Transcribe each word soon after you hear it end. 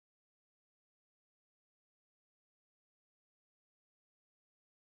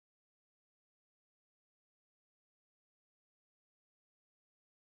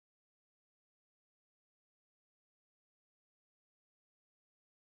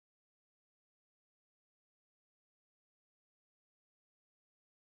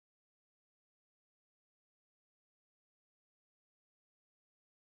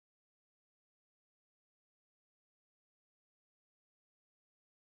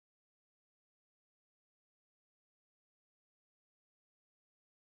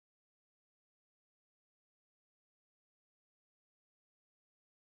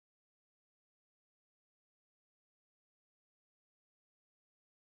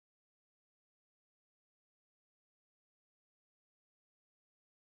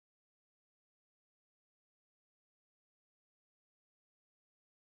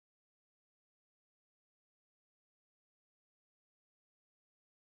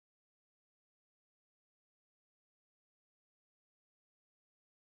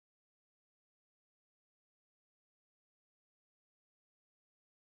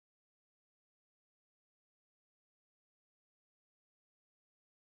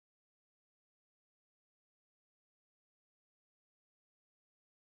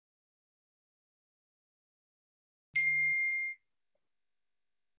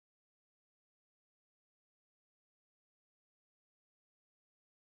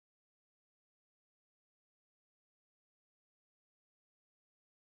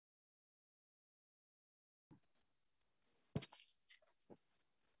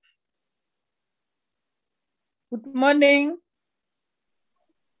Good morning.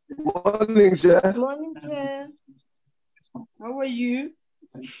 Morning, Chair. Morning, Chair. How are you?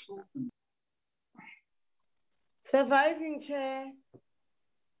 Surviving, Chair.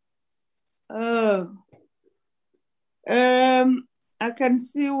 I can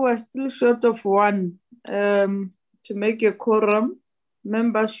see we're still short of one. To make a quorum,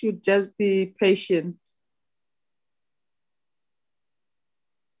 members should just be patient.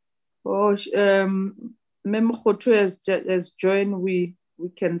 Oh, Mem Khoto has joined. We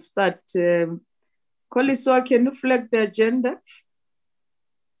can start. Koliswa, can you flag the agenda?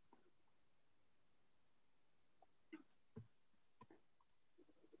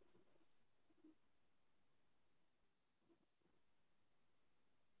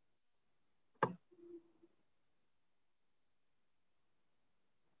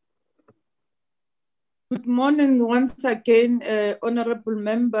 Good morning once again, honorable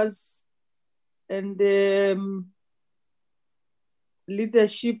members and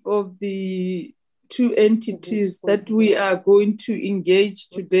leadership of the two entities that we are going to engage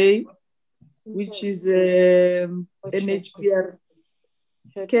today, which is NHPR.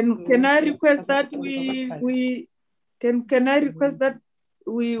 Can I request that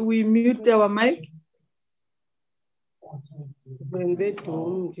we mute our mic?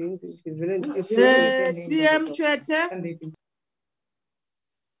 DM Chwete.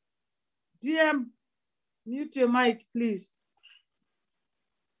 DM, mute your mic, please.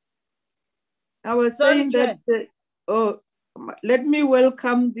 I was saying that, let me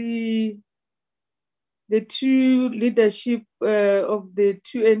welcome the two leadership of the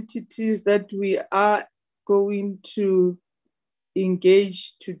two entities that we are going to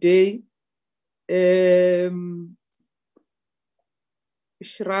engage today.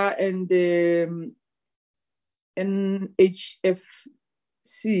 SHRA and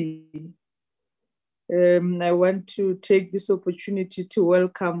NHFC. I want to take this opportunity to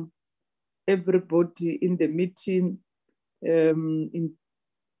welcome everybody in the meeting, in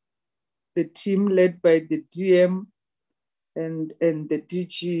the team led by the DM and the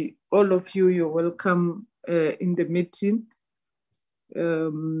DG. All of you, you're welcome in the meeting.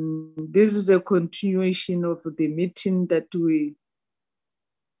 This is a continuation of the meeting that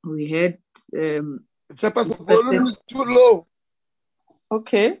we had. Chairperson, volume is too low.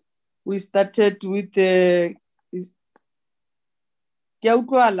 Okay, we started with the.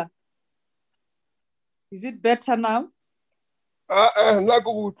 Is it better now? Not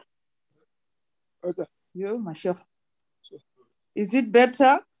good. Okay. Is it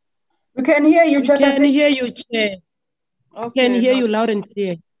better? We can hear you, Chair. We can hear you, Chair. Okay, Can hear you loud and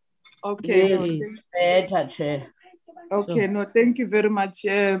clear. Okay, yes, better, Chair. Okay, no, thank you very much.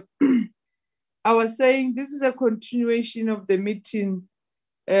 I was saying this is a continuation of the meeting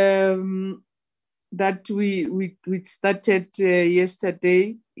that we started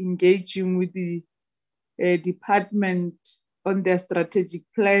yesterday, engaging with the department on their strategic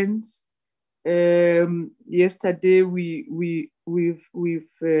plans. Yesterday we've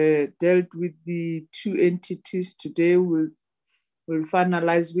dealt with the two entities. Today we'll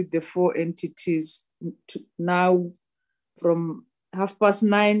finalize with the four entities. Now from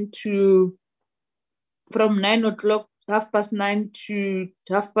 9:30 to 9:00, 9:30 to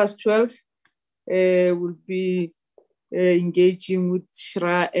 12:30, we'll be engaging with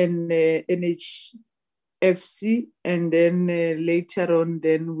SHRA and NHFC, and then later on,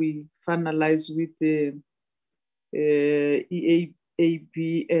 then we finalize with the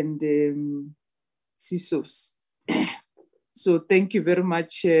EAB and CISOs. So thank you very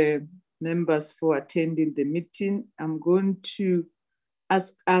much, members, for attending the meeting. I'm going to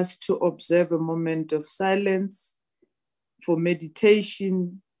ask us to observe a moment of silence for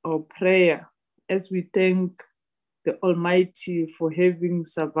meditation or prayer as we thank the Almighty for having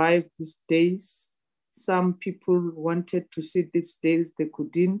survived these days. Some people wanted to see these days, they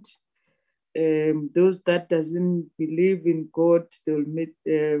couldn't. Those that doesn't believe in God, they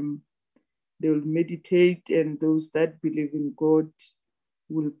will meditate, and those that believe in God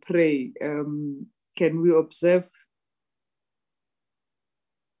will pray. Can we observe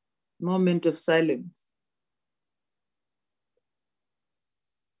a moment of silence?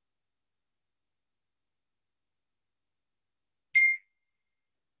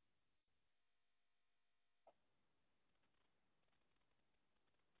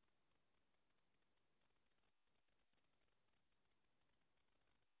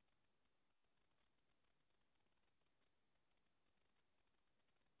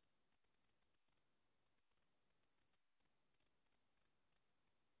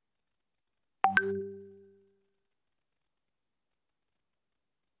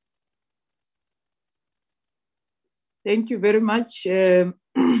 Thank you very much. Let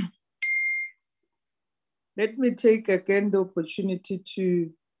me take again the opportunity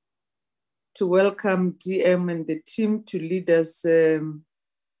to welcome DM and the team to lead us in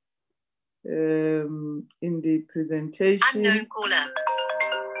the presentation. Unknown caller.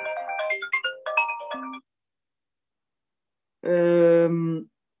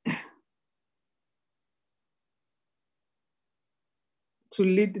 To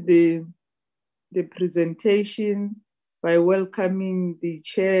lead the presentation by welcoming the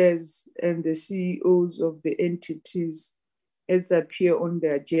chairs and the CEOs of the entities as appear on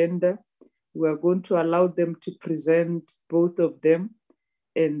the agenda. We are going to allow them to present both of them,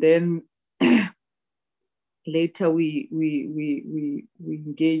 and then later we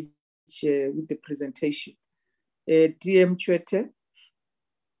engage with the presentation. DM Chwete.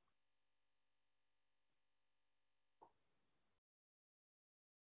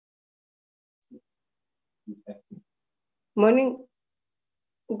 Morning.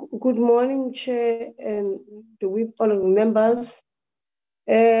 Good morning, Chair, and the WIP honorable members.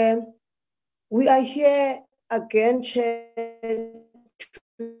 We are here again, Chair,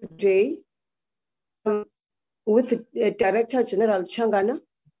 today with the Director General Changana,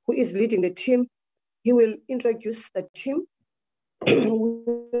 who is leading the team. He will introduce the team.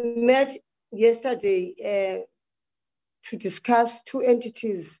 We met yesterday to discuss two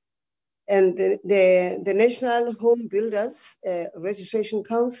entities and the National Home Builders Registration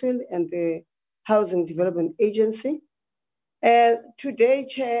Council and the Housing Development Agency. Today,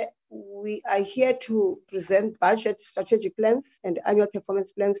 Chair, we are here to present budget strategic plans and annual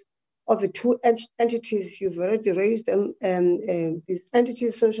performance plans of the two entities. You've already raised them, these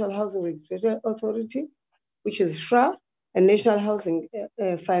entities, Social Housing Regulatory Authority, which is SHRA, and National Housing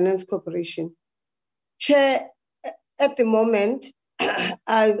Finance Corporation. Chair, at the moment,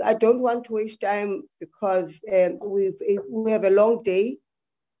 I don't want to waste time because we have a long day,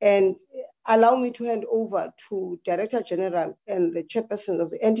 and allow me to hand over to Director General and the chairperson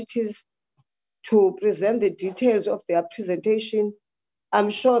of the entities to present the details of their presentation. I'm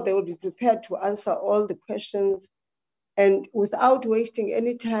sure they will be prepared to answer all the questions. And without wasting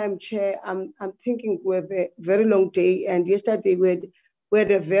any time, Chair, I'm thinking we have a very long day, and yesterday we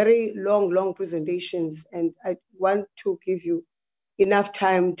had a very long presentations, and I want to give you enough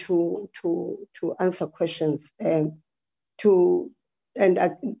time to answer questions and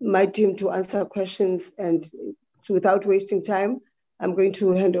my team to answer questions. And so without wasting time, I'm going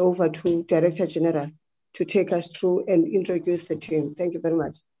to hand over to Director General to take us through and introduce the team. Thank you very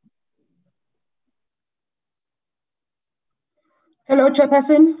much. Hello,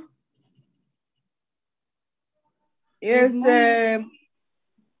 Chairperson. Yes.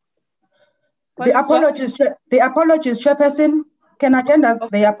 The apologies, Chairperson. Can I attend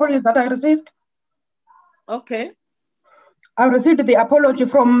the apologies that I received? Okay. I received the apology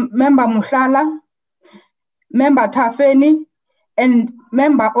from Member Mushala, Member Tafeni, and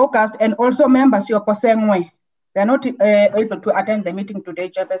Member August, and also Member Sioposengwe. They are not able to attend the meeting today,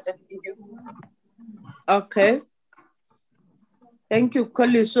 Chairperson. Thank you. Okay. Thank you,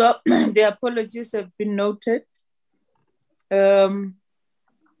 Collie. So the apologies have been noted.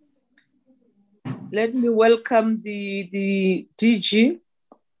 Let me welcome the DG.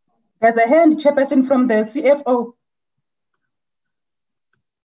 There's a hand, Chairperson, from the CFO.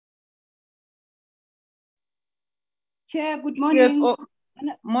 Chair, good morning. CFO.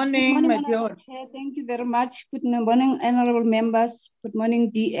 Morning, my dear. Chair, thank you very much. Good morning, honorable members. Good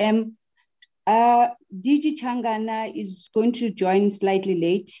morning, DM. DG Changana is going to join slightly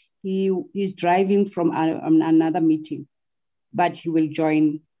late. He's driving from another meeting, but he will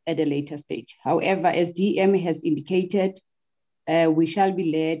join at a later stage. However, as DM has indicated, we shall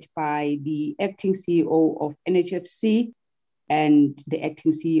be led by the acting CEO of NHFC and the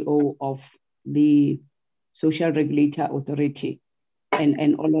acting CEO of the Social Regulator Authority and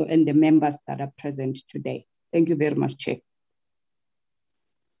the members that are present today. Thank you very much, Chair.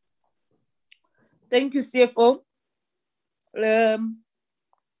 Thank you, CFO.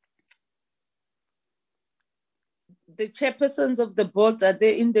 The chairpersons of the board, are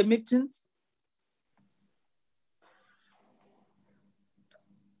they in the meetings?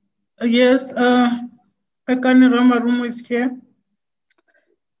 Yes, Akane Ramarumo is here.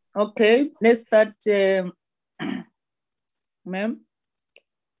 Okay, let's start, ma'am.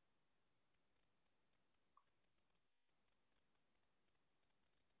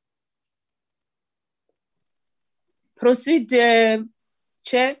 Proceed,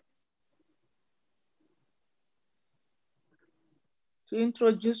 Chair, to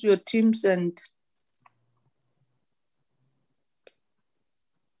introduce your teams and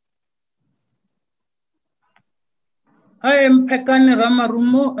I am Pekane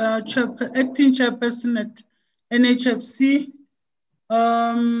Ramarumo, acting chairperson at NHFC.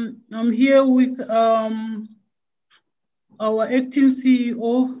 I'm here with our acting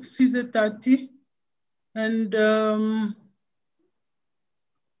CEO, Sizwe Tati, and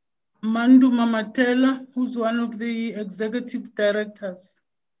Mandu Mamatela, who's one of the executive directors.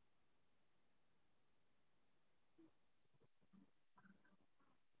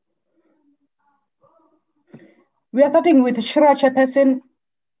 We are starting with SHRA chairperson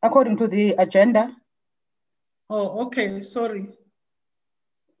according to the agenda. Oh, okay, sorry.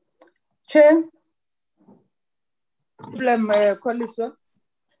 Chair. Koliswa,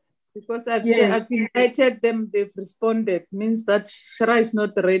 because I've invited them, they've responded, means that SHRA is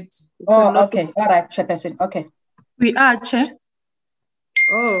not ready. Oh, okay, all right, chairperson, okay. We are, Chair.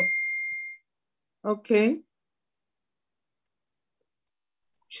 Oh, okay.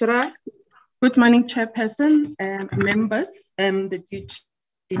 SHRA? Good morning, Chairperson, members, the DG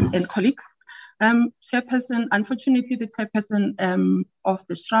and colleagues. Chairperson, unfortunately, the Chairperson of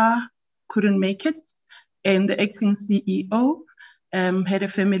the SHRA couldn't make it, and the acting CEO had a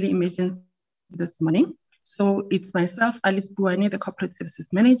family emergency this morning. So it's myself, Alice Buane, the Corporate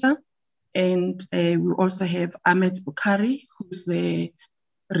Services Manager, and we also have Ahmed Bukhari, who's the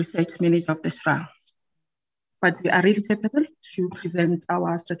Research Manager of the SHRA. But we are really Chairperson to present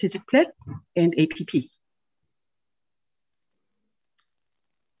our strategic plan and APP.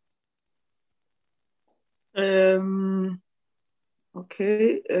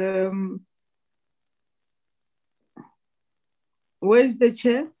 Okay. Where's the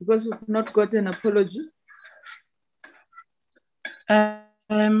chair? Because we've not got an apology. I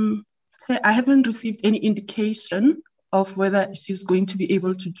haven't received any indication of whether she's going to be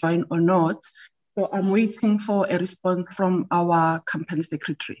able to join or not. So I'm waiting for a response from our company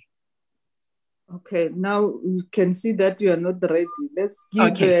secretary. Okay, now we can see that you are not ready. Let's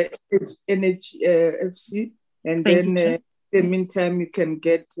give NHFC, and Thank then you, in the meantime, you can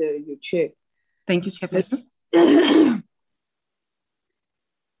get your chair. Thank you, Chairperson.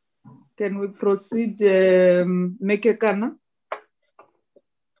 Can we proceed, Mekekana?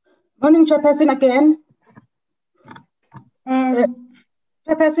 Morning, Chairperson again.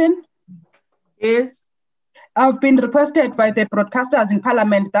 Chairperson? Yes. I've been requested by the broadcasters in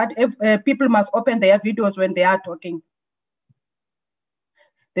Parliament that if people must open their videos when they are talking.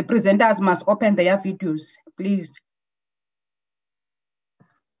 The presenters must open their videos, please.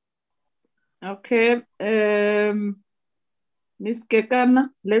 Okay. Ms. Kekana,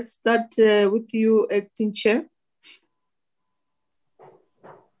 let's start with you, acting chair.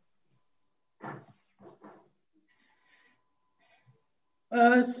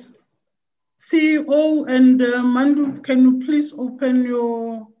 CEO and Mandu, can you please open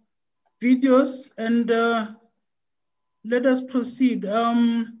your videos and let us proceed.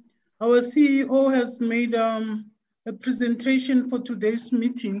 Our CEO has made a presentation for today's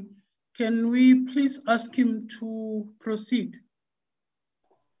meeting. Can we please ask him to proceed?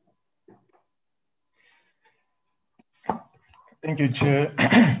 Thank you, Chair.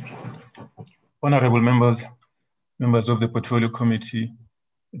 Honorable members of the Portfolio Committee,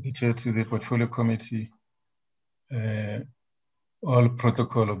 the Chair to the Portfolio Committee, all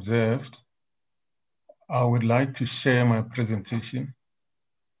protocol observed. I would like to share my presentation.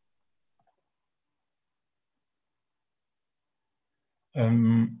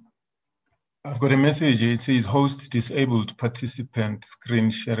 I've got a message. It says host disabled participant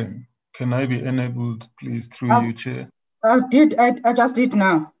screen sharing. Can I be enabled, please, through you, Chair? I just did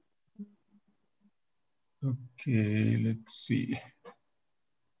now. Okay, let's see.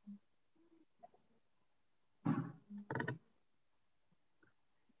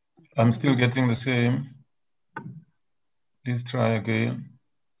 I'm still getting the same. Please try again.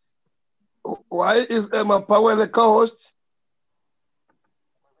 Why is Emma Powell the co-host?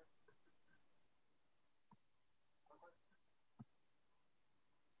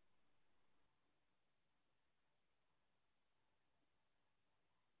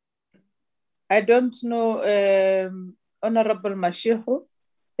 I don't know, Honorable Mashiho.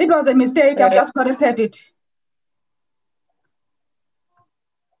 It was a mistake. I've just corrected it.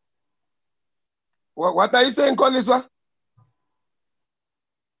 What are you saying, Koliswa?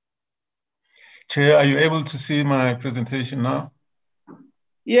 Chair, are you able to see my presentation now?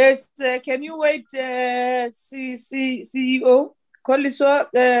 Yes, can you wait, CEO? Koliswa,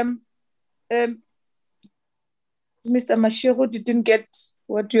 Mr. Mashiho didn't get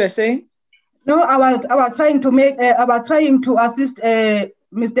what you are saying. No, I was trying to make. I was trying to assist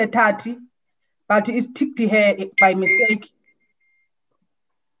Mr. Tati, but it's ticked here by mistake.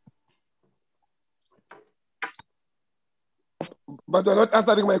 But you're not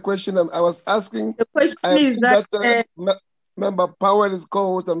answering my question. I was asking. The question I have is seen that Member Powell is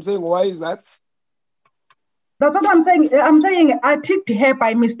co-host. I'm saying, why is that? That's what I'm saying. I'm saying I ticked her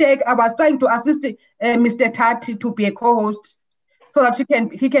by mistake. I was trying to assist Mr. Tati to be a co-host so that he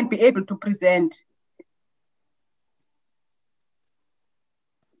can be able to present.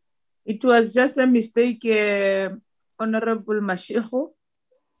 it was just a mistake, Honorable Mashego.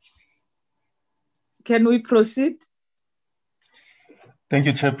 Can we proceed? Thank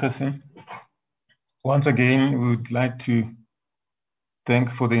you, Chairperson. Once again, we would like to thank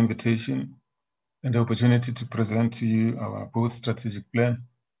for the invitation and the opportunity to present to you our both strategic plan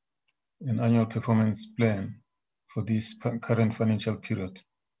and annual performance plan for this current financial period.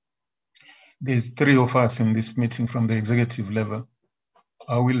 There's 3 of us in this meeting from the executive level.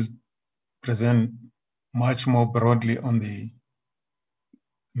 I will present much more broadly on the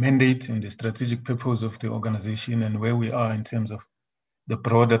mandate and the strategic purpose of the organization and where we are in terms of the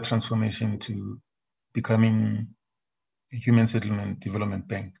broader transformation to becoming a human settlement development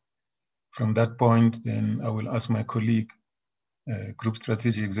bank. From that point, then I will ask my colleague, Group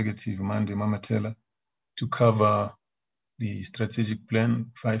Strategy Executive Mandi Mamatela, to cover the strategic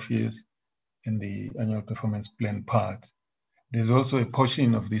plan, 5 years, and the annual performance plan part. There's also a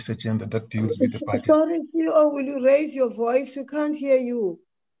portion of this agenda that deals with the budget. Sorry, CEO, will you raise your voice? We can't hear you.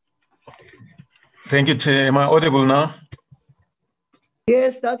 Thank you, Chair. Am I audible now?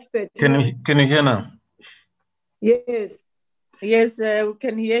 Yes, that's better. Can you hear now? Yes. Yes, we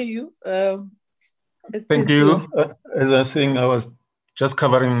can hear you. Thank you. As I was saying, I was just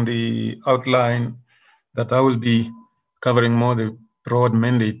covering the outline that I will be covering more the broad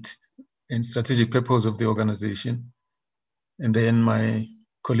mandate and strategic purpose of the organization. And then my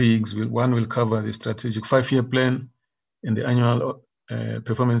colleagues, one will cover the strategic 5-year plan and the annual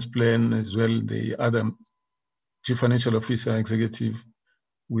performance plan, as well the other Chief Financial Officer Executive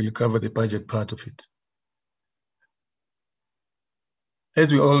will cover the budget part of it.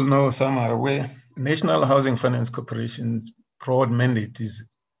 As we all know, some are aware, National Housing Finance Corporation's broad mandate is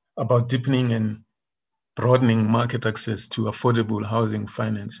about deepening and broadening market access to affordable housing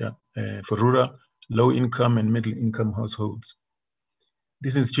finance for rural, low-income and middle-income households.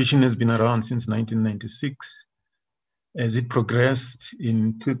 This institution has been around since 1996. As it progressed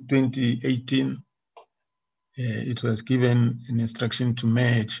in 2018, it was given an instruction to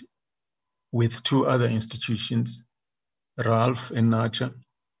merge with 2 other institutions, Ralph and Nurture,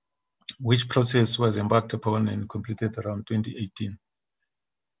 which process was embarked upon and completed around 2018.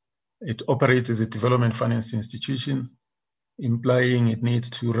 It operates as a development finance institution, implying it needs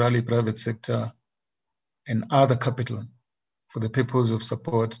to rally private sector and other capital for the purpose of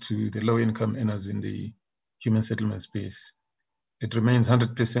support to the low-income earners in the human settlement space. It remains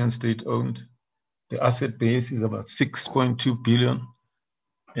 100% state-owned. The asset base is about 6.2 billion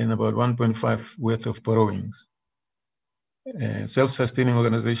and about 1.5 worth of borrowings. Self-sustaining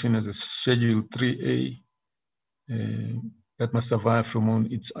organization has a Schedule 3A that must survive from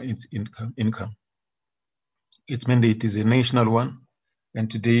its income. Its mandate is a national one, and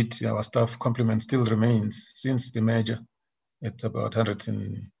to date, our staff complement still remains since the merger at about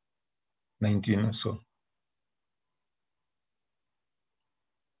 119 or so.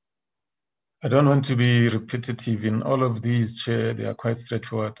 I don't want to be repetitive in all of these, Chair. They are quite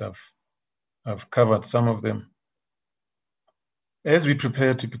straightforward. I've covered some of them. As we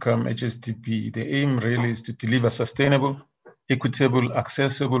prepare to become HSTP, the aim really is to deliver sustainable, equitable,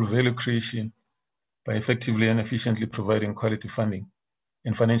 accessible value creation by effectively and efficiently providing quality funding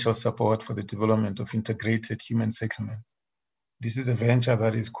and financial support for the development of integrated human settlements. This is a venture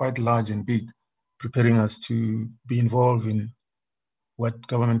that is quite large and big, preparing us to be involved in what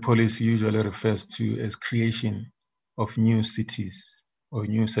government policy usually refers to as creation of new cities or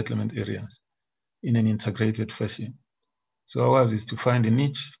new settlement areas in an integrated fashion. So ours is to find a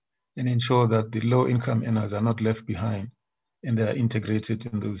niche and ensure that the low-income earners are not left behind and they are integrated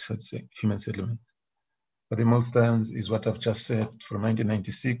in those human settlements. But the milestones is what I've just said from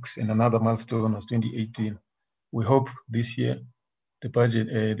 1996, and another milestone was 2018. We hope this year the budget,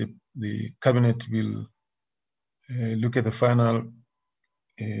 the cabinet will look at the final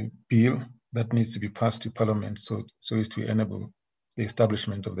bill that needs to be passed to Parliament so as to enable the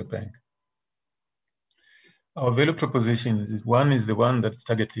establishment of the bank. Our value proposition, one is the one that's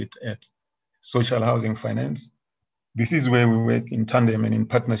targeted at social housing finance. This is where we work in tandem and in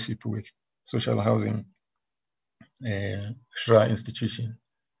partnership with social housing SHRA institution,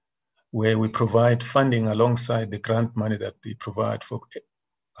 where we provide funding alongside the grant money that we provide for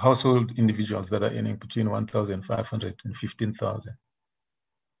household individuals that are earning between 1,500 and 15,000.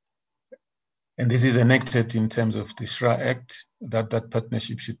 And this is enacted in terms of the SHRA Act that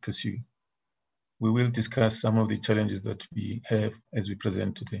partnership should pursue. We will discuss some of the challenges that we have as we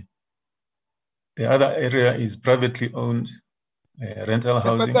present today. The other area is privately owned rental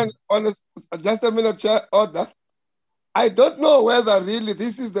housing. Just a minute, Chair, order. I don't know whether really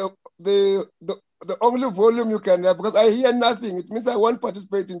this is the only volume you can have, because I hear nothing. It means I won't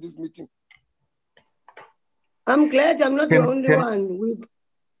participate in this meeting. I'm glad I'm not the only one.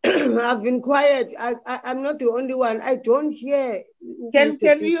 I've been quiet. I'm not the only one. I don't hear. Can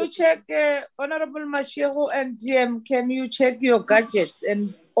you check, Honorable Mashego and DM, can you check your gadgets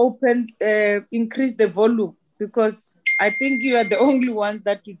and open, increase the volume? Because I think you are the only one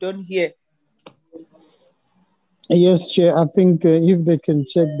that you don't hear. Yes, Chair, I think if they can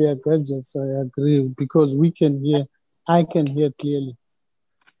check their gadgets, I agree, because we can hear, I can hear clearly.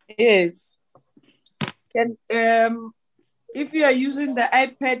 Yes. Can, if you are using the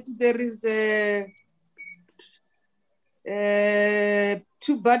iPad, there is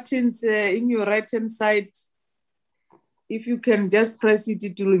two buttons in your right-hand side. If you can just press it,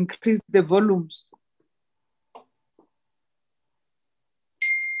 it will increase the volumes.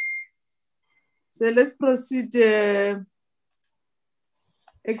 So let's proceed.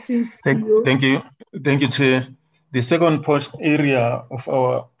 Acting CEO. Thank you, Chair. The second area of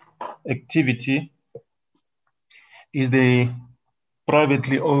our activity is the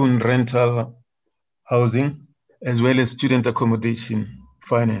privately owned rental housing, as well as student accommodation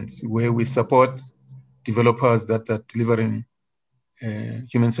finance, where we support developers that are delivering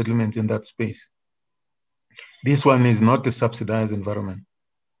human settlement in that space. This one is not a subsidized environment.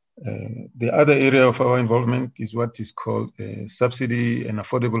 The other area of our involvement is what is called subsidy and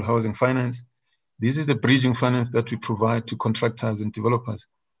affordable housing finance. This is the bridging finance that we provide to contractors and developers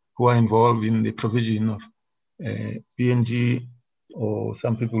who are involved in the provision of PNG, or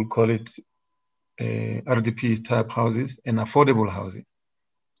some people call it RDP type houses, and affordable housing.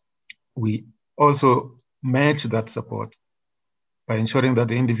 We also match that support by ensuring that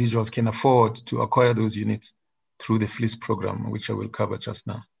the individuals can afford to acquire those units through the FLIS program, which I will cover just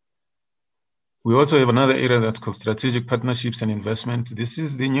now. We also have another area that's called strategic partnerships and investment. This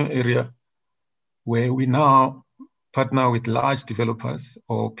is the new area where we now partner with large developers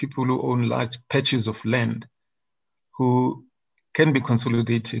or people who own large patches of land who can be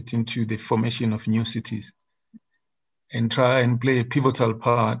consolidated into the formation of new cities and try and play a pivotal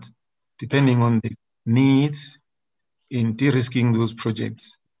part depending on the needs in de-risking those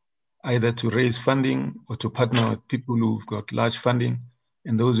projects, either to raise funding or to partner with people who've got large funding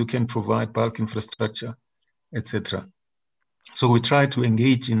and those who can provide bulk infrastructure, etc. So we try to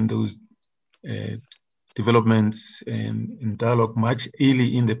engage in those developments and in dialogue much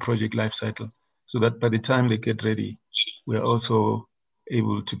early in the project life cycle, so that by the time they get ready, we're also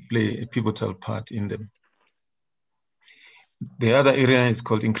able to play a pivotal part in them. The other area is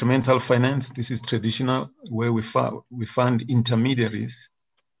called incremental finance. This is traditional, where we fund intermediaries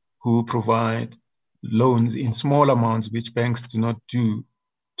who provide loans in small amounts, which banks do not do,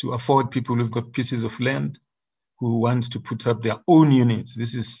 to afford people who've got pieces of land who want to put up their own units.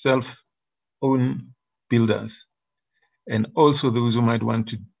 This is self-owned builders. And also those who might want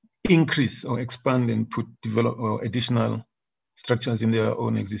to increase or expand and develop additional structures in their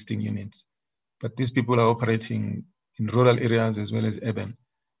own existing units. But these people are operating in rural areas as well as urban,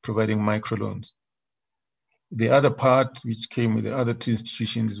 providing microloans. The other part, which came with the other two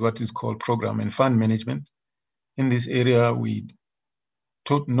institutions, is what is called program and fund management. In this area, we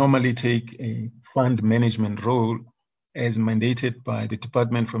normally take a fund management role as mandated by the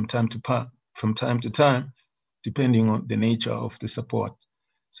department from time to time, depending on the nature of the support.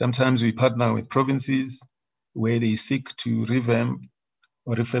 Sometimes we partner with provinces where they seek to revamp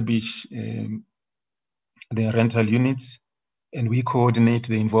or refurbish their rental units, and we coordinate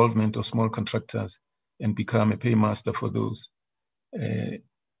the involvement of small contractors and become a paymaster for those,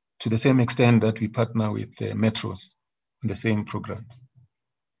 to the same extent that we partner with metros in the same programs.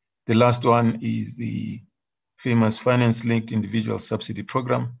 The last one is the famous finance-linked individual subsidy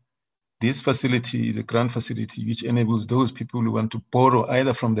program. This facility is a grant facility which enables those people who want to borrow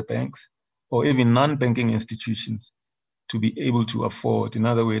either from the banks or even non-banking institutions to be able to afford, in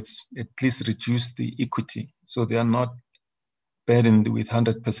other words, at least reduce the equity, so they are not burdened with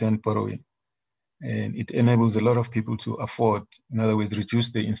 100% borrowing. And it enables a lot of people to afford, in other words, reduce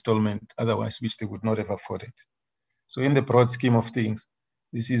the installment otherwise, which they would not have afforded. So in the broad scheme of things,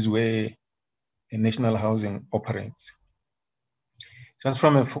 this is where a national housing operates. Just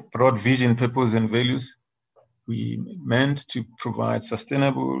from a broad vision, purpose, and values, we meant to provide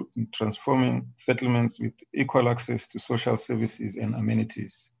sustainable and transforming settlements with equal access to social services and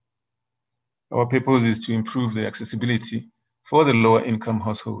amenities. Our purpose is to improve the accessibility for the lower income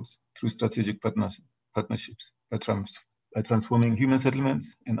households through strategic partnerships by transforming human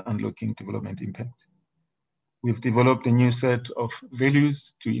settlements and unlocking development impact. We've developed a new set of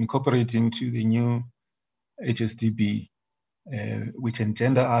values to incorporate into the new HSDB, which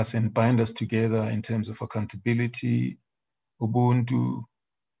engender us and bind us together in terms of accountability, Ubuntu,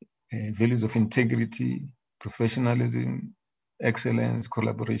 values of integrity, professionalism, excellence,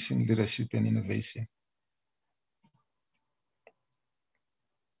 collaboration, leadership, and innovation.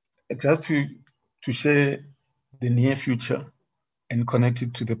 Just to share the near future and connect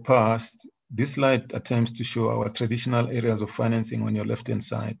it to the past, this slide attempts to show our traditional areas of financing on your left-hand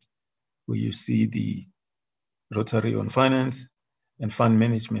side, where you see the Rotary on finance and fund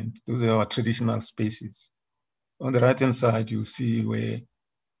management. Those are our traditional spaces. On the right-hand side, you'll see where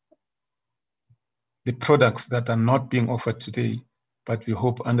the products that are not being offered today, but we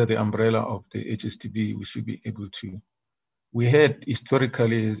hope under the umbrella of the HSDB, we should be able to. We had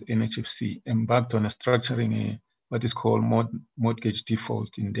historically as NHFC embarked on a structuring what is called mortgage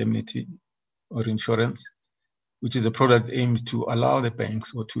default indemnity or insurance, which is a product aimed to allow the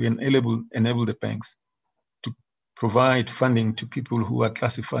banks or to enable the banks to provide funding to people who are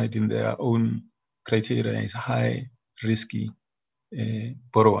classified in their own criteria as high risky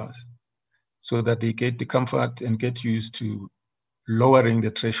borrowers, so that they get the comfort and get used to lowering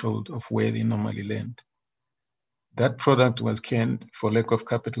the threshold of where they normally lend. That product was canned for lack of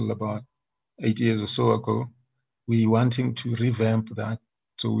capital about 8 years or so ago. We're wanting to revamp that.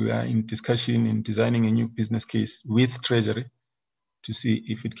 So we are in discussion in designing a new business case with Treasury to see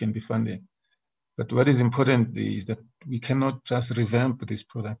if it can be funded. But what is important is that we cannot just revamp this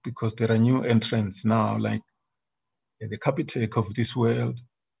product because there are new entrants now, like the Capitec of this world,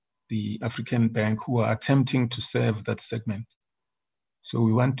 the African Bank, who are attempting to serve that segment. So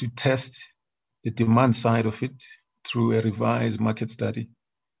we want to test the demand side of it through a revised market study,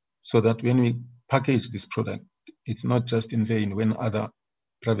 so that when we package this product, it's not just in vain when other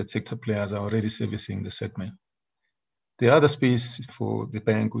private sector players are already servicing the segment. The other space for the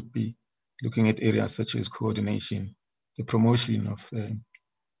bank would be looking at areas such as coordination, the promotion of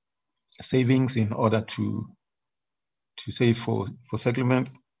savings in order to save for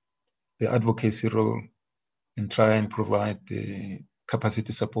settlement, the advocacy role, and try and provide the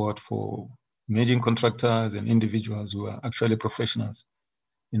capacity support for emerging contractors and individuals who are actually professionals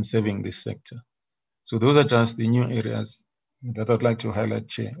in serving this sector. So those are just the new areas that I'd like to highlight,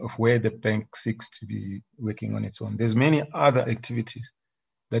 Chair, of where the bank seeks to be working on its own. There's many other activities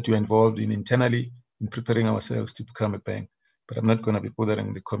that we're involved in internally in preparing ourselves to become a bank, but I'm not going to be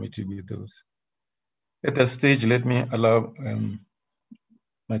bothering the committee with those. At that stage, let me allow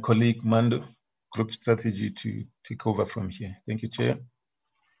my colleague Mando, Group Strategy, to take over from here. Thank you, Chair.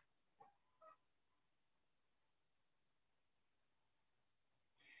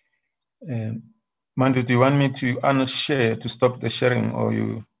 Mando, do you want me to unshare to stop the sharing, or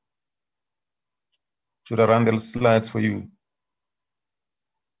should I run the slides for you?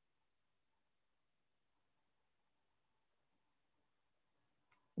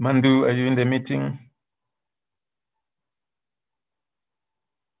 Mandu, are you in the meeting?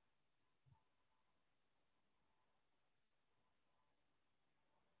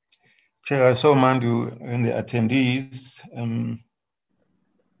 Chair, I saw Mandu in the attendees.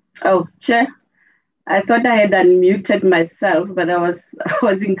 Oh, Chair, I thought I had unmuted myself, but I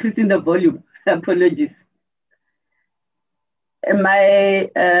was increasing the volume. Apologies. Am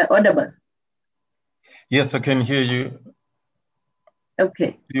I audible? Yes, I can hear you.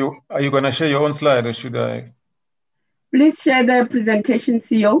 Okay. Are you going to share your own slide, or should I? Please share the presentation,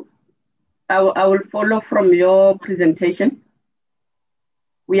 CEO. I will follow from your presentation.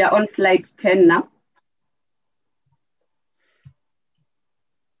 We are on slide 10 now.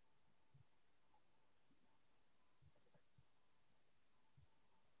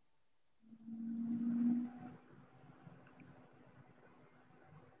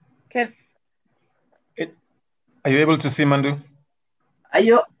 Are you able to see Mandu? Are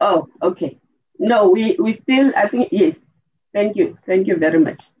you? Oh, okay. No, we still, I think, yes. Thank you. Thank you very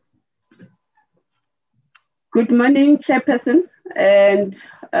much. Good morning, Chairperson and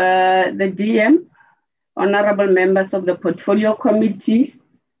the DM, honorable members of the Portfolio Committee,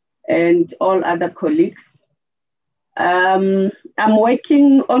 and all other colleagues. I'm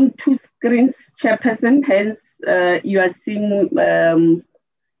working on two screens, Chairperson, hence you are seeing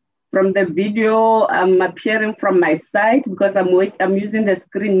from the video, I'm appearing from my side because I'm using the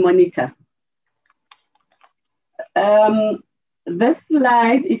screen monitor. This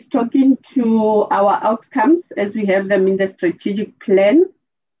slide is talking to our outcomes as we have them in the strategic plan.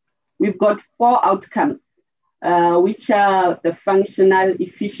 we've got 4 outcomes, which are the functional,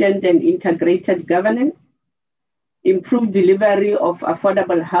 efficient, and integrated governance, improved delivery of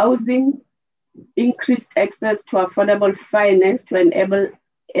affordable housing, increased access to affordable finance to enable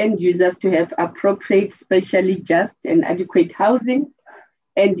end users to have appropriate, spatially just, and adequate housing,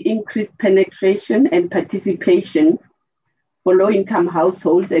 and increased penetration and participation for low-income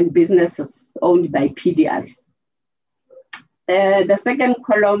households and businesses owned by PDIs. The second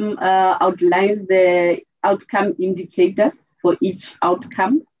column outlines the outcome indicators for each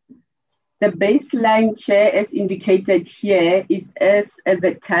outcome. The baseline, Chair, as indicated here, is as at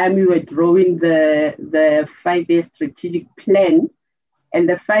the time we were drawing the 5-year strategic plan, and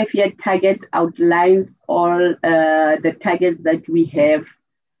the 5-year target outlines all the targets that we have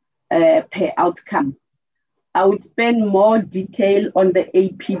per outcome. I would spend more detail on the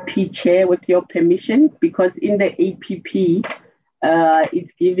APP, Chair, with your permission, because in the APP,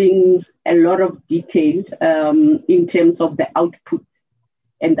 it's giving a lot of detail in terms of the outputs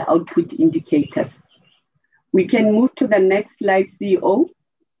and the output indicators. We can move to the next slide, CEO.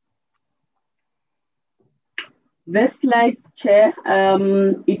 This slide, Chair,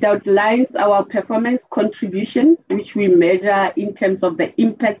 it outlines our performance contribution, which we measure in terms of the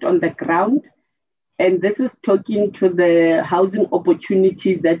impact on the ground. And this is talking to the housing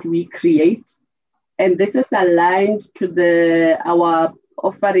opportunities that we create. And this is aligned to our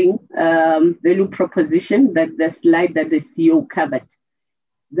offering value proposition, that the slide that the CEO covered,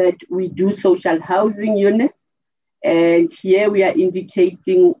 that we do social housing units. And here we are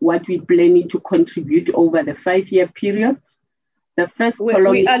indicating what we're planning to contribute over the 5-year period. The first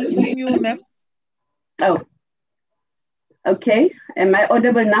column— We are losing you, ma'am. Oh, okay. Am I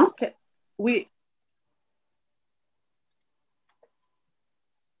audible now? Okay.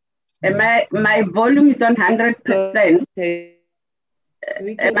 My volume is on 100%. Okay.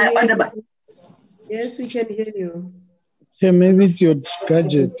 Am I audible? Yes, we can hear you. Yeah, maybe it's your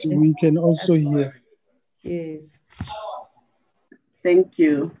gadget. We can also hear. Yes. Thank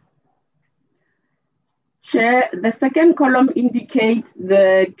you. Chair, the second column indicates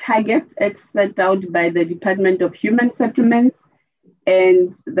the targets as set out by the Department of Human Settlements.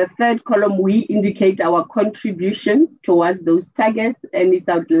 And the third column, we indicate our contribution towards those targets, and it's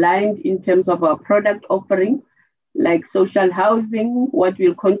outlined in terms of our product offering, like social housing, what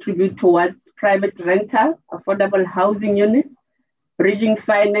will contribute towards private rental, affordable housing units, bridging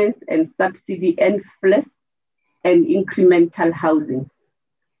finance and subsidy and FLES, and incremental housing.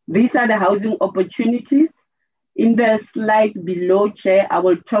 These are the housing opportunities. In the slides below, Chair, I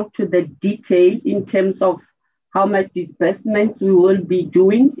will talk to the detail in terms of how much disbursements we will be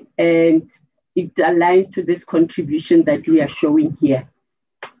doing, and it aligns to this contribution that we are showing here.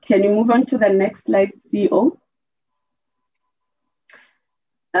 Can you move on to the next slide, CEO?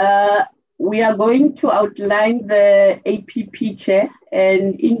 We are going to outline the APP, Chair,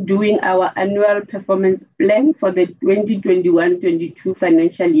 and in doing our annual performance plan for the 2021-22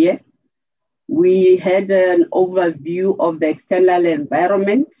 financial year, we had an overview of the external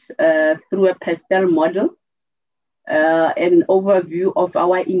environment through a pastel model, an overview of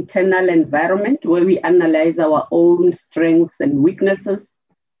our internal environment where we analyze our own strengths and weaknesses,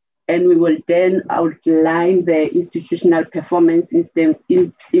 and we will then outline the institutional performance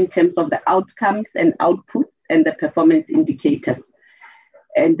in terms of the outcomes and outputs and the performance indicators.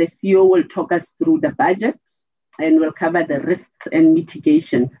 And the CEO will talk us through the budget and will cover the risks and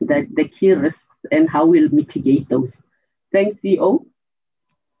mitigation, the key risks and how we'll mitigate those. Thanks, CEO.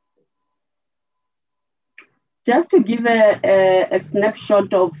 Just to give a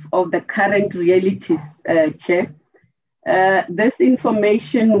snapshot of the current realities, Chair, this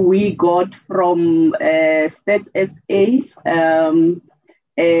information we got from State SA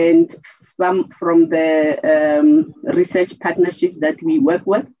and some from the research partnerships that we work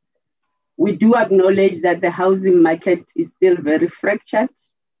with. We do acknowledge that the housing market is still very fractured,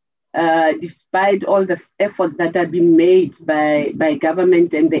 despite all the efforts that have been made by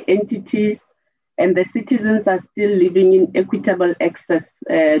government and the entities, and the citizens are still living in equitable access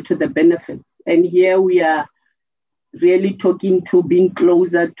to the benefits. And here we are really talking to being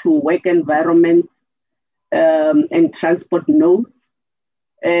closer to work environments and transport nodes.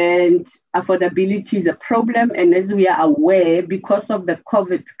 And affordability is a problem. And as we are aware, because of the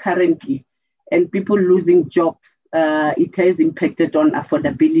COVID currently and people losing jobs, it has impacted on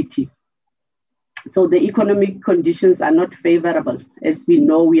affordability. So the economic conditions are not favorable. As we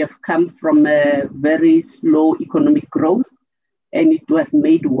know, we have come from a very slow economic growth, and it was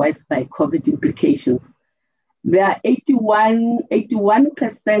made worse by COVID implications. There are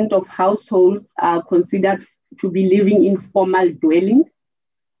 81% of households are considered to be living in formal dwellings.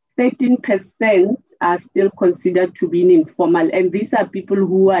 13% are still considered to be informal, and these are people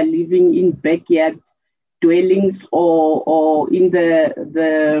who are living in backyard dwellings or in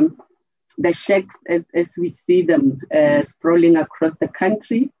the shacks as we see them sprawling across the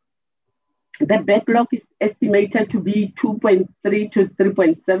country. The backlog is estimated to be 2.3 to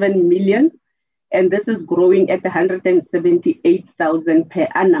 3.7 million, and this is growing at 178,000 per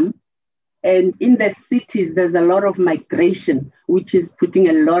annum. And in the cities, there's a lot of migration, which is putting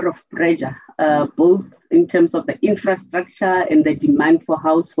a lot of pressure, both in terms of the infrastructure and the demand for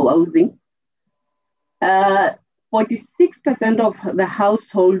housing. 46% of the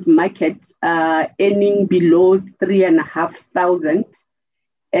household market are earning below 3,500.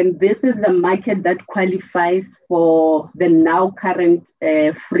 And this is the market that qualifies for the now current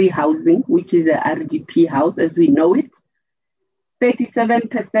free housing, which is a RDP house as we know it.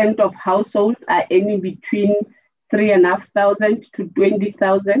 37% of households are earning between 3,500 to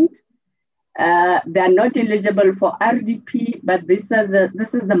 20,000. They are not eligible for RDP, but this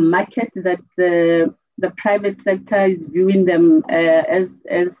is the market that the private sector is viewing them as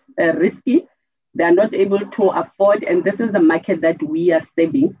risky. They are not able to afford, and this is the market that we are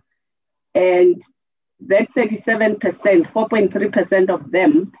saving. And that 37%, 4.3% of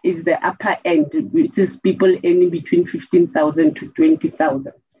them is the upper end, which is people earning between 15,000 to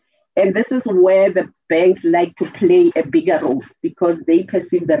 20,000. And this is where the banks like to play a bigger role because they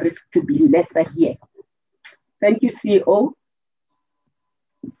perceive the risk to be lesser here. Thank you, CEO.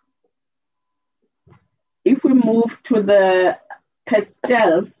 If we move to the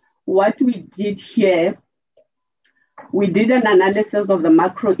pastel, what we did here, we did an analysis of the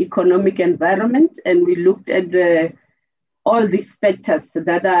macroeconomic environment, and we looked at all these factors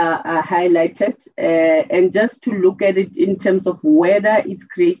that are highlighted, and just to look at it in terms of whether it's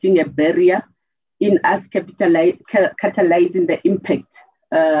creating a barrier in us catalyzing the impact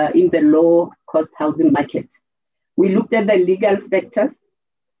in the low-cost housing market. We looked at the legal factors,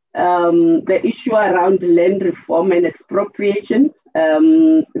 the issue around land reform and expropriation.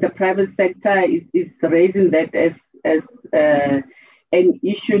 The private sector is raising that as an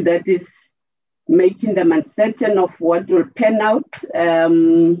issue that is making them uncertain of what will pan out.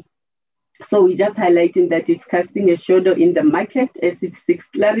 So we're just highlighting that it's casting a shadow in the market as it seeks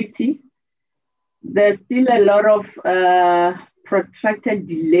clarity. There's still a lot of protracted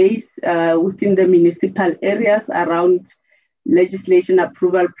delays within the municipal areas around legislation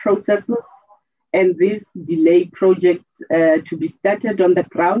approval processes, and this delay projects to be started on the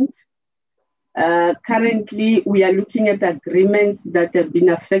ground. Currently, we are looking at agreements that have been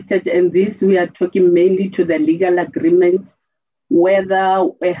affected, and this we are talking mainly to the legal agreements, whether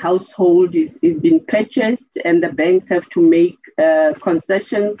a household is being purchased and the banks have to make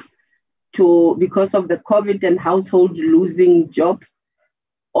concessions because of the COVID and households losing jobs,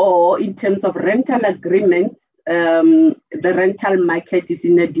 or in terms of rental agreements, the rental market is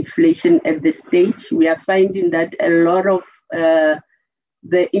in a deflation at this stage. We are finding that a lot of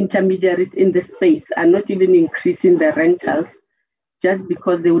the intermediaries in the space are not even increasing the rentals just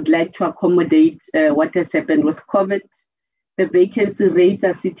because they would like to accommodate what has happened with COVID. The vacancy rates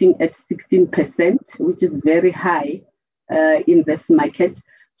are sitting at 16%, which is very high in this market.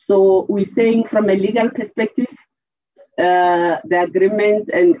 So we're saying from a legal perspective, the agreement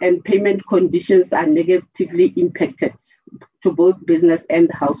and payment conditions are negatively impacted to both business and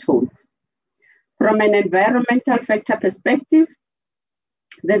households. From an environmental factor perspective,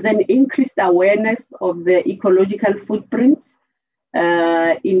 there's an increased awareness of the ecological footprint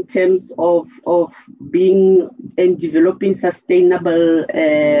in terms of being and developing sustainable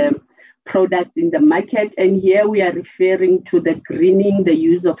products in the market. And here we are referring to the greening, the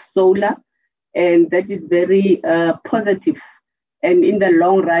use of solar, and that is very positive. And in the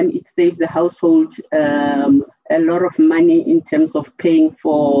long run, it saves the household a lot of money in terms of paying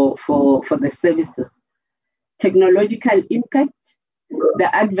for the services. Technological impact,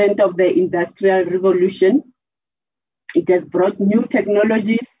 the advent of the Industrial Revolution, it has brought new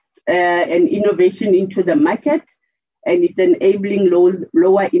technologies and innovation into the market, and it's enabling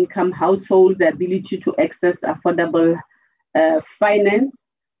lower income households the ability to access affordable finance.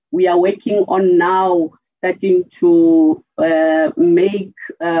 We are working on now starting to make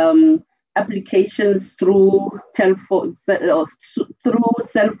applications through cell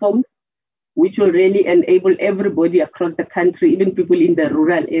phones, which will really enable everybody across the country, even people in the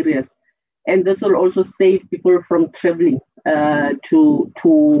rural areas. And this will also save people from traveling towards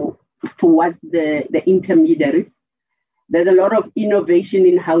the intermediaries. There's a lot of innovation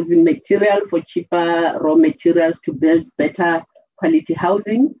in housing material for cheaper raw materials to build better quality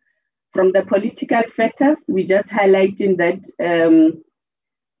housing. From the political factors, we're just highlighting that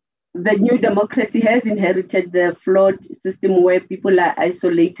The new democracy has inherited the flawed system where people are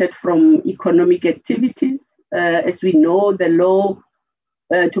isolated from economic activities. As we know, the low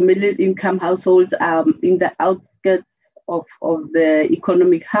to middle income households are in the outskirts of the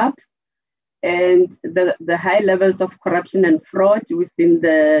economic hubs, and the high levels of corruption and fraud within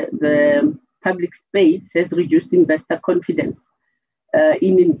the public space has reduced investor confidence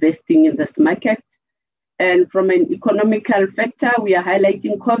in investing in this market. And from an economical factor, we are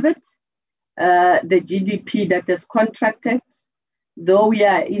highlighting COVID, the GDP that has contracted. Though we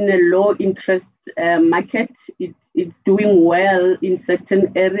are in a low interest market, it's doing well in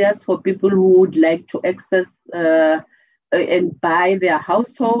certain areas for people who would like to access and buy their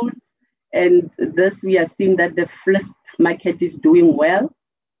households. And thus we are seeing that the first market is doing well.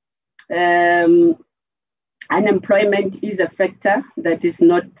 Unemployment is a factor that is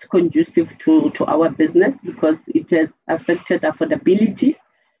not conducive to our business because it has affected affordability.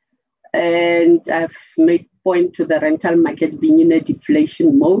 And I've made point to the rental market being in a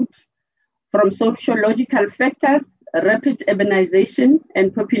deflation mode. From sociological factors, rapid urbanization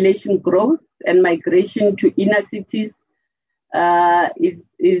and population growth and migration to inner cities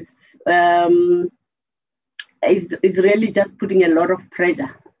is really just putting a lot of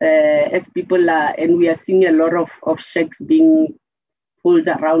pressure as people are, and we are seeing a lot of shacks being pulled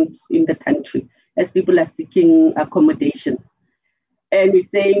around in the country as people are seeking accommodation. And we're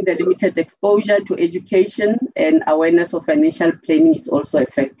saying the limited exposure to education and awareness of financial planning is also a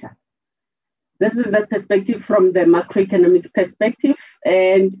factor. This is the perspective from the macroeconomic perspective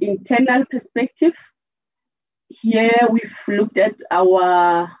and internal perspective. Here we've looked at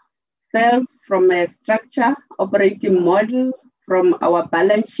ourselves from a structure, operating model, from our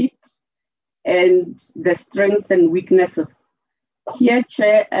balance sheet, and the strengths and weaknesses. Here,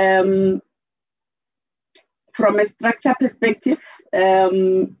 Chair, from a structure perspective,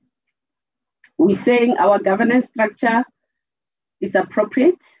 we're saying our governance structure is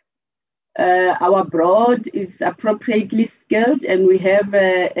appropriate. Our board is appropriately skilled, and we have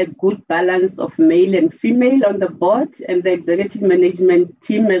a good balance of male and female on the board and the executive management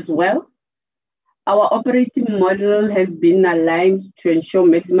team as well. Our operating model has been aligned to ensure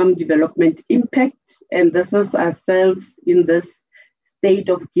maximum development impact, and this is ourselves in this state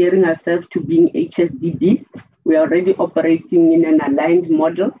of gearing ourselves to being HSDB. We are already operating in an aligned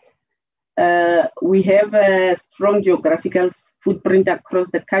model. We have a strong geographical footprint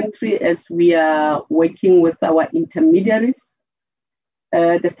across the country as we are working with our intermediaries.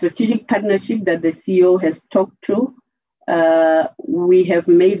 The strategic partnership that the CEO has talked to, we have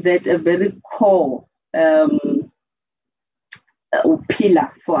made that a very core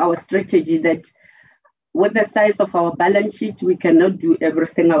pillar for our strategy, that with the size of our balance sheet, we cannot do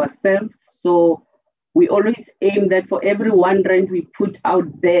everything ourselves. So we always aim that for every R1 we put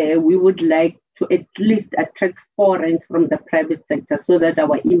out there, we would like to at least attract R4 from the private sector so that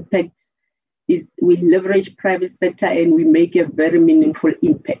our impact is, we leverage private sector and we make a very meaningful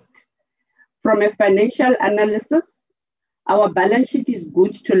impact. From a financial analysis, our balance sheet is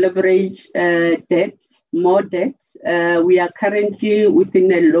good to leverage debt, more debt. We are currently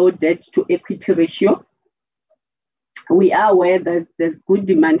within a low debt to equity ratio. We are aware that there's good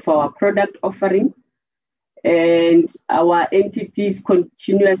demand for our product offering, and our entities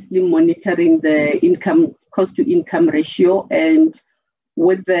continuously monitoring the income cost to income ratio. And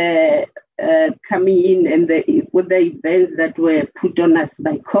with the coming in and with the events that were put on us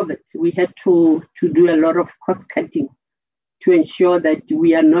by COVID, we had to do a lot of cost cutting to ensure that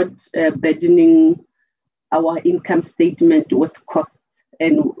we are not burdening our income statement with costs.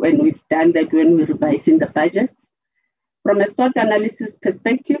 And we've done that when we're revising the budgets. From a SWOT analysis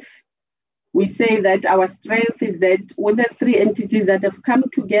perspective, we say that our strength is that with the three entities that have come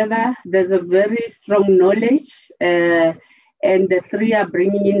together, there's a very strong knowledge, and the three are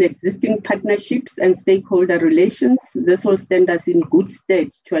bringing in existing partnerships and stakeholder relations. This will stand us in good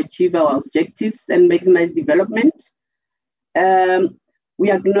stead to achieve our objectives and maximize development.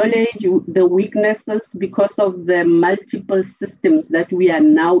 We acknowledge the weaknesses because of the multiple systems that we are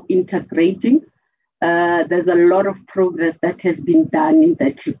now integrating. There's a lot of progress that has been done in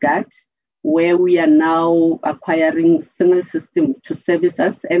that regard, where we are now acquiring single system to service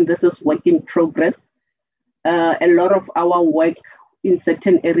us, and this is work in progress. A lot of our work in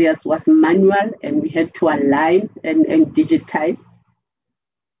certain areas was manual, and we had to align and digitize.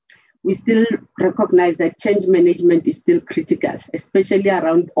 We still recognize that change management is still critical, especially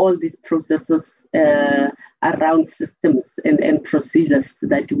around all these processes around systems and procedures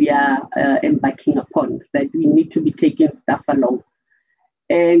that we are embarking upon, that we need to be taking staff along.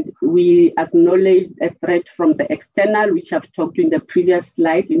 And we acknowledge a threat from the external, which I've talked in the previous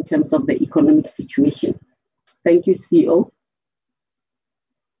slide in terms of the economic situation. Thank you, CEO.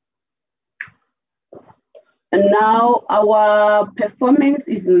 And now our performance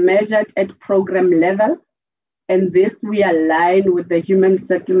is measured at program level. And this we align with the Human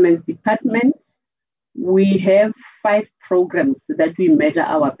Settlements Department. We have 5 programs that we measure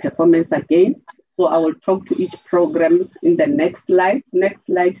our performance against. So I will talk to each program in the next slide. Next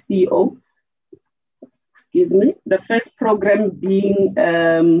slide, CEO. Excuse me. The first program being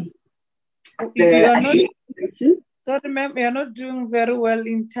Sorry, ma'am, you're not doing very well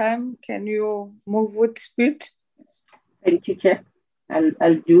in time. Can you move with speed? Thank you, Chair.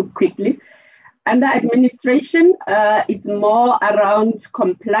 I'll do quickly. Under administration, it's more around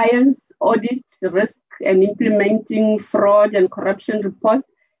compliance, audit, risk, and implementing fraud and corruption reports.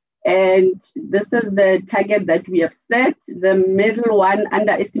 And this is the target that we have set. The middle one,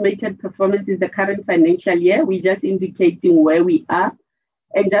 under estimated performance, is the current financial year. We're just indicating where we are.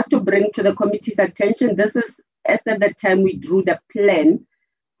 And just to bring to the committee's attention, this is as at the time we drew the plan.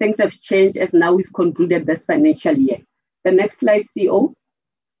 Things have changed as now we've concluded this financial year. The next slide, CEO.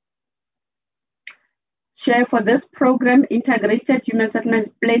 Chair, for this program, Integrated Human Settlements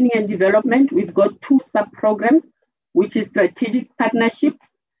Planning and Development, we've got 2 sub-programs, which is strategic partnerships.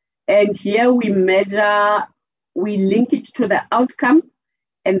 And here we measure, we link it to the outcome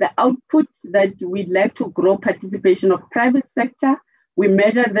and the output that we'd like to grow participation of private sector. We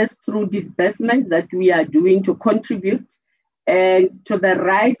measure this through disbursements that we are doing to contribute. And to the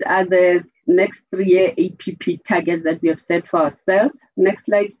right are the next 3-year APP targets that we have set for ourselves. Next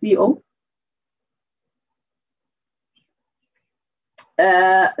slide, CEO.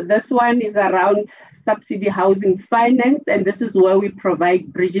 This one is around subsidy housing finance, and this is where we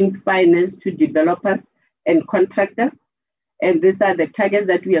provide bridging finance to developers and contractors. And these are the targets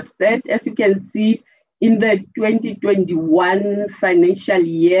that we have set. As you can see, in the 2021 financial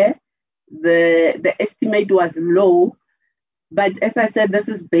year, the estimate was low. But as I said, this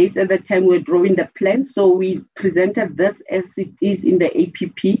is based at the time we're drawing the plan. So we presented this as it is in the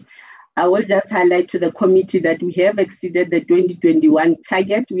APP. I will just highlight to the committee that we have exceeded the 2021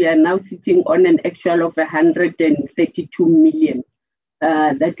 target. We are now sitting on an actual of 132 million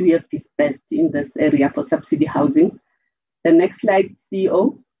that we have dispersed in this area for subsidy housing. The next slide,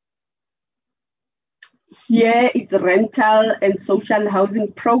 CEO. Here it's a rental and social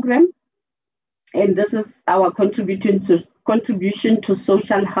housing program. And this is our contribution to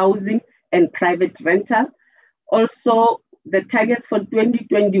social housing and private rental. Also, the targets for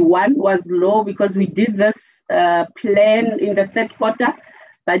 2021 was low because we did this plan in the 3rd quarter,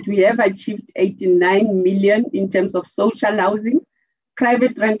 but we have achieved 89 million in terms of social housing.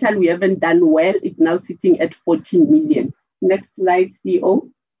 Private rental, we haven't done well. It's now sitting at 14 million. Next slide, CEO.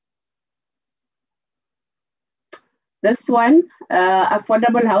 This one,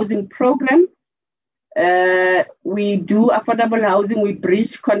 affordable housing program. We do affordable housing, we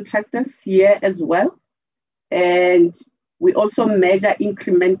bridge contractors here as well. And we also measure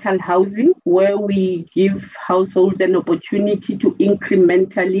incremental housing, where we give households an opportunity to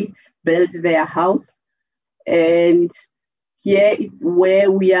incrementally build their house. And here is where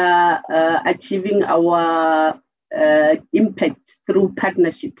we are achieving our impact through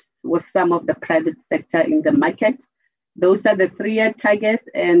partnerships with some of the private sector in the market. Those are the 3-year targets,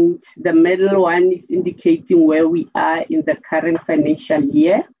 and the middle one is indicating where we are in the current financial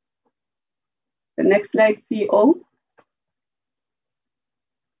year. The next slide, CEO.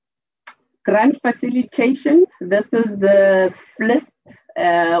 Grant facilitation. This is the FLISP,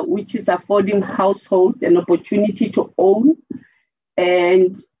 which is affording households an opportunity to own.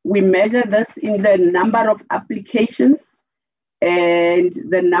 And we measure this in the number of applications and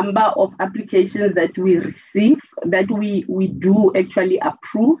the number of applications that we receive, that we do actually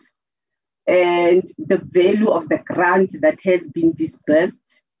approve, and the value of the grant that has been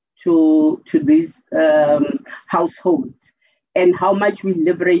disbursed to these households, and how much we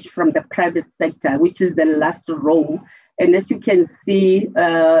leverage from the private sector, which is the last row. And as you can see,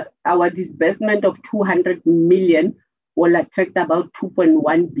 our disbursement of 200 million will attract about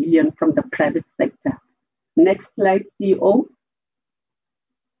 2.1 billion from the private sector. Next slide, CEO.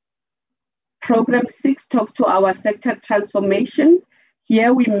 Program 6 talks to our sector transformation.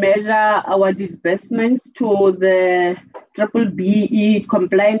 Here we measure our disbursements to the BBBE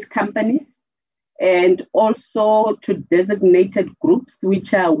compliant companies, and also to designated groups,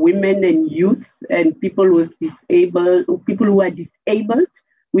 which are women and youth and people who are disabled.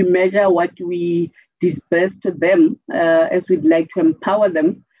 We measure what we disperse to them as we'd like to empower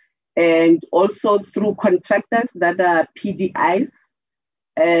them, and also through contractors that are PDIs.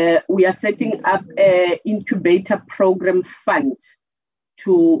 we are setting up an incubator program fund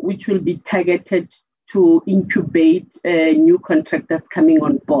which will be targeted to incubate new contractors coming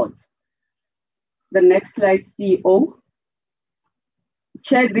on board. The next slide, CEO.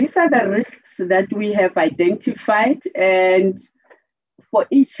 Chair, these are the risks that we have identified, and for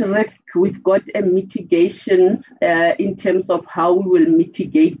each risk, we've got a mitigation in terms of how we will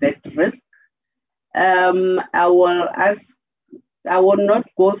mitigate that risk. I will not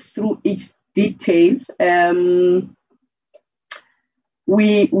go through each detail.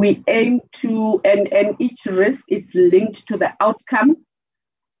 We aim to, and each risk is linked to the outcome.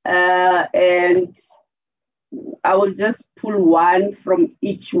 And I will just pull one from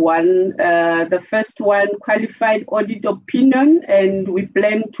each one. The first one, qualified audit opinion, and we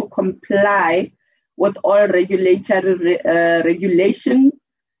plan to comply with all regulatory regulation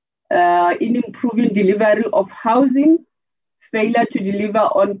in improving delivery of housing, failure to deliver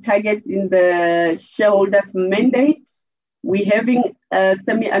on targets in the shareholders' mandate. We're having a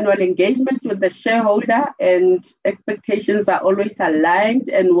semi-annual engagement with the shareholder, and expectations are always aligned,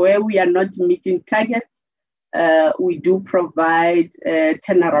 and where we are not meeting targets, we do provide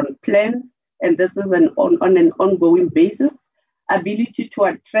turnaround plans, and this is on an ongoing basis. Ability to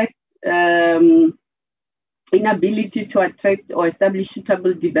attract, inability to attract or establish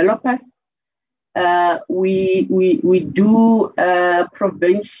suitable developers. We do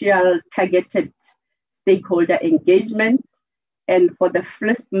provincial targeted stakeholder engagement, and for the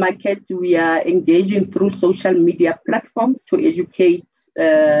flip market, we are engaging through social media platforms to educate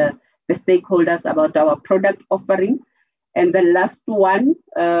the stakeholders about our product offering. And the last one,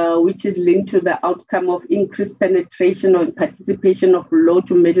 which is linked to the outcome of increased penetration or participation of low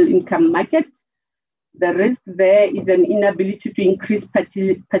to middle income markets. The risk there is an inability to increase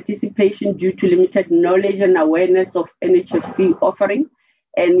participation due to limited knowledge and awareness of NHFC offering.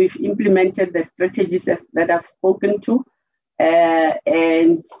 And we've implemented the strategies that I've spoken to.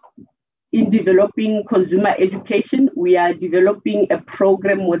 And in developing consumer education, we are developing a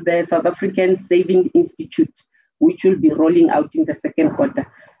program with the South African Saving Institute, which will be rolling out in the second quarter.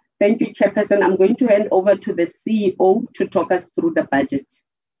 Thank you, Chairperson. I'm going to hand over to the CEO to talk us through the budget.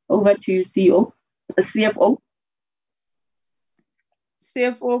 Over to you, CFO.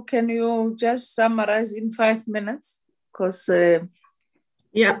 CFO, can you just summarize in 5 minutes? Because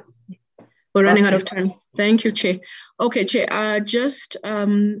yeah, we're running out of time. Thank you, Chair. Okay, Chair,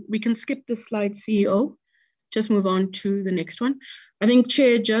 we can skip the slide, CEO. Just move on to the next one. I think,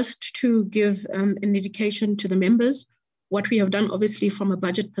 Chair, just to give an indication to the members, what we have done, obviously, from a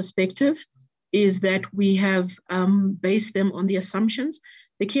budget perspective, is that we have based them on the assumptions.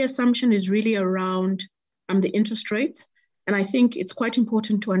 The key assumption is really around the interest rates. And I think it's quite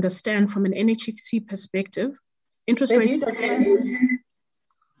important to understand from an NHFC perspective, interest rates.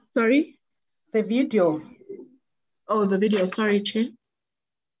 Sorry? The video. Oh, the video. Sorry, Chair.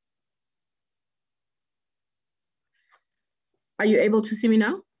 Are you able to see me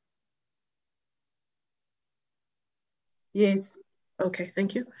now? Yes. Okay,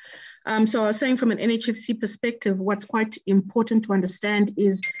 thank you. So I was saying from an NHFC perspective, what's quite important to understand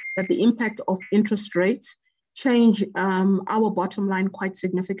is that the impact of interest rates change our bottom line quite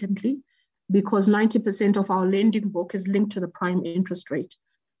significantly, because 90% of our lending book is linked to the prime interest rate.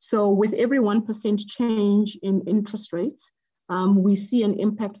 So with every 1% change in interest rates, we see an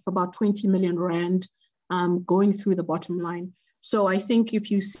impact of about 20 million Rand going through the bottom line. So I think if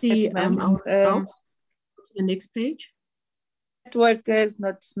you see our results, to the next page. Network is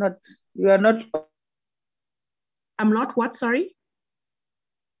not, you are not. I'm not what, sorry?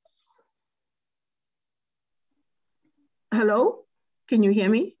 Hello, can you hear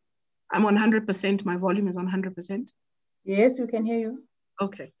me? I'm on 100%, my volume is on 100%. Yes, we can hear you.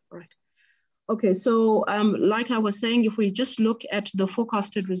 Okay, all right. Okay, so like I was saying, if we just look at the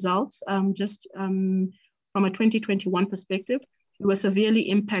forecasted results, from a 2021 perspective, we were severely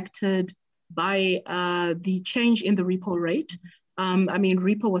impacted by the change in the repo rate. I mean,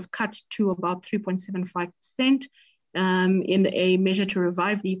 repo was cut to about 3.75% in a measure to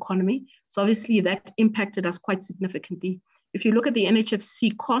revive the economy. So obviously that impacted us quite significantly. If you look at the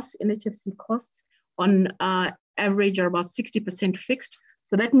NHFC costs on average are about 60% fixed.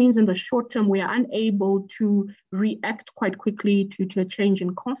 So that means in the short term, we are unable to react quite quickly to a change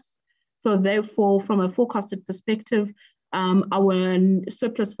in costs. So therefore, from a forecasted perspective, our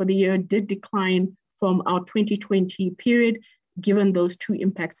surplus for the year did decline from our 2020 period, given those two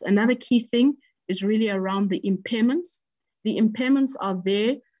impacts. Another key thing is really around the impairments. The impairments are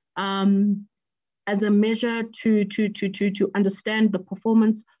there as a measure to understand the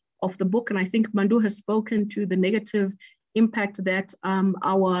performance of the book. And I think Mandu has spoken to the negative impact that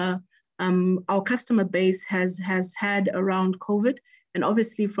our customer base has had around COVID. And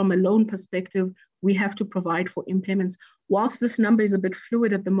obviously from a loan perspective, we have to provide for impairments. Whilst this number is a bit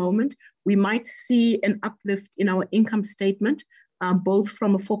fluid at the moment, we might see an uplift in our income statement, both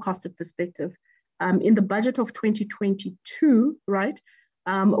from a forecasted perspective. In the budget of 2022, right,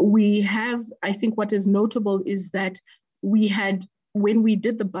 we have, I think what is notable is that we had, when we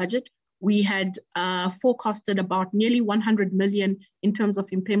did the budget, we had forecasted about nearly 100 million in terms of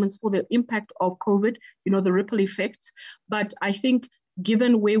impairments for the impact of COVID, you know, the ripple effects. But I think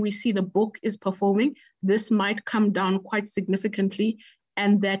given where we see the book is performing, this might come down quite significantly,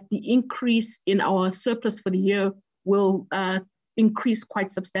 and that the increase in our surplus for the year will increase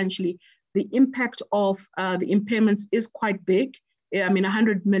quite substantially. The impact of the impairments is quite big. I mean,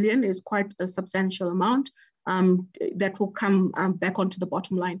 100 million is quite a substantial amount that will come back onto the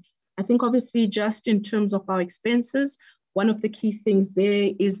bottom line. I think obviously just in terms of our expenses, one of the key things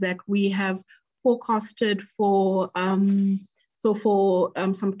there is that we have forecasted for some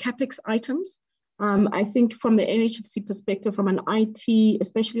CapEx items. I think from the NHFC perspective, from an IT,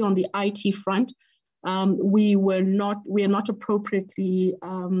 especially on the IT front, we are not appropriately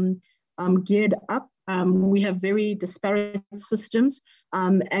geared up. We have very disparate systems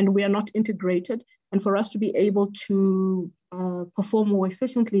and we are not integrated. And for us to be able to perform more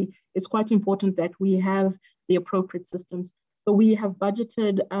efficiently, it's quite important that we have the appropriate systems. So we have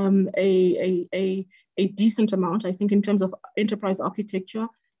budgeted a decent amount, I think, in terms of enterprise architecture,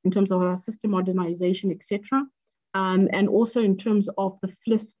 in terms of our system modernization, etc. And also in terms of the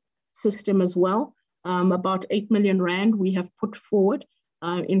FLIS system as well, about 8 million Rand we have put forward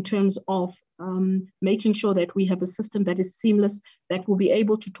in terms of making sure that we have a system that is seamless, that will be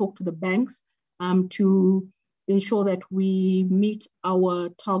able to talk to the banks to ensure that we meet our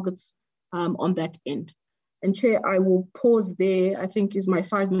targets on that end. And Chair, I will pause there. I think is my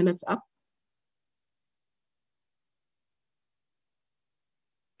 5 minutes up.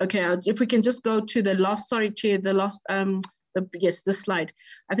 Okay, if we can just go to the last, sorry, Chair, the last, yes, this slide.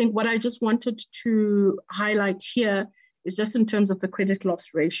 I think what I just wanted to highlight here is just in terms of the credit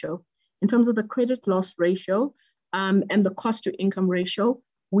loss ratio. In terms of the credit loss ratio and the cost to income ratio,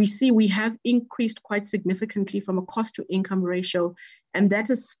 we see we have increased quite significantly from a cost to income ratio. And that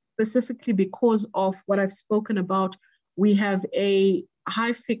is specifically because of what I've spoken about. We have a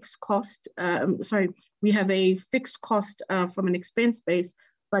high fixed cost, we have a fixed cost from an expense base,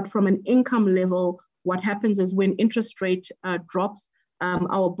 but from an income level, what happens is when interest rate drops,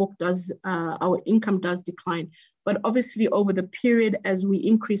 our income does decline. But obviously over the period as we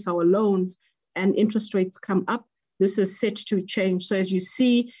increase our loans and interest rates come up, this is set to change. So as you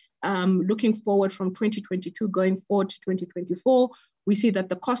see, looking forward from 2022 going forward to 2024, we see that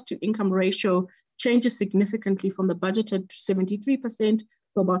the cost to income ratio changes significantly from the budgeted 73% to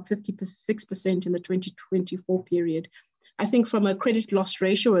about 56% in the 2024 period. I think from a credit loss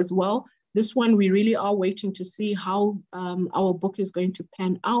ratio as well, this one we really are waiting to see how our book is going to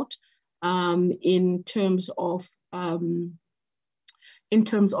pan out in terms of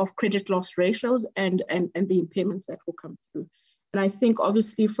credit loss ratios and the impairments that will come through. And I think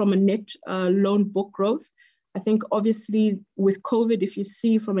obviously from a net loan book growth, I think obviously with COVID, if you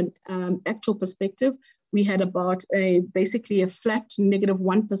see from an actual perspective, we had about basically a flat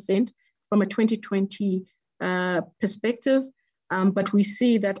 -1% from a 2020 perspective. But we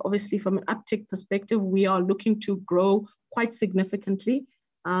see that obviously from an uptick perspective, we are looking to grow quite significantly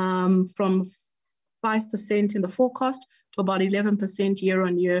from 5% in the forecast to about 11% year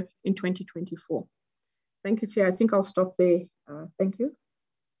on year in 2024. Thank you, Chair. I think I'll stop there. Thank you.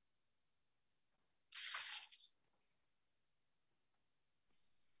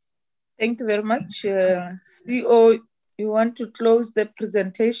 Thank you very much. CEO, you want to close the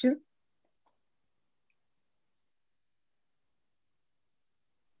presentation?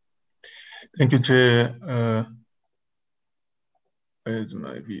 Thank you, Chair. Where's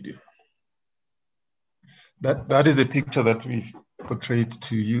my video? That is the picture that we've portrayed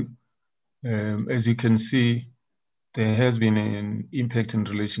to you. As you can see, there has been an impact in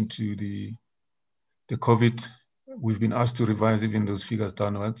relation to the COVID. We've been asked to revise even those figures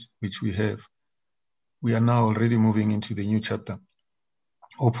downwards, which we have. We are now already moving into the new chapter.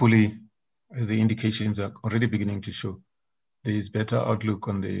 Hopefully, as the indications are already beginning to show, there is better outlook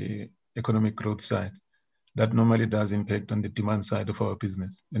on the economic growth side. That normally does impact on the demand side of our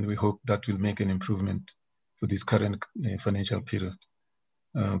business. And we hope that will make an improvement for this current financial period.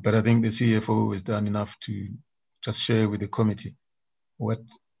 But I think the CFO has done enough to just share with the committee what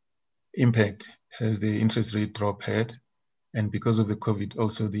impact has the interest rate drop had, and because of the COVID,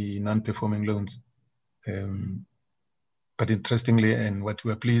 also the non-performing loans But interestingly, and what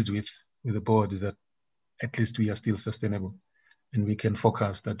we're pleased with the board is that at least we are still sustainable, and we can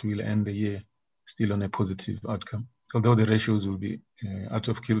forecast that we'll end the year still on a positive outcome. Although the ratios will be out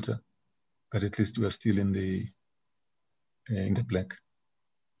of kilter, but at least we are still in the black.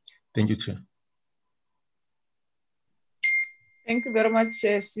 Thank you, Chair. Thank you very much,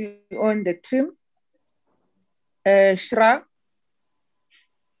 CEO and the team. SHRA.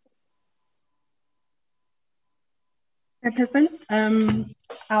 Chairperson,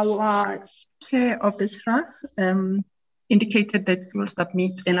 our chair of the SHRA indicated that he will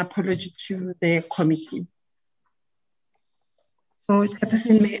submit an apology to the committee. So,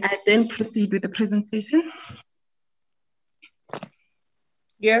 Chairperson, may I then proceed with the presentation?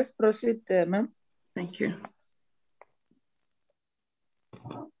 Yes, proceed, ma'am. Thank you.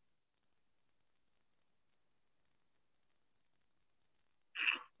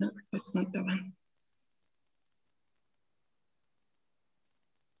 No, that's not the one.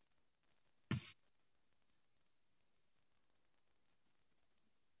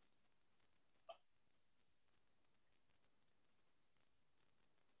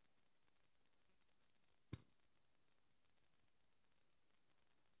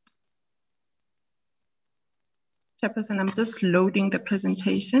 Chairperson, I'm just loading the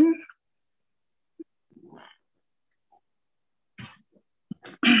presentation.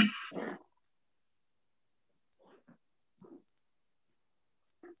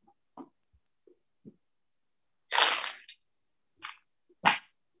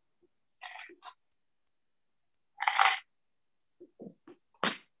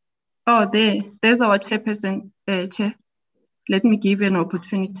 Oh, there's our chairperson, Chair. Let me give you an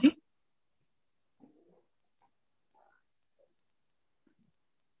opportunity.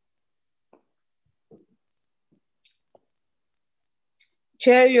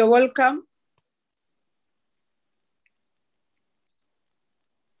 Chair, you're welcome.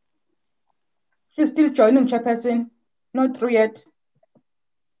 She's still joining, Chairperson. Not through yet.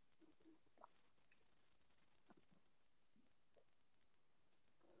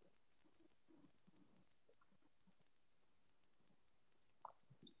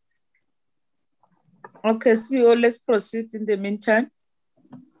 Okay, CEO, let's proceed in the meantime.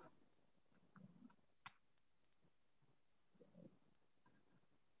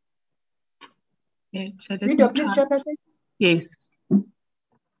 Yeah, Video, please, Chairperson. Yes.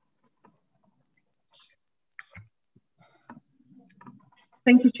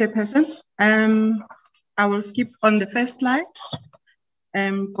 Thank you, Chairperson. I will skip on the first slide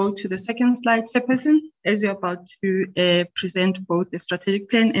and go to the second slide, Chairperson, as you're about to present both the strategic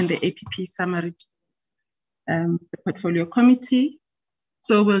plan and the APP summary, the portfolio committee.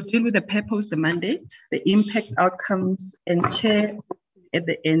 So we'll deal with the purpose, the mandate, the impact outcomes, and Chair, at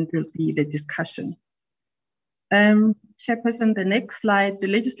the end will be the discussion. Chairperson, the next slide, the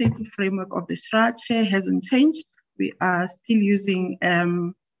legislative framework of the SHRA, Chair, hasn't changed. We are still using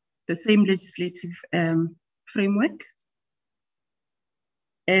the same legislative framework.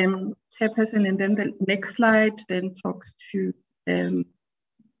 Chairperson, and then the next slide then talks to the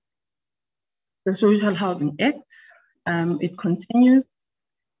Social Housing Act. It continues,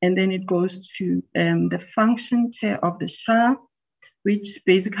 and then it goes to the function, Chair, of the SHRA, which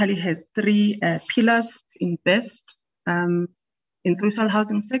basically has three pillars: to invest in social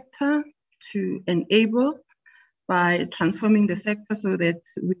housing sector, to enable by transforming the sector so that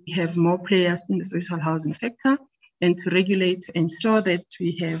we have more players in the social housing sector, and to regulate to ensure that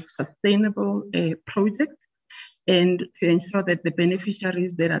we have sustainable projects, and to ensure that the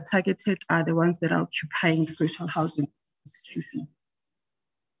beneficiaries that are targeted are the ones that are occupying the social housing institution.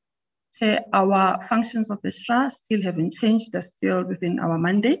 Our functions of the SHRA still haven't changed, they're still within our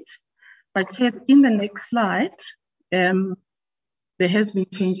mandate. But in the next slide, there has been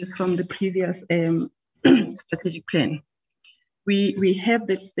changes from the previous strategic plan. We have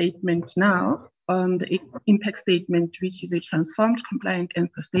that statement now on the impact statement, which is a transformed, compliant, and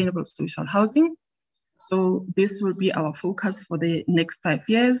sustainable social housing. So this will be our focus for the next 5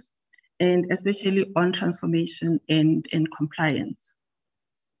 years, and especially on transformation and compliance.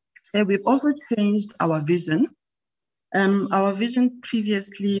 We've also changed our vision. Our vision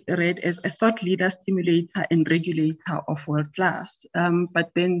previously read as a thought leader, stimulator, and regulator of world class.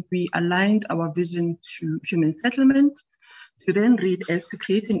 But then we aligned our vision to human settlement to then read as to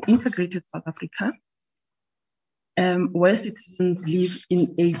create an integrated South Africa where citizens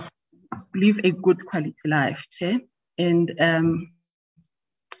live a good quality life, and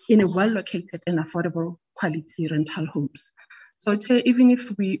in a well-located and affordable quality rental homes. So even if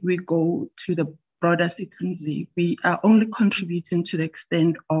we go to the broader citizenry, we are only contributing to the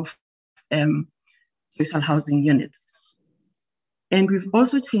extent of social housing units. And we've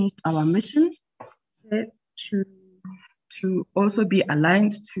also changed our mission to also be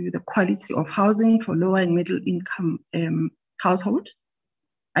aligned to the quality of housing for lower and middle income households.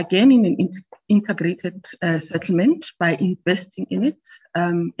 Again, in an integrated settlement by investing in it,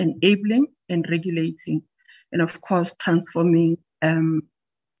 enabling and regulating, and of course, transforming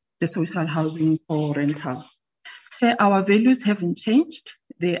the social housing for rental. So our values haven't changed.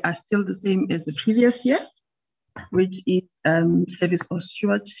 They are still the same as the previous year, which is service or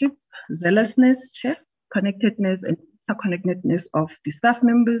stewardship, zealousness, connectedness and interconnectedness of the staff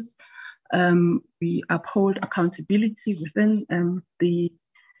members. We uphold accountability within the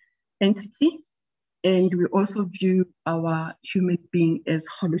entity, and we also view our human being as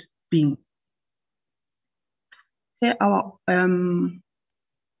holistic being. So our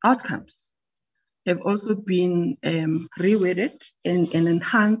outcomes have also been reworded and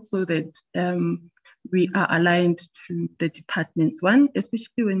enhanced so that we are aligned to the departments. One,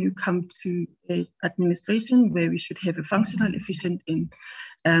 especially when you come to administration, where we should have a functional, efficient, and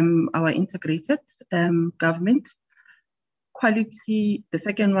our integrated government. Quality, the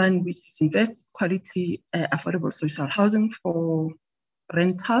second one, which is invest quality, affordable social housing for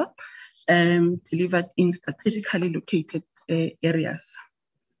rental, delivered in strategically located areas.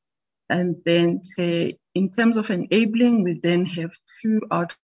 And then in terms of enabling, we then have two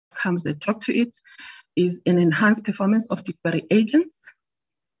outcomes that talk to it, is an enhanced performance of delivery agents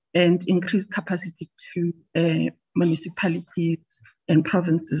and increased capacity to municipalities and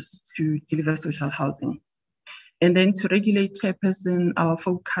provinces to deliver social housing. And then to regulate, Chairperson, our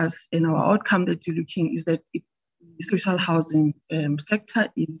focus and our outcome that you're looking is that the social housing sector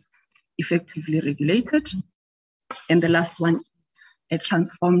is effectively regulated. And the last one is a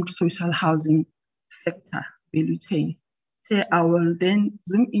transformed social housing sector value chain. So I will then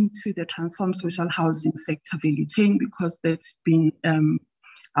zoom into the transformed social housing sector value chain because that's been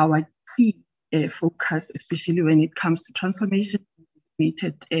our key focus, especially when it comes to transformation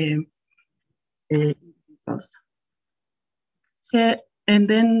related individuals. So, and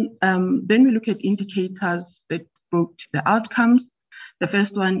then we look at indicators that spoke to the outcomes. The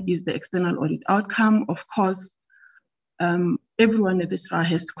first one is the external audit outcome. Of course, everyone at the SHRA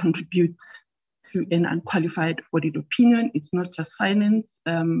has to contribute to an unqualified audit opinion. It's not just finance,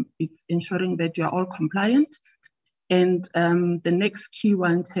 it's ensuring that you are all compliant. And the next key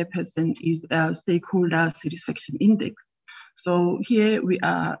one, Chairperson, is our stakeholder satisfaction index. So here we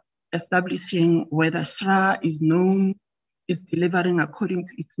are establishing whether SHRA is known, is delivering according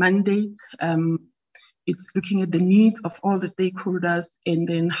to its mandate. It's looking at the needs of all the stakeholders, and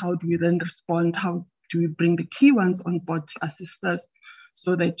then how do we then respond? How do we bring the key ones on board to assist us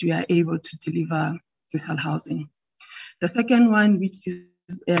so that we are able to deliver social housing? The second one, which is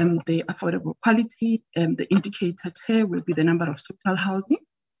the affordable quality, the indicator here will be the number of social housing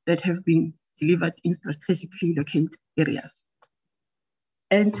that have been delivered in strategically located areas.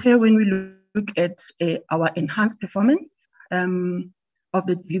 And here, when we look at our enhanced performance of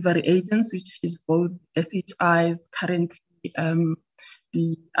the delivery agents, which is both SHIs, currently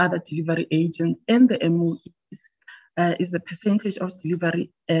the other delivery agents, and the MOEs, is the percentage of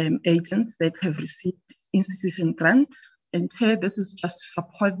delivery agents that have received institution grants. And here, this is just to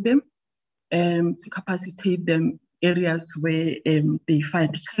support them, to capacitate them areas where they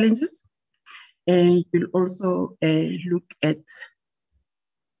find challenges. And we'll also look at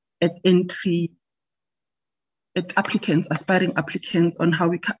entry, at applicants, aspiring applicants, on how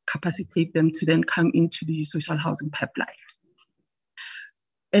we capacitate them to then come into the social housing pipeline.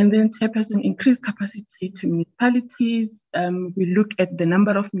 And then, Chairperson, increased capacity to municipalities. We look at the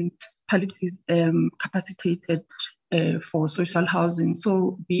number of municipalities capacitated for social housing.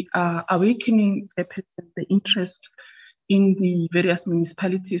 So we are awakening the interest in the various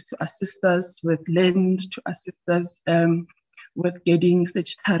municipalities to assist us with land, to assist us with getting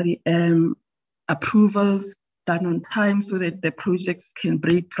statutory approvals done on time so that the projects can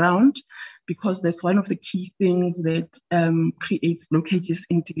break ground, because that's one of the key things that creates blockages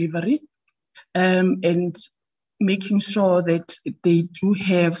in delivery, and making sure that they do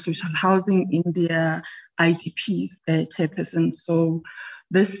have social housing in their IDPs, Chairperson. So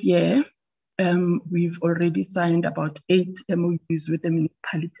this year, we've already signed about 8 MOUs with the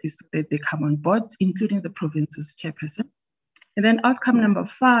municipalities so that they come on board, including the provinces, Chairperson. And then outcome number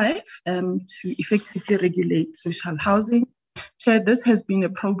 5, to effectively regulate social housing. Chair, this has been a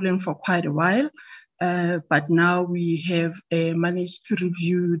problem for quite a while, but now we have managed to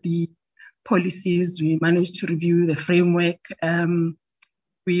review the policies, we managed to review the framework.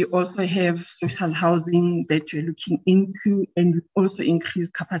 We also have social housing that we're looking into, and we also increase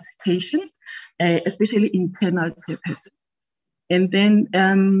capacitation, especially internal purposes. And then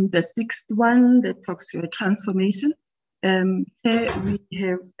the sixth one that talks to a transformation. Here we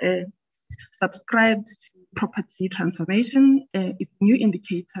have subscribed to property transformation. It's a new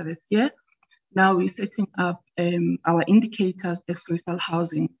indicator this year. Now we're setting up our indicators as social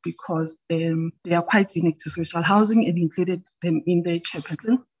housing because they are quite unique to social housing and included them in the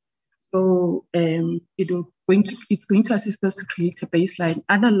chairperson. So it's going to assist us to create a baseline,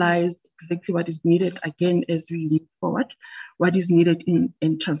 analyze exactly what is needed again as we move forward, what is needed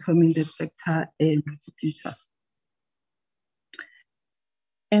in transforming the sector in the future.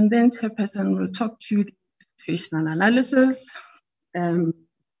 And then chairperson will talk to you the situational analysis. So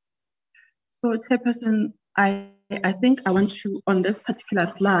chairperson, I think I want to, on this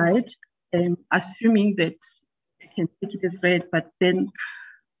particular slide, assuming that I can take it as read, but then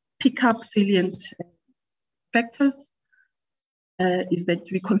pick up salient factors, is that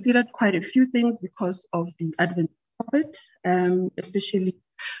we considered quite a few things because of the advent of it. Especially,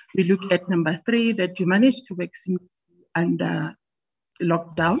 we look at number 3, that we managed to work under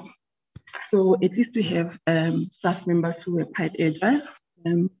lockdown. So at least we have staff members who were quite agile.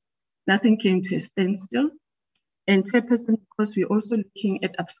 Nothing came to a standstill. And chairperson, because we're also looking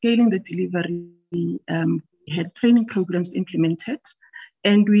at upscaling the delivery, we had training programs implemented,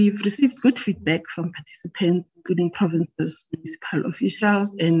 and we've received good feedback from participants, including provinces, municipal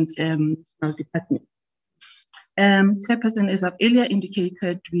officials, and departments. Chairperson, as I've earlier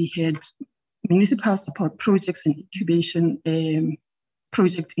indicated, we had municipal support projects and incubation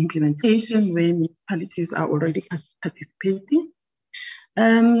project implementation where municipalities are already participating.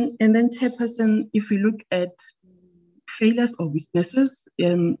 And then chairperson, if we look at failures or weaknesses,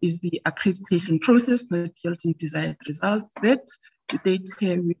 is the accreditation process not yielding desired results. That to date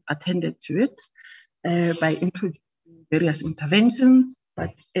here we've attended to it by introducing various interventions,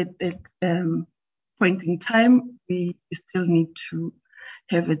 but at that point in time, we still need to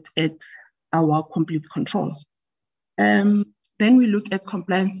have it at our complete control. Then we look at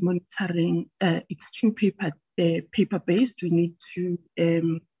compliance monitoring. It's too paper-based. We need to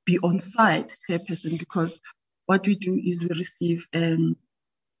be on site, chairperson, because what we do is we receive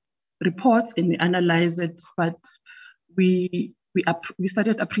reports and we analyze it, but we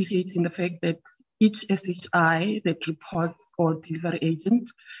started appreciating the fact that each SHI that reports or delivery agent,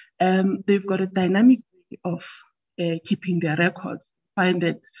 they've got a dynamic way of keeping their records. Find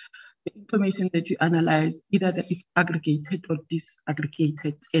that the information that you analyze, either that is aggregated or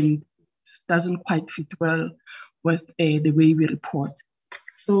disaggregated, and doesn't quite fit well with the way we report.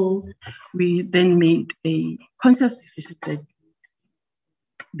 So we then made a conscious decision that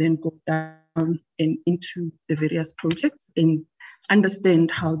then go down and into the various projects and understand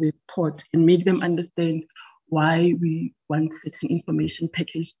how they report and make them understand why we want certain information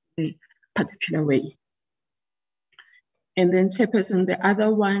packaged in a particular way. And then chairperson, the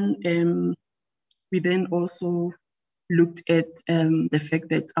other one, we then also looked at the fact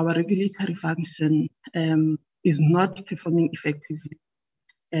that our regulatory function is not performing effectively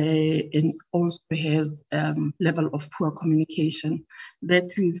and also has level of poor communication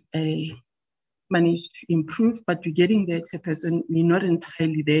that we've managed to improve, but we're getting there, chairperson. We're not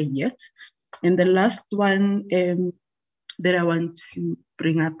entirely there yet. And the last one that I want to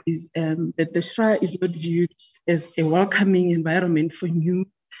bring up is that the SHRA is not viewed as a welcoming environment for new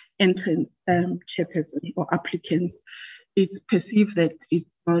entrants, chairperson, or applicants. It's perceived that it's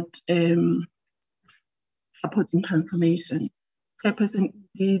not supporting transformation. Chairperson,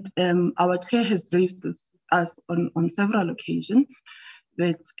 indeed, our chair has raised this with us on several occasions,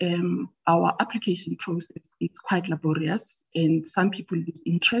 that our application process is quite laborious and some people lose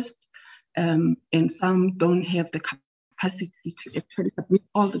interest and some don't have the capacity to actually submit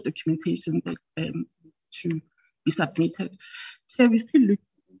all the documentation that should be submitted. So we still look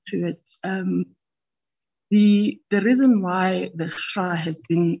into it. The reason why the SHRA has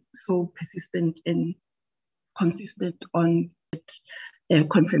been so persistent and consistent on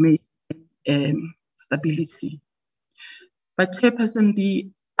confirmation stability. But chairperson,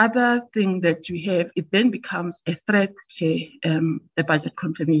 the other thing that we have, it then becomes a threat to the budget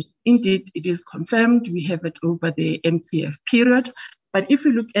confirmation. Indeed, it is confirmed. We have it over the MTF period. But if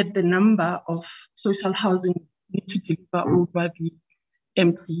you look at the number of social housing we need to deliver over the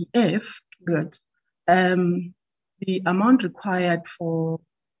MTF period, the amount required for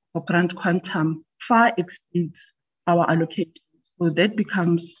grant quantum far exceeds our allocation. So that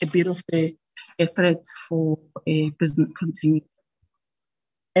becomes a bit of a threat for a business continuity.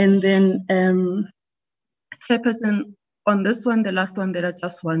 And then, chairperson, on this one, the last one that I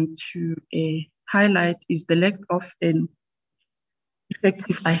just want to highlight is the lack of an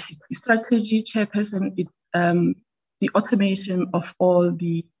effective ICT strategy. Chairperson, the automation of all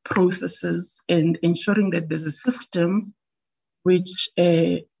the processes and ensuring that there's a system which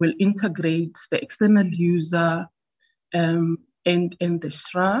will integrate the external user and the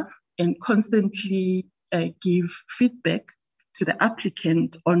SHRA and constantly give feedback to the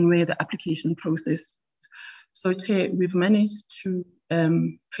applicant on where the application process is. So Chair, we've managed to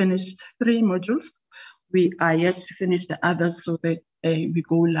finish 3 modules. We are yet to finish the others so that we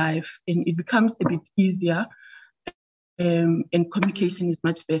go live and it becomes a bit easier and communication is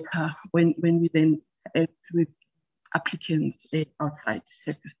much better when we then act with applicants outside.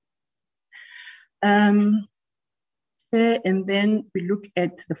 And then we look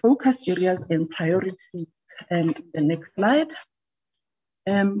at the focus areas and priorities in the next slide.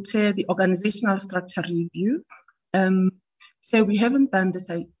 Chair, the organizational structure review. So we haven't done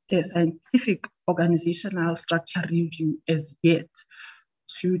the scientific organizational structure review as yet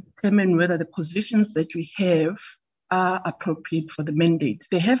to determine whether the positions that we have are appropriate for the mandate.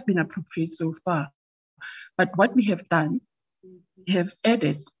 They have been appropriate so far, but what we have done, we have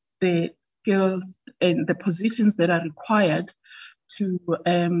added the skills and the positions that are required to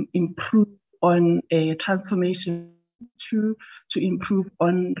improve on a transformation to improve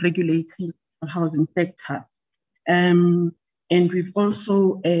on regulating the housing sector. And we've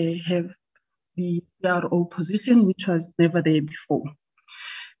also have the CRO position, which was never there before.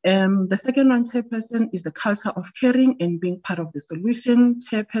 The second one, Chairperson, is the culture of caring and being part of the solution.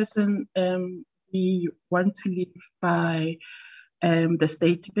 Chairperson, we want to live by the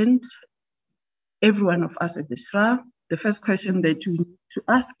statement, every one of us at the SHRA, the first question that you need to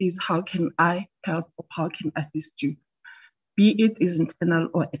ask is, how can I help or how can I assist you? Be it is internal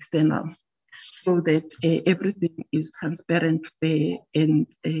or external, so that everything is transparent, fair, and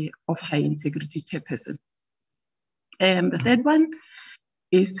of high integrity, Chairperson. The third one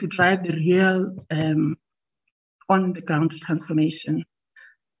is to drive the real on-the-ground transformation.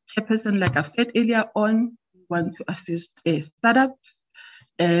 Chairperson, like I've said earlier on, we want to assist startups.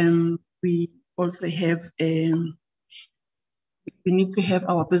 We also have, we need to have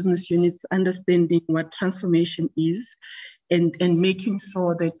our business units understanding what transformation is and making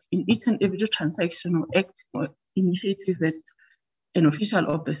sure that in each and every transaction or act or initiative that an official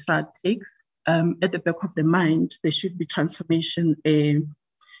of the SHRA takes, at the back of the mind, there should be transformation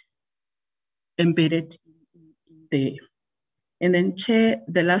embedded there. And then, Chair,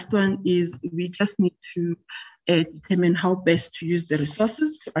 the last one is we just need to determine how best to use the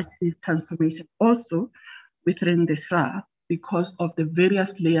resources to achieve transformation also within the SHRA because of the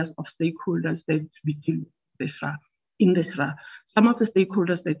various layers of stakeholders that we deal with in the SHRA. Some of the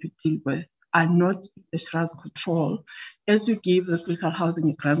stakeholders that we deal with are not in the SHRA's control. As we give the social housing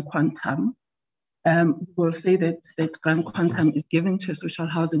a grant quantum, we'll say that that grant quantum is given to a social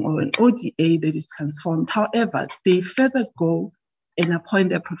housing or an ODA that is transformed. However, they further go and appoint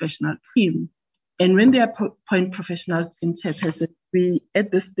their professional team. And when they appoint professional team chairperson, we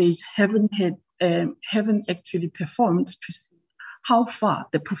at this stage haven't actually performed to see how far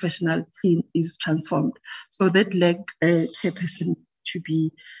the professional team is transformed. So that leg chairperson to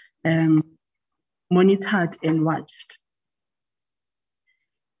be monitored and watched.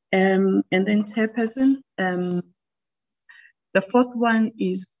 And then chairperson, the fourth one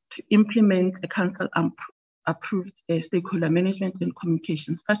is to implement a council approved stakeholder management and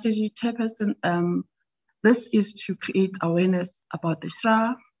communication strategy. Chairperson, this is to create awareness about the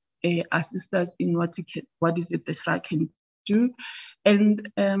SHRA, assist us in what is it the SHRA can do.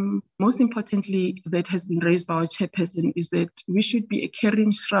 And most importantly, that has been raised by our chairperson is that we should be a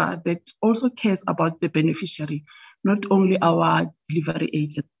caring SHRA that also cares about the beneficiary, not only our delivery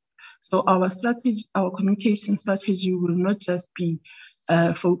agent. So our strategy, our communication strategy will not just be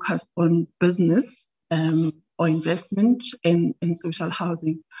focused on business or investment and social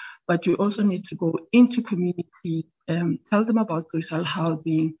housing, but we also need to go into community, tell them about social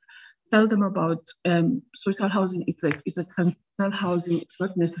housing, tell them about social housing. It's a transitional housing. It's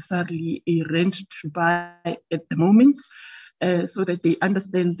not necessarily a rent to buy at the moment, so that they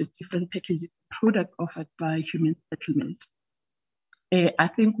understand the different packages, products offered by human settlement. I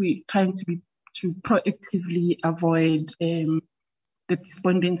think we're trying to proactively avoid the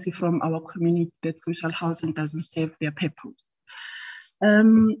despondency from our community that social housing doesn't serve their purpose.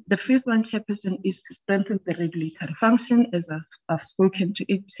 The fifth one, chairperson, is to strengthen the regulatory function. As I've spoken to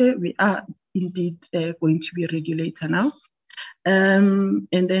it, we are indeed going to be a regulator now. And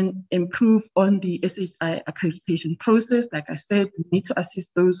then improve on the SHI accreditation process. Like I said, we need to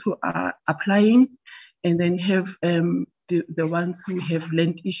assist those who are applying and then have the ones who have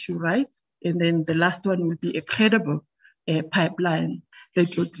land issue rights. And then the last one would be a credible pipeline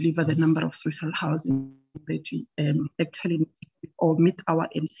that will deliver the number of social housing that we actually need or meet our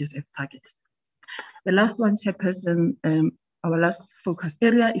NHFC target. The last one, Chairperson, our last focus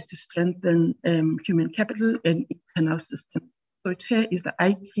area is to strengthen human capital and internal systems. So Chair is the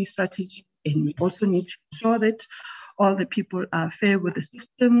IT strategy, and we also need to ensure that all the people are fair with the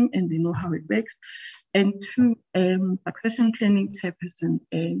system and they know how it works. And two, succession planning, Chairperson,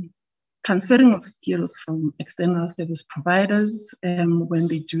 transferring of skills from external service providers when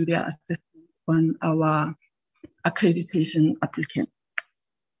they do their assessment on our accreditation applicant.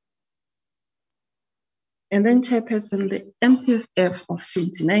 And then, Chairperson, the MTSF of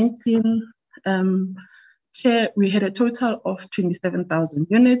 2019, Chair, we had a total of 27,000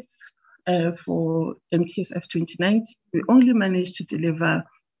 units for MTSF 2019. We only managed to deliver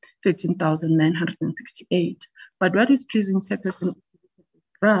 13,968. But what is pleasing, Chairperson,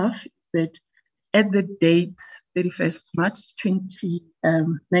 graph is that at the date 31st March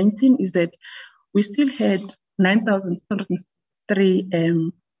 2019 is that we still had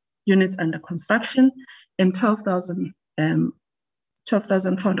 9,203 units under construction and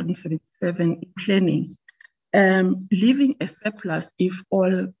 12,477 in planning, leaving a surplus. If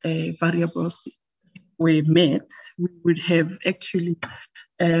all variables were met, we would have actually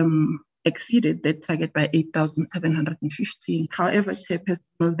exceeded that target by 8,715. However, Chairperson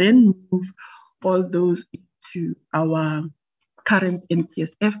will then move all those into our current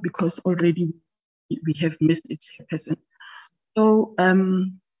MTSF because already we have missed it, Chairperson. So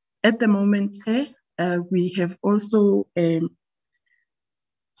at the moment, Chair, we have also,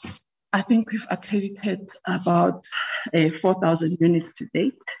 I think we've accredited about 4,000 units to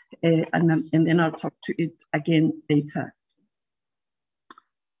date, and then I'll talk to it again later.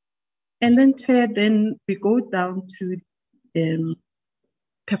 And then, Chair, then we go down to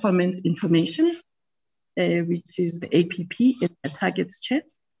performance information, which is the APP and the targets, Chair.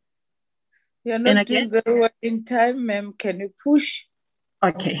 You're not doing very well in time, ma'am. Can you push?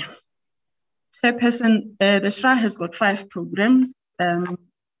 Okay. Chairperson, the SHRA has got 5 programs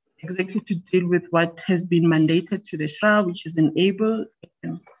exactly to deal with what has been mandated to the SHRA, which is enable,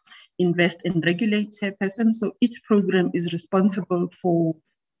 invest and regulate, Chairperson. So each program is responsible for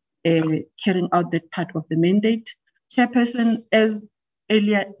carrying out that part of the mandate. Chairperson, as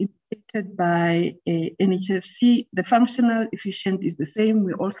earlier indicated by NHFC, the functional efficient is the same.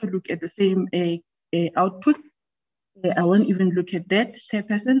 We also look at the same outputs. I won't even look at that,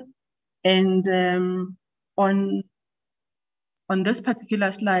 Chairperson. And on this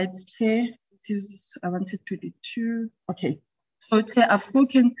particular slide, Chair, it is, I wanted to do 2. Okay. So, Chair, I've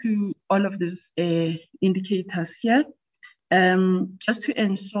spoken to all of these indicators here. Just to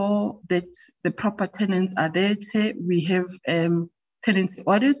ensure that the proper tenants are there, Chair, we have tenancy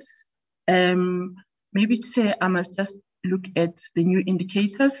audits. Maybe, Chair, I must just look at the new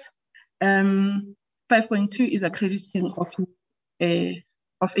indicators. 5.2 is accrediting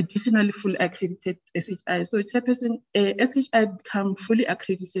of additionally fully accredited SHI. So, Chairperson, SHI become fully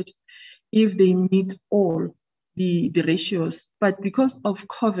accredited if they meet all the ratios. But because of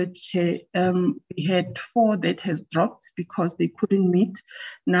COVID, Chair, we had 4 that has dropped because they couldn't meet.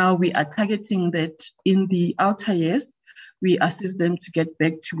 Now we are targeting that in the outer years, we assist them to get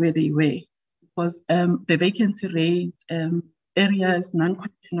back to where they were. Because the vacancy rate, areas,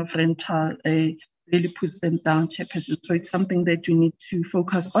 non-completion of rental, really puts them down, Chairperson. So it's something that we need to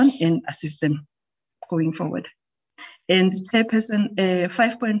focus on and assist them going forward. And Chairperson,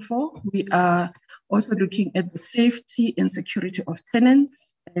 5.4, we are also looking at the safety and security of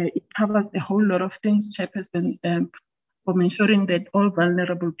tenants. It covers a whole lot of things, Chairperson, from ensuring that all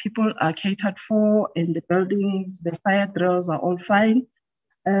vulnerable people are catered for and the buildings, the fire drills are all fine.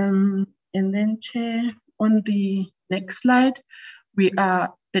 And then, Chair, on the next slide,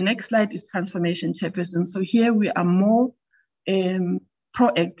 the next slide is transformation, Chairperson. So here we are more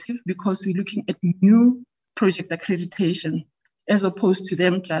proactive because we're looking at new project accreditation as opposed to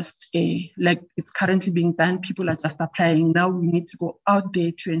them just like it's currently being done. People are just applying. Now we need to go out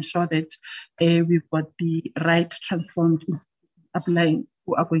there to ensure that we've got the right transformed applying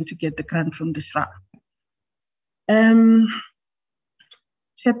who are going to get the grant from the SHRA.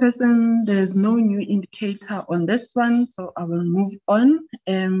 Chairperson, there's no new indicator on this one, so I will move on.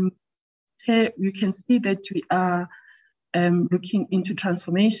 Here you can see that we are looking into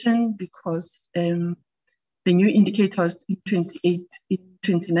transformation because the new indicator is in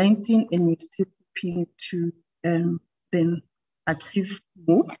 2019, and we're still hoping to then achieve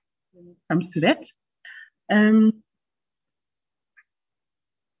more when it comes to that.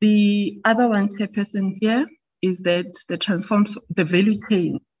 The other one, Chairperson, here is that the value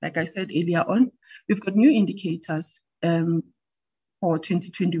chain, like I said earlier on, we've got new indicators for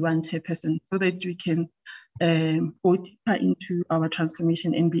 2021, Chairperson, so that we can go deeper into our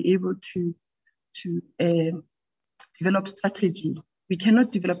transformation and be able to develop strategy. We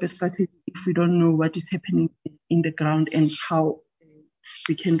cannot develop a strategy if we don't know what is happening in the ground and how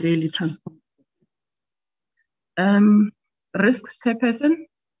we can really transform. Risks, Chairperson,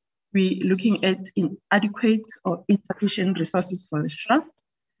 we're looking at inadequate or insufficient resources for the SHRA,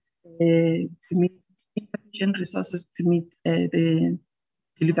 to meet insufficient resources to meet the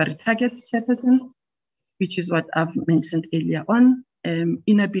delivery targets, Chairperson, which is what I've mentioned earlier on.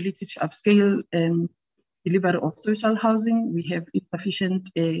 Inability to upscale delivery of social housing. We have insufficient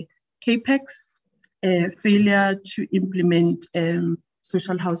CAPEX, failure to implement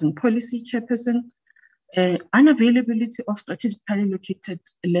social housing policy, Chairperson, unavailability of strategically located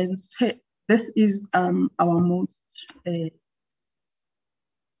lands. This is our most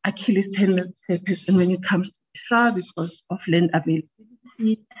Achilles heel, Chairperson, when it comes to SHRA because of land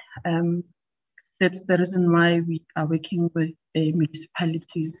availability. That's the reason why we are working with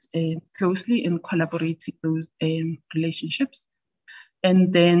municipalities closely and collaborating those relationships.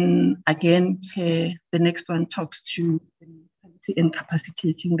 And then again, the next one talks to the municipality and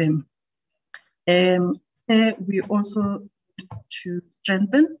capacitating them. We also to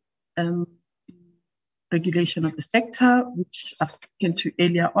strengthen regulation of the sector, which I've spoken to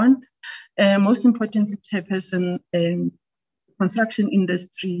earlier on. Most importantly, Chairperson, construction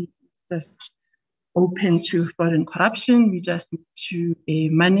industry is just open to fraud and corruption. We just need to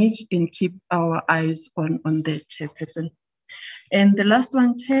manage and keep our eyes on the Chairperson. And the last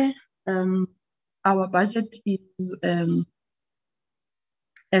one, Chair, our budget is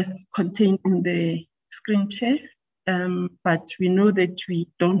as contained in the screen, Chair, but we know that we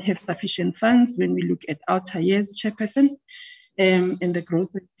don't have sufficient funds when we look at outer years, Chairperson, and the growth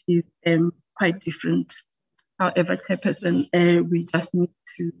rate is quite different. However, Chairperson, we just need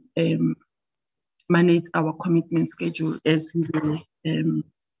to manage our commitment schedule as we were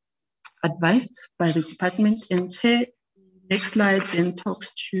advised by the department. And Chair, next slide then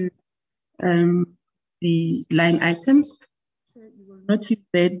talks to the line items. You will notice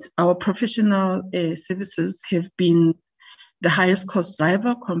that our professional services have been the highest cost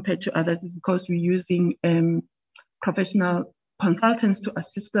driver compared to others because we're using professional consultants to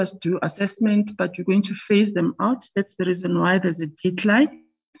assist us do assessment, but we're going to phase them out. That's the reason why there's a decline.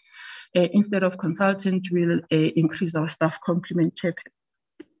 Instead of consultant, we'll increase our staff complement, Chair.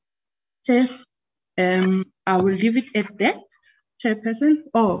 I will leave it at that, Chairperson.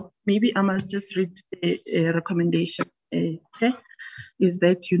 Or maybe I must just read a recommendation, Chair, is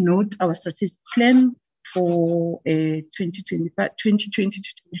that you note our strategic plan for 2020 to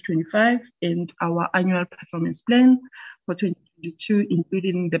 2025 and our annual performance plan for 2022,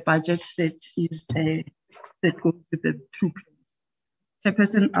 including the budget that is that goes with the two plans.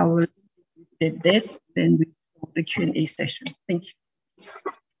 Chairperson, I will get that, then we do the Q&A session. Thank you.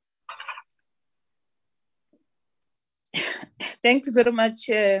 Thank you very much,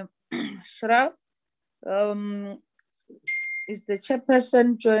 SHRA. Is the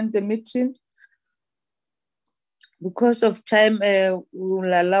Chairperson joined the meeting? Because of time, we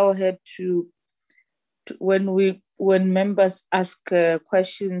will allow her to when members ask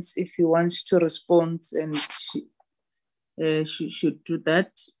questions, if he wants to respond, and she should do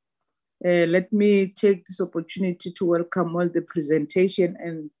that. Let me take this opportunity to welcome all the presentation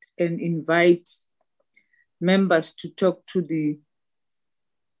and invite members to talk to the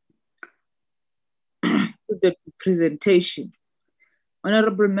presentation.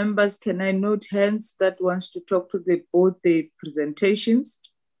 Honorable members, can I note hands that wants to talk to both the presentations?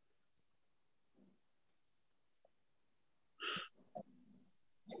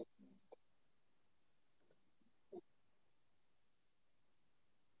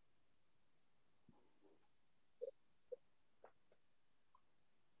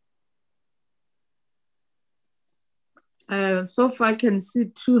 So far I can see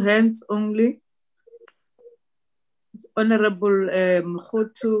two hands only. Honorable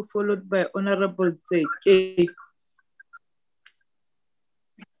Mkhotu, followed by Honorable Tseke.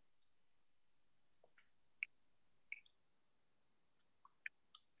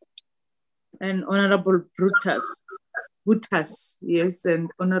 And Honorable Butas, yes, and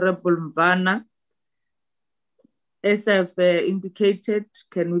Honorable Mvana. As I've indicated,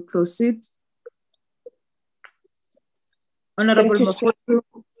 can we proceed? Honorable Mkhotu.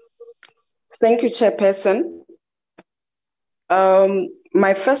 Thank you, Chairperson.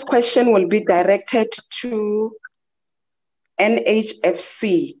 My first question will be directed to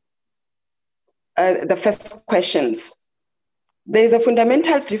NHFC. The first questions. There is a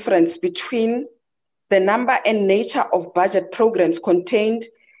fundamental difference between the number and nature of budget programs contained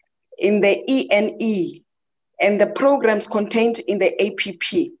in the ENE and the programs contained in the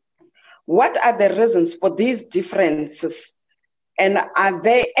APP. What are the reasons for these differences? And are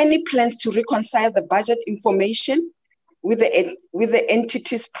there any plans to reconcile the budget information with the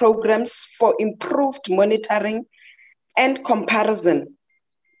entities' programs for improved monitoring and comparison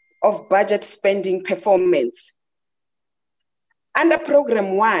of budget spending performance? Under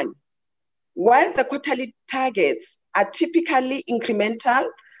Program 1, while the quarterly targets are typically incremental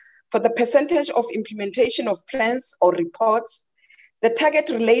for the percentage of implementation of plans or reports, the target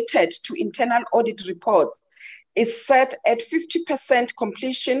related to internal audit reports is set at 50%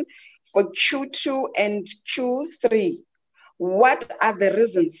 completion for Q2 and Q3. What are the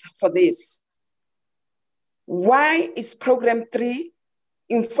reasons for this? Why is Program 3,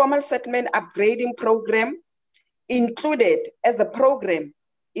 Informal Settlement Upgrading Program, included as a program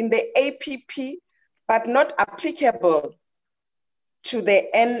in the APP, but not applicable to the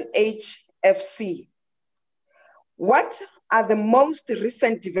NHFC? What are the most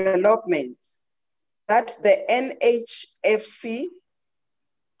recent developments that the NHFC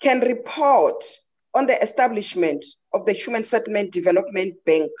can report on the establishment of the Human Settlement Development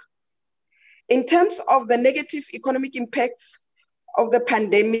Bank? In terms of the negative economic impacts of the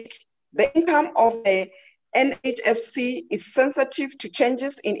pandemic, the income of the NHFC is sensitive to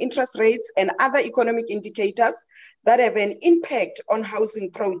changes in interest rates and other economic indicators that have an impact on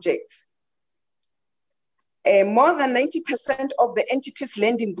housing projects. More than 90% of the entity's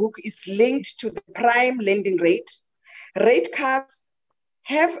lending book is linked to the prime lending rate. Rate cuts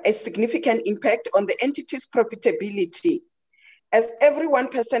have a significant impact on the entity's profitability, as every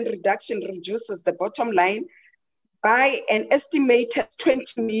 1% reduction reduces the bottom line by an estimated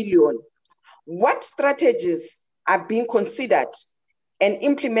 20 million. What strategies are being considered and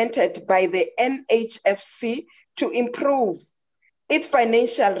implemented by the NHFC to improve its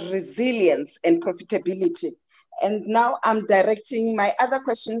financial resilience and profitability? And now I'm directing my other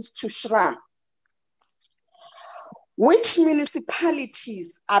questions to SHRA. Which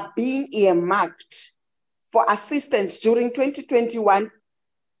municipalities are being earmarked for assistance during 2021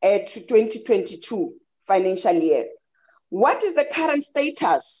 to 2022 financial year? What is the current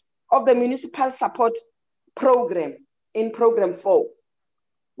status of the municipal support program in Program 4?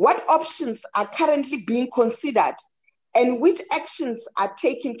 What options are currently being considered, and which actions are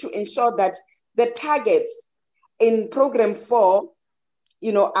taken to ensure that the targets in Program 4,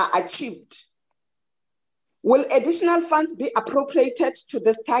 are achieved? Will additional funds be appropriated to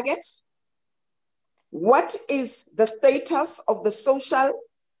this target? What is the status of the social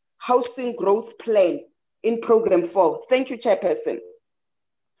housing growth plan in Program 4? Thank you, Chairperson.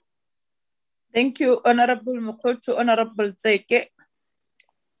 Thank you, Honorable Mokhoto. Honorable Tseke.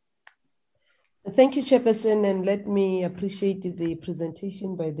 Thank you, Chairperson, and let me appreciate the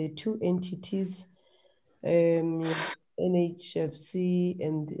presentation by the two entities, NHFC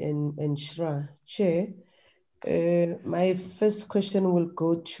and SHRA. Chair, my first question will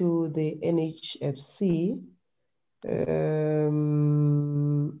go to the NHFC.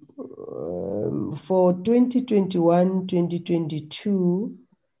 For 2021-2022,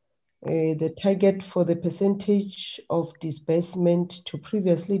 the target for the percentage of disbursement to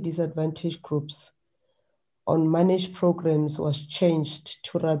previously disadvantaged groups on managed programs was changed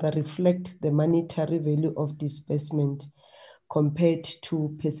to rather reflect the monetary value of disbursement compared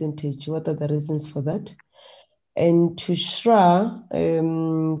to percentage. What are the reasons for that? And to SHRA,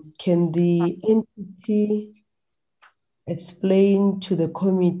 can the entity explain to the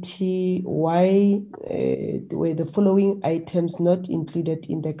committee why were the following items not included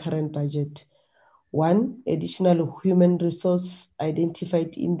in the current budget? 1, additional human resource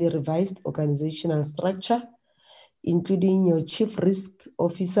identified in the revised organizational structure, including your chief risk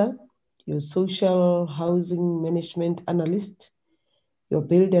officer, your social housing management analyst, your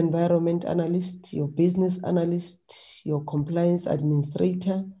build environment analyst, your business analyst, your compliance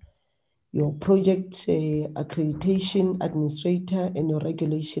administrator, your project accreditation administrator, and your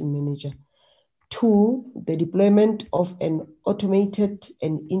regulation manager. 2, the deployment of an automated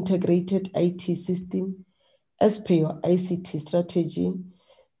and integrated IT system as per your ICT strategy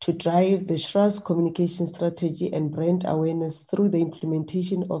to drive the SHRA's communication strategy and brand awareness through the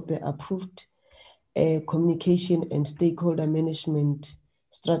implementation of the approved communication and stakeholder management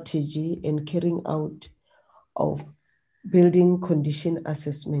strategy and carrying out of building condition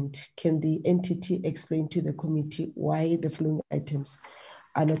assessment. Can the entity explain to the committee why the following items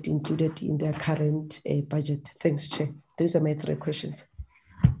are not included in their current budget? Thanks, Chair. Those are my 3 questions.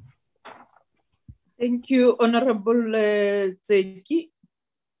 Thank you, Honorable Tseki.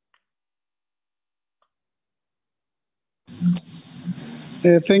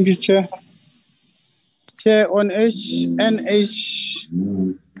 Thank you, Chair. Chair, on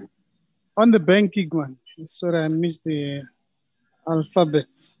on the banking one, sorry, I missed the alphabet.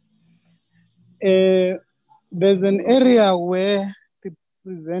 There's an area where the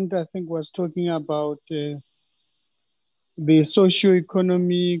presenter, I think, was talking about the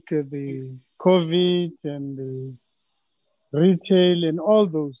socio-economic, the COVID, and the retail, and all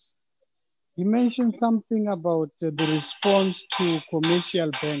those. He mentioned something about the response to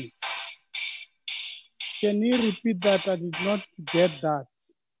commercial banks. Can you repeat that? I did not get that,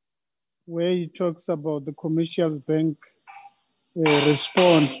 where he talks about the commercial bank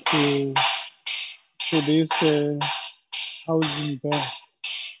response to this housing bank.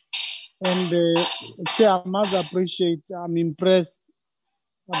 And Chair, I must appreciate, I'm impressed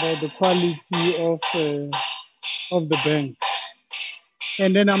about the quality of the bank.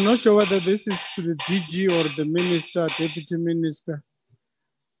 And then I'm not sure whether this is to the DG or the minister, deputy minister.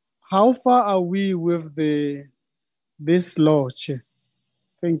 How far are we with this law, Chair?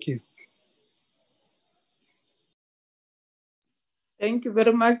 Thank you. Thank you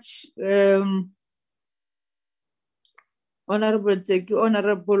very much. Honorable Teki,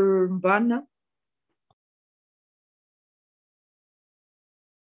 Honorable Mbana.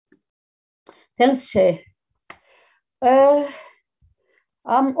 Thanks, Chair.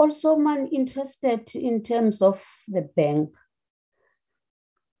 I'm also interested in terms of the bank.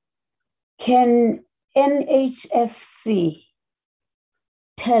 Can NHFC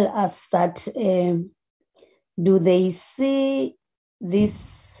tell us that do they see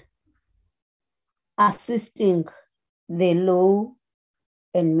this assisting the low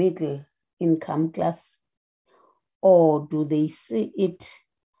and middle income class, or do they see it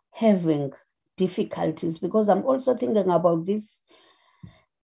having difficulties? Because I'm also thinking about this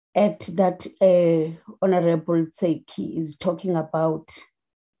act that Honorable Tseki is talking about,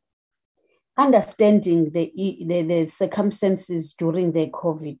 understanding the circumstances during the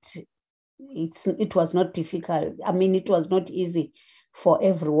COVID. It was not difficult. I mean, it was not easy for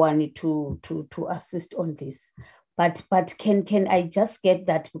everyone to assist on this. But can I just get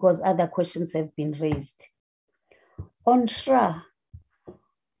that, because other questions have been raised. On SHRA,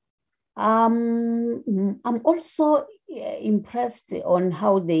 I'm also impressed on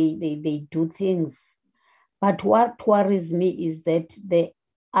how they do things. But what worries me is that there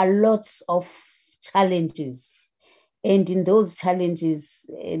are lots of challenges. And in those challenges,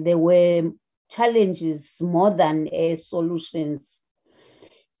 there were challenges more than solutions.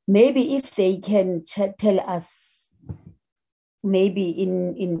 Maybe if they can tell us, maybe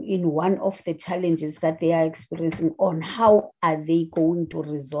in one of the challenges that they are experiencing, on how are they going to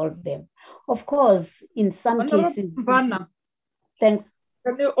resolve them. Of course, in some cases. Mbana, thanks.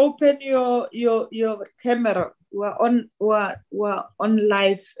 Can you open your camera? We're on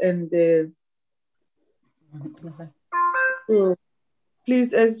live, and so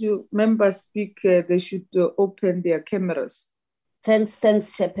please, as you members speak, they should open their cameras. Thanks,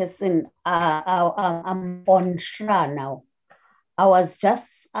 Chairperson. I'm on SHRA now. I was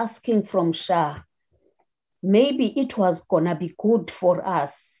just asking from SHRA, maybe it was gonna be good for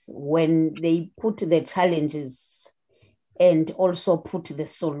us when they put the challenges and also put the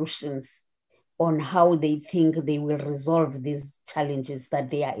solutions on how they think they will resolve these challenges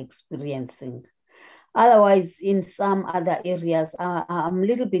that they are experiencing. Otherwise, in some other areas, I'm a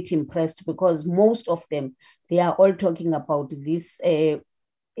little bit impressed, because most of them, they are all talking about this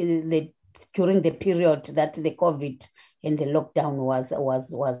during the period that the COVID and the lockdown was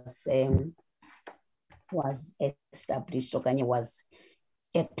established, or was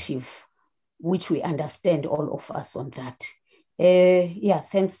active, which we understand, all of us, on that. Yeah,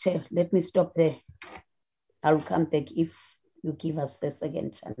 thanks, Chair. Let me stop there. I'll come back if you give us the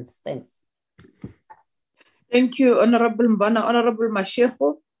second chance. Thanks. Thank you, Honorable Mbana. Honorable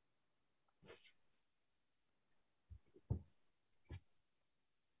Mashefo.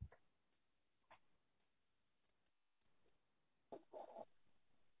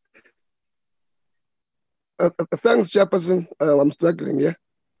 Thanks, Chairperson. I'm struggling, yeah.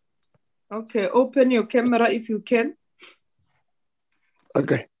 Okay, open your camera if you can.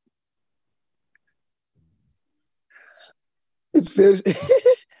 Okay. It's very,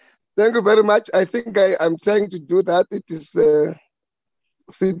 thank you very much. I think I'm trying to do that. It is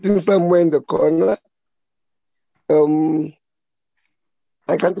sitting somewhere in the corner.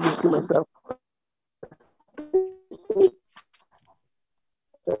 I can't even see myself.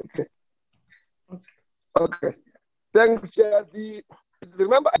 Okay. Thanks, Chair.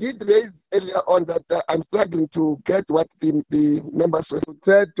 Remember, I did raise earlier on that I'm struggling to get what the members were.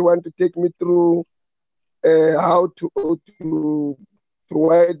 Tried to want to take me through how to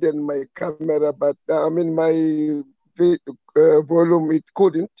widen my camera, but I mean my volume, it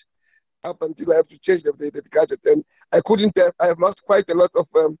couldn't up until I have to change the gadget, and I couldn't. I have lost quite a lot of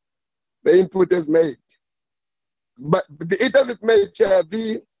the input is made, but it doesn't make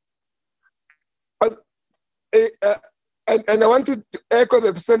and I want to echo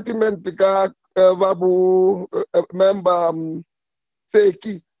the sentiment Babu member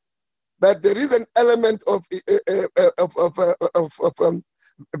Seki, that there is an element of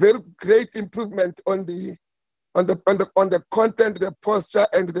very great improvement on the content, the posture,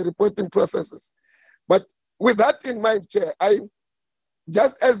 and the reporting processes. But with that in mind, Chair, I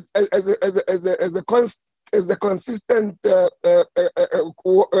just as a consistent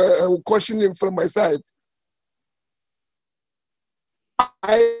cautioning from my side,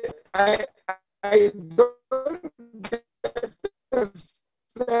 I don't get a sense.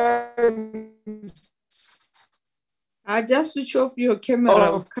 I just switch off your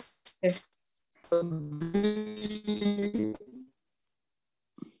camera.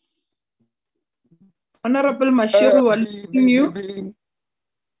 Honorable Mashiru,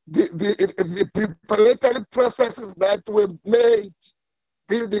 the preparatory processes that were made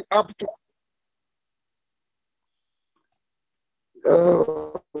building up to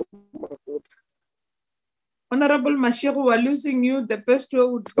Honorable Mashiru, we're losing you. The best way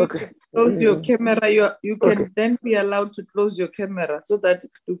would be to close your camera. You can then be allowed to close your camera so that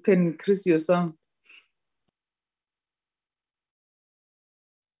you can increase your sound.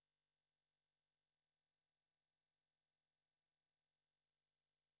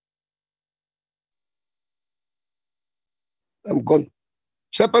 I'm gone.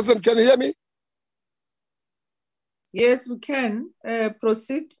 Chairperson, can you hear me? Yes, we can.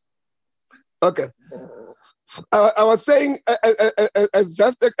 Proceed. Okay. I was saying as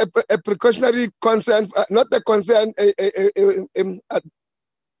just a precautionary concern, not a concern,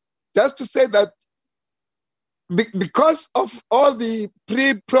 just to say that because of all the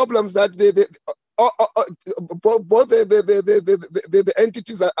pre-problems that both the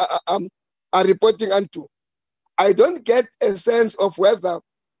entities are reporting onto, I don't get a sense of whether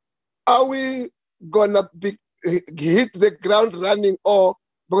are we gonna hit the ground running, or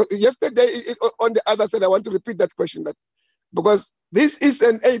because yesterday on the other side, I want to repeat that question, that because this is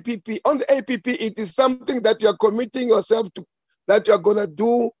an APP. On the APP, it is something that you are committing yourself to, that you are gonna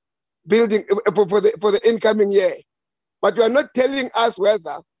do building for the incoming year. But you are not telling us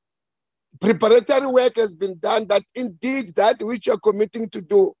whether preparatory work has been done, that indeed that which you are committing to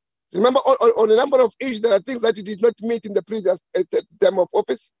do. Remember, on a number of issues, there are things that you did not meet in the previous term of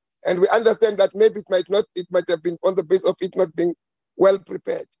office, and we understand that maybe it might have been on the basis of it not being well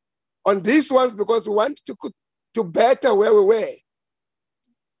prepared. On these ones, because we want to better where we were,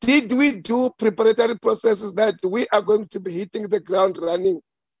 did we do preparatory processes that we are going to be hitting the ground running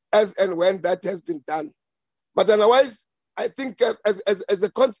as and when that has been done? But otherwise, I think as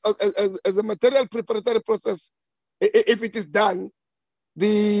a material preparatory process, if it is done,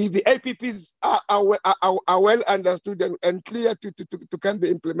 the APPs are well understood and clear to can be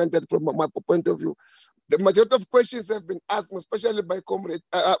implemented from my point of view. The majority of questions have been asked, especially by Comrade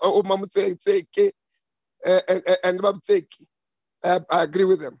Seki and Mab Seki. I agree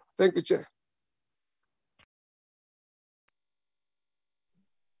with them. Thank you, Chair.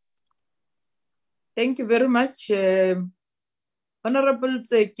 Thank you very much. Honorable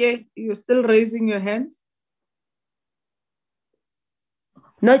Seki, you're still raising your hand?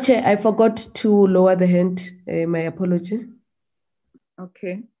 No, Chair, I forgot to lower the hand. My apology.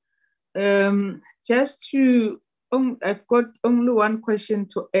 Okay. Just to, I've got only one question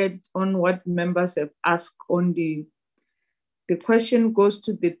to add on what members have asked on the question goes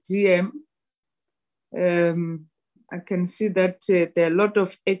to the DM. I can see that there are a lot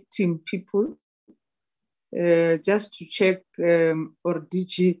of acting people. Just to check, or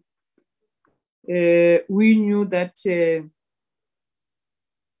DG, we knew that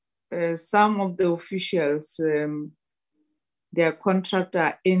some of the officials, their contract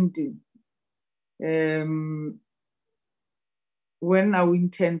are ending. When are we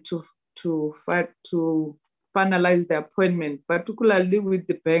intend to finalize the appointment, particularly with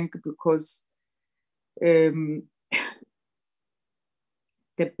the bank, because the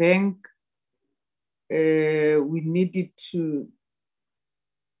bank, we needed to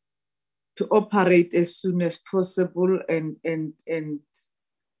operate as soon as possible, and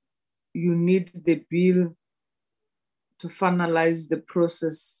you need the bill to finalize the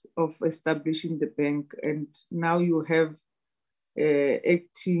process of establishing the bank. And now you have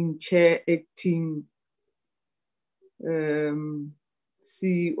acting chair, acting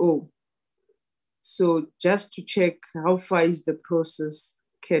CEO. So just to check how far is the process,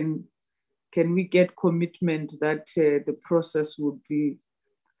 can we get commitment that the process would be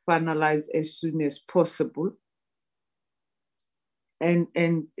finalized as soon as possible? And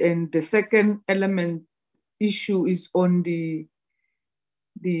the second element issue is on the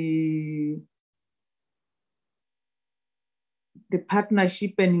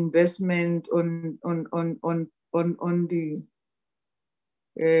partnership and investment on the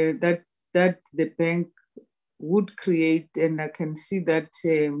that the bank would create, and I can see that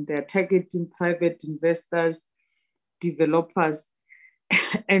they're targeting private investors, developers,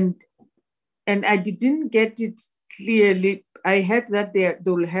 and I didn't get it clearly. I heard that they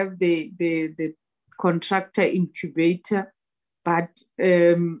will have the contractor incubator, but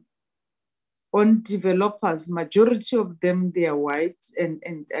on developers, majority of them, they are white,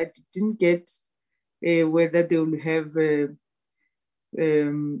 and I didn't get whether they will have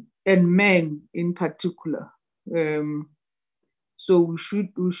and men in particular. So we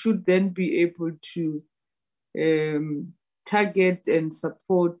should then be able to target and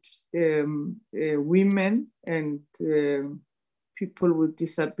support women and people with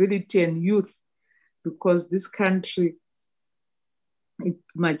disability and youth, because this country,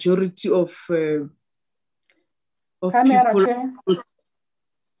 majority of people.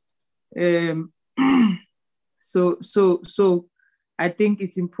 So I think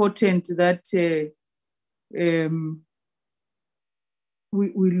it's important that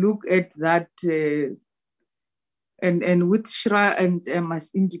we look at that, and with SHRA, and I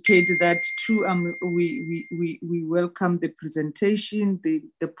must indicate that too. We welcome the presentation,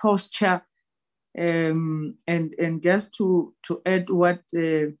 the posture, and just to add what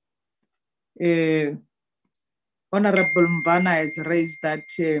Honorable Mvana has raised, that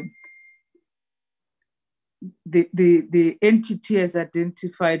the entity has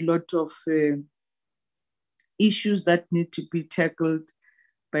identified a lot of issues that need to be tackled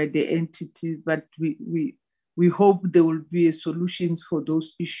by the entity, but we hope there will be solutions for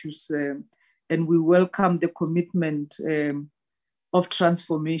those issues, and we welcome the commitment of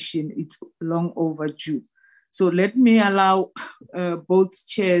transformation. It's long overdue. So let me allow both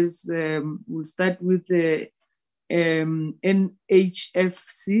chairs. We'll start with the NHFC,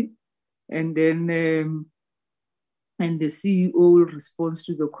 and then and the CEO will respond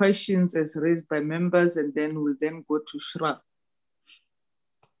to the questions as raised by members, and then we'll then go to SHRA.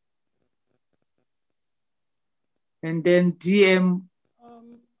 And then DM,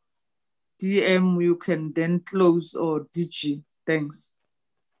 you can then close, or DG. Thanks.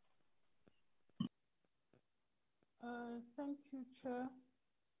 Thank you, Chair.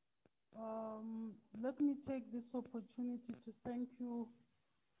 Let me take this opportunity to thank you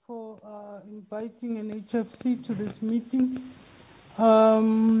for inviting NHFC to this meeting.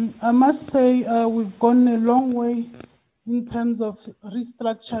 I must say we've gone a long way in terms of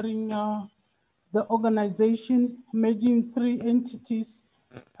restructuring the organization, merging 3 entities.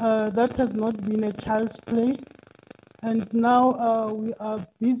 That has not been a child's play. And now we are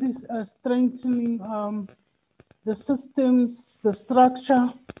busy strengthening the systems, the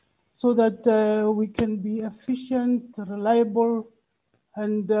structure, so that we can be efficient, reliable,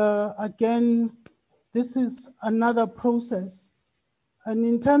 and again, this is another process. And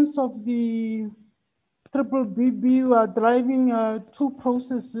in terms of the BBB, we are driving 2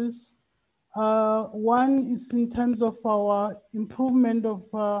 processes. One is in terms of our improvement of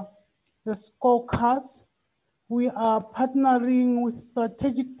the scorecards. We are partnering with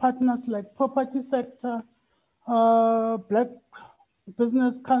strategic partners like property sector, Black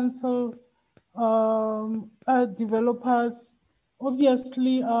Business Council, developers.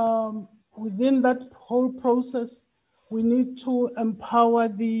 Obviously, within that whole process, we need to empower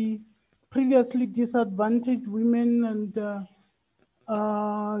the previously disadvantaged women and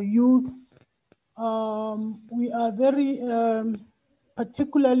youths. We are very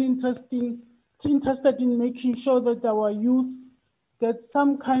particularly interested in making sure that our youth get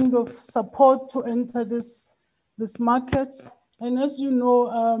some kind of support to enter this market. And as you know,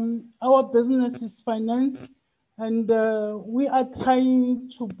 our business is finance, and we are trying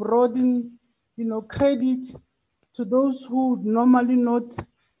to broaden, credit to those who would normally not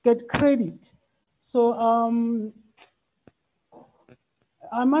get credit. So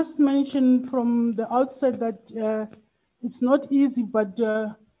I must mention from the outset that it's not easy, but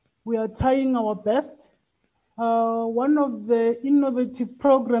we are trying our best. One of the innovative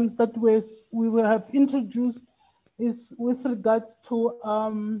programs that we will have introduced is with regard to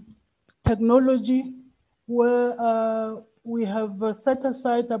technology, where we have set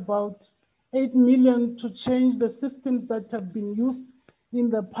aside about 8 million to change the systems that have been used in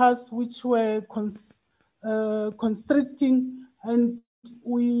the past which were constricting, and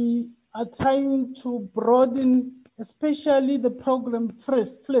we are trying to broaden, especially the program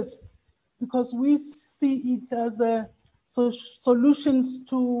FLISP, because we see it as a solutions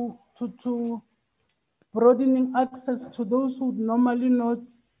to broadening access to those who would normally not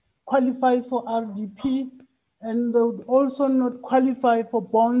qualify for RDP, and they would also not qualify for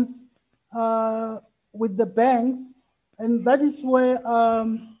bonds with the banks. And that is where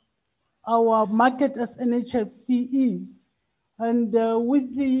our market as NHFC is. And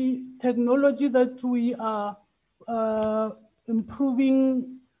with the technology that we are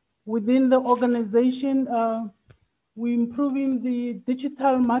improving within the organization, we're improving the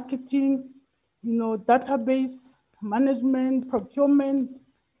digital marketing, database management, procurement,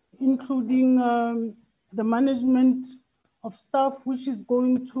 including the management of staff, which is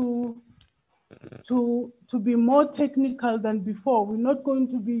going to be more technical than before. We're not going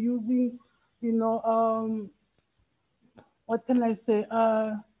to be using, what can I say,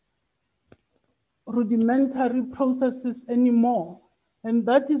 rudimentary processes anymore. And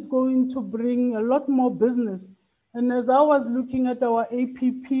that is going to bring a lot more business. And as I was looking at our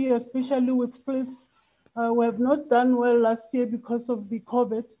APP, especially with FLIPS, we have not done well last year because of the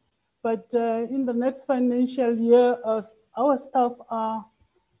COVID. But in the next financial year, our staff are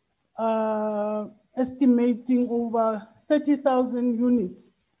estimating over 30,000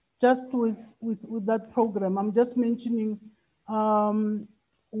 units just with that program. I'm just mentioning one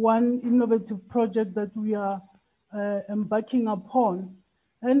innovative project that we are embarking upon.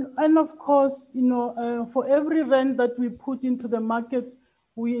 And of course, for every rand that we put into the market,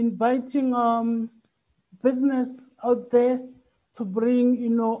 we're inviting business out there to bring,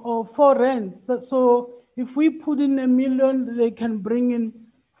 4 rands. So if we put in 1 million, they can bring in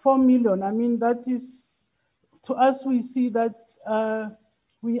 4 million. I mean, that is, to us, we see that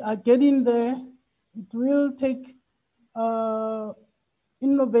we are getting there. It will take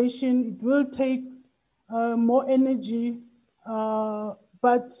innovation, it will take more energy,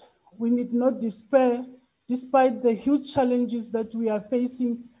 but we need not despair, despite the huge challenges that we are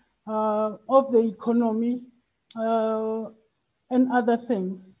facing of the economy and other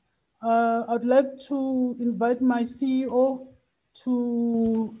things. I'd like to invite my CEO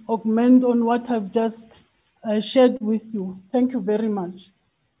to augment on what I've just shared with you. Thank you very much.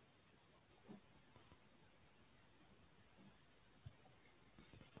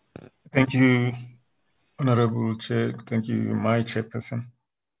 Thank you, Honorable Chair. Thank you, my chairperson.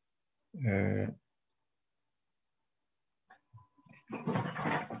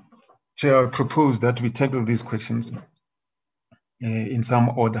 Chair, I propose that we tackle these questions in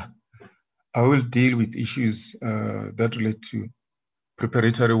some order. I will deal with issues that relate to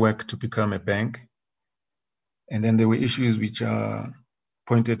preparatory work to become a bank. And then there were issues which are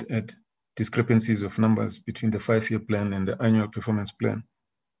pointed at discrepancies of numbers between the 5-year plan and the annual performance plan.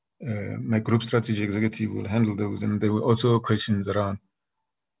 My group strategy executive will handle those. And there were also questions around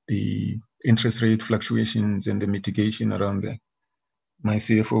the interest rate fluctuations and the mitigation around that. My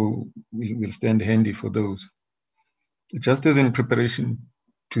CFO will stand handy for those. Just as in preparation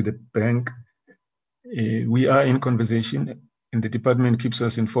to the bank, we are in conversation, and the department keeps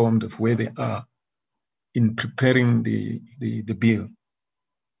us informed of where they are in preparing the bill.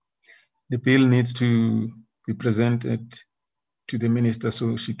 The bill needs to be presented to the minister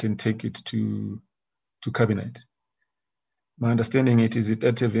so she can take it to cabinet. My understanding it is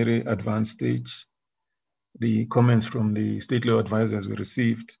at a very advanced stage. The comments from the state law advisors were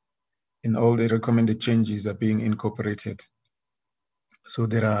received, and all the recommended changes are being incorporated. So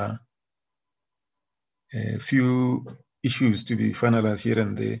there are a few issues to be finalized here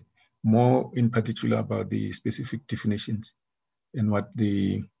and there, more in particular about the specific definitions and what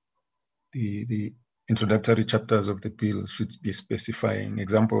the introductory chapters of the bill should be specifying.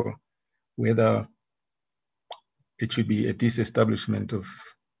 Example, whether it should be a disestablishment of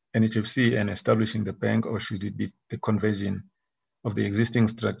NHFC and establishing the bank, or should it be the conversion of the existing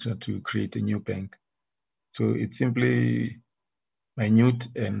structure to create a new bank? So it's simply minute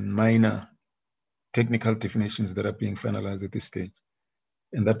and minor technical definitions that are being finalized at this stage.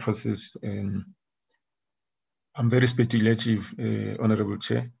 And that process, I'm very speculative, Honorable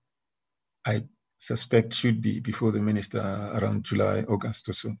Chair. I suspect should be before the minister around July, August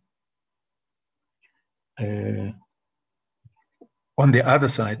or so. On the other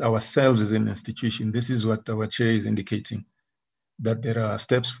side, ourselves as an institution, this is what our chair is indicating, that there are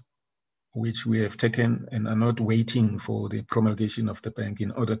steps which we have taken and are not waiting for the promulgation of the bank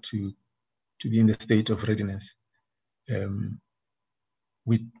in order to be in the state of readiness.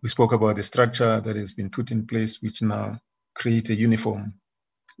 We spoke about the structure that has been put in place, which now creates a uniform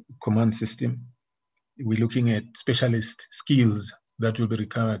command system. We're looking at specialist skills that will be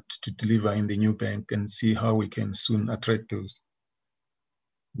required to deliver in the new bank and see how we can soon attract those.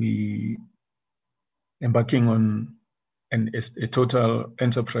 We embarking on a total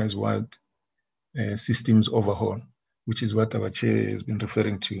enterprise-wide systems overhaul, which is what our chair has been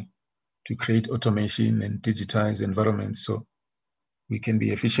referring to create automation and digitize environments so we can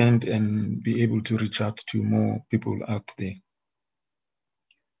be efficient and be able to reach out to more people out there.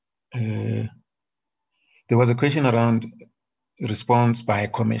 There was a question around response by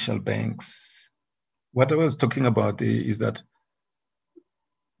commercial banks. What I was talking about there is that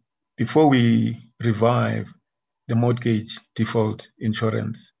before we revive the mortgage default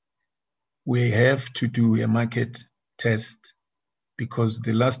insurance, we have to do a market test, because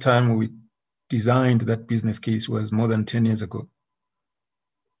the last time we designed that business case was more than 10 years ago.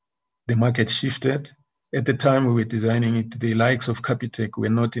 The market shifted. At the time we were designing it, the likes of Capitec were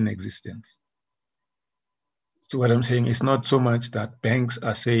not in existence. So what I'm saying is not so much that banks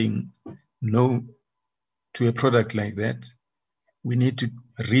are saying no to a product like that. We need to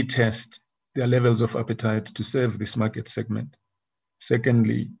retest their levels of appetite to serve this market segment.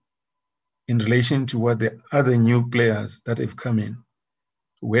 Secondly, in relation to what the other new players that have come in,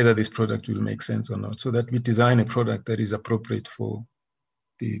 whether this product will make sense or not, so that we design a product that is appropriate for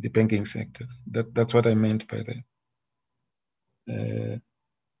the banking sector. That's what I meant by that.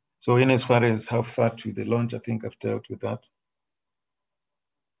 So in as far as how far to the launch, I think I've dealt with that.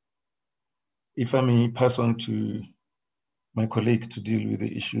 If I may pass on to my colleague to deal with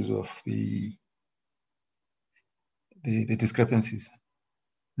the issues of the discrepancies.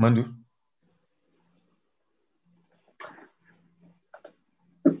 Mandu?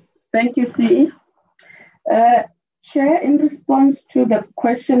 Thank you, CE. Chair, in response to the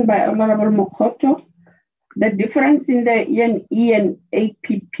question by Honorable Mokoto, the difference in the ENE and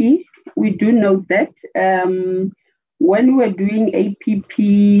APP, we do know that when we were doing APP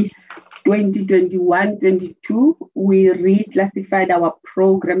 2021-22, we reclassified our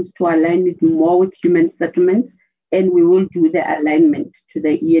programs to align it more with human settlements, and we will do the alignment to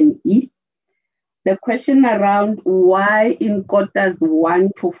the ENE. The question around why in quarters 1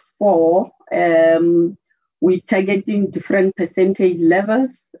 to 4, we're targeting different percentage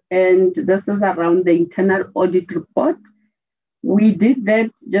levels, and this is around the internal audit report. We did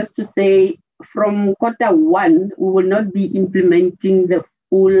that just to say from quarter 1, we will not be implementing the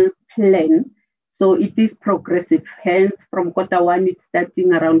full plan. So it is progressive. Hence, from quarter 1, it's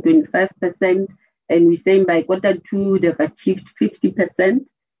starting around 25%. And we're saying by quarter 2, they've achieved 50%,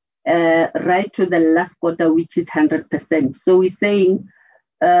 right to the last quarter, which is 100%. So we're saying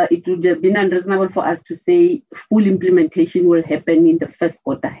it would have been unreasonable for us to say full implementation will happen in the first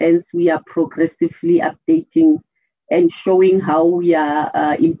quarter. Hence, we are progressively updating and showing how we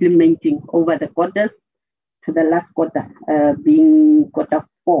are implementing over the quarters to the last quarter, being quarter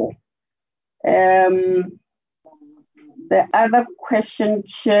 4. The other question,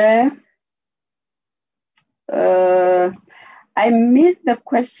 Chair, I missed the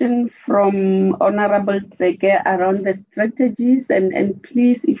question from Honorable Tseke around the strategies, and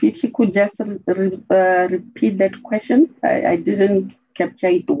please, if she could just repeat that question. I didn't capture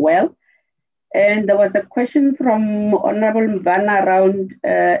it well. And there was a question from Honorable Mvana around,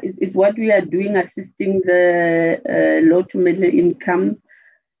 is what we are doing assisting the low to middle income?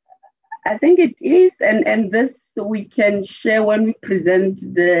 I think it is, and this we can share when we present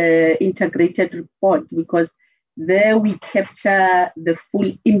the integrated report, because there we capture the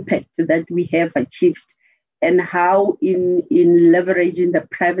full impact that we have achieved and how in leveraging the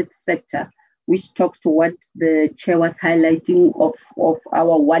private sector, which talks to what the chair was highlighting of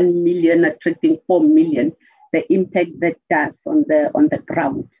our 1 million attracting 4 million, the impact that does on the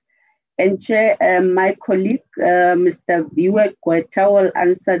ground. And Chair, my colleague, Mr. Viwe Gweta, will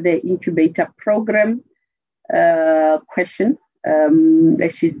answer the incubator program question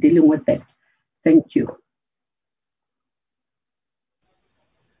that she's dealing with that. Thank you.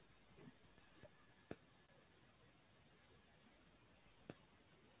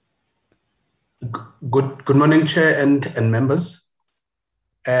 Good morning, Chair and members.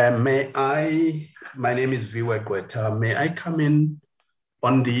 My name is Viwe Gweta. May I come in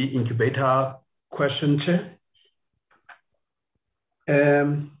on the incubator question, Chair?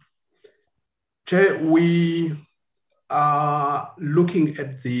 Chair, we are looking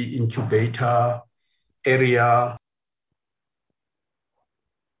at the incubator area.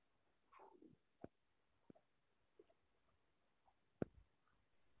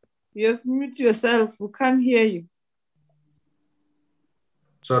 You have muted yourself. We can't hear you.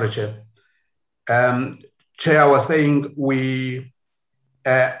 Sorry, Chair. Chair, I was saying we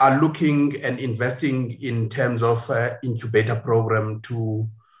are looking and investing in terms of incubator program to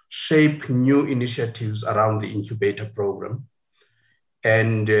shape new initiatives around the incubator program.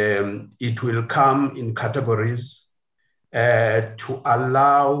 And it will come in categories to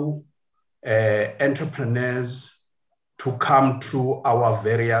allow entrepreneurs to come through our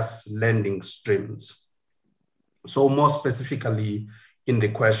various lending streams. So more specifically in the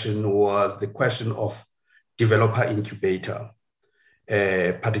question was the question of developer incubator,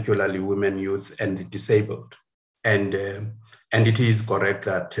 particularly women, youth, and the disabled. And it is correct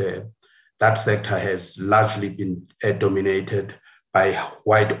that that sector has largely been dominated by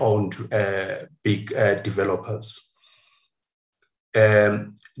white-owned big developers.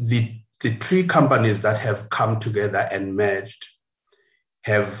 The three companies that have come together and merged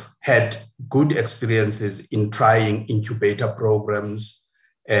have had good experiences in trying incubator programs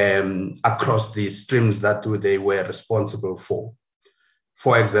across the streams that they were responsible for.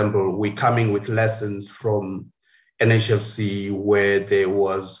 For example, we're coming with lessons from NHFC, where there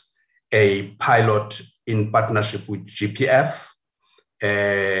was a pilot in partnership with GPF,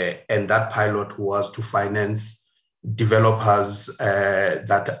 and that pilot was to finance developers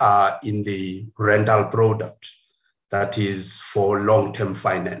that are in the rental product, that is for long-term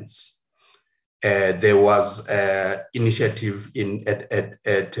finance. There was an initiative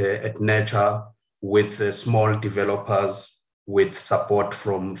at Nature with small developers with support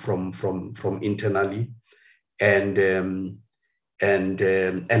from internally, and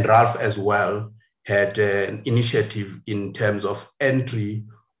Ralph as well had an initiative in terms of entry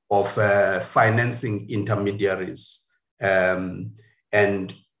of financing intermediaries.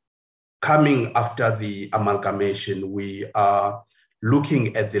 And coming after the amalgamation, we are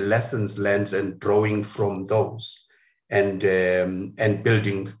looking at the lessons learned and drawing from those and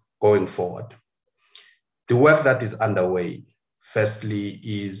building going forward. The work that is underway, firstly,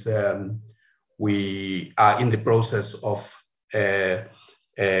 is we are in the process of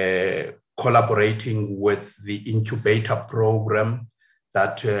collaborating with the incubator program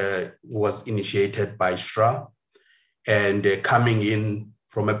that was initiated by SHRA, and coming in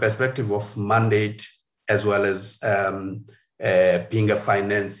from a perspective of mandate as well as being a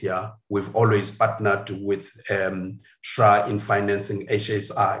financier. We've always partnered with SHRA in financing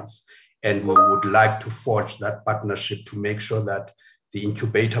HSIs, and we would like to forge that partnership to make sure that the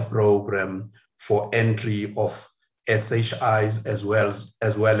incubator program for entry of SHIs as well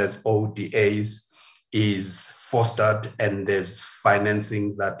as ODAs is fostered, and there's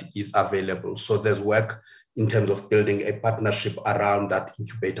financing that is available. So there's work in terms of building a partnership around that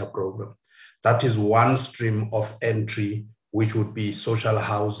incubator program. That is one stream of entry, which would be social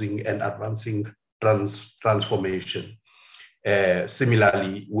housing and advancing transformation.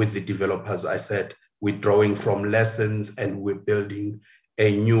 Similarly, with the developers, I said, we're drawing from lessons and we're building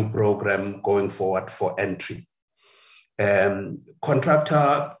a new program going forward for entry.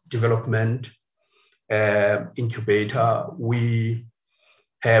 Contractor development incubator, we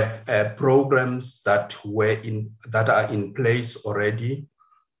have programs that are in place already.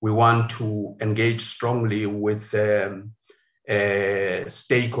 We want to engage strongly with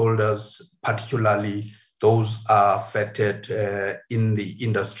stakeholders, particularly those are affected in the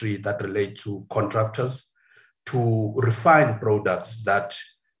industry that relate to contractors, to refine products that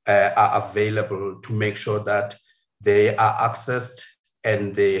are available to make sure that they are accessed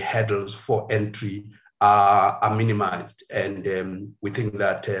and the hurdles for entry are minimized. And we think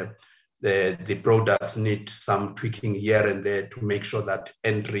that the products need some tweaking here and there to make sure that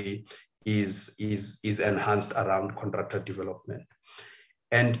entry is enhanced around contractor development.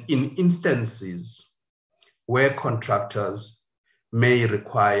 And in instances where contractors may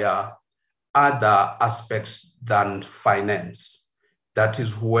require other aspects than finance, that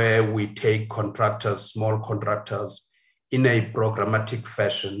is where we take contractors, small contractors, in a programmatic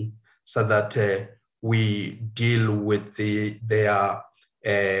fashion so that we deal with their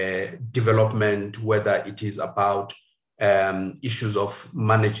development, whether it is about issues of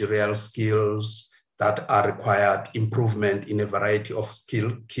managerial skills that are required, improvement in a variety of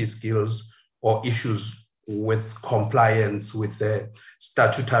key skills, or issues with compliance with the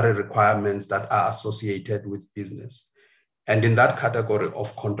statutory requirements that are associated with business. And in that category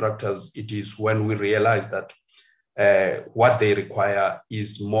of contractors, it is when we realize that what they require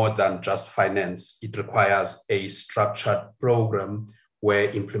is more than just finance. It requires a structured program where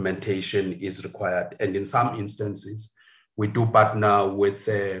implementation is required. And in some instances, we do partner with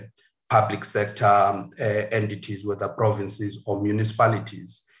public sector entities, whether provinces or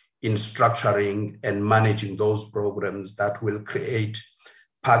municipalities, in structuring and managing those programs that will create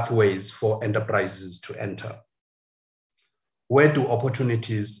pathways for enterprises to enter. Where do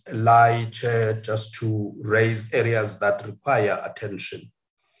opportunities lie, Chair, just to raise areas that require attention?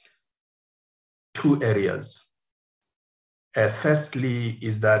 Two areas. Firstly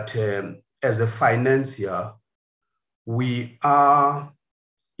is that as a financier, we are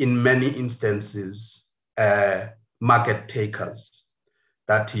in many instances market takers.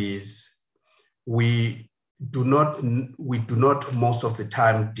 That is, we do not most of the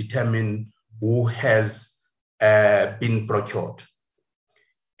time determine who has been procured.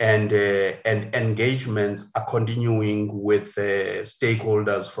 And engagements are continuing with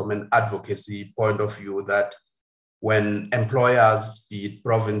stakeholders from an advocacy point of view that when employers, be it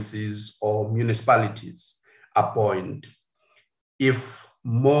provinces or municipalities, appoint, if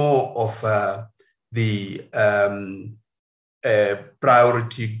more of the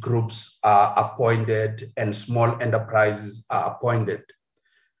priority groups are appointed and small enterprises are appointed,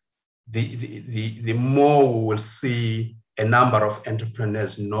 the more we will see a number of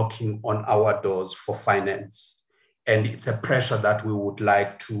entrepreneurs knocking on our doors for finance. And it's a pressure that we would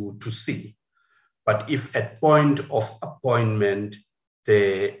like to see. But if at point of appointment,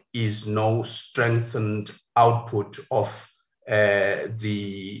 there is no strengthened output of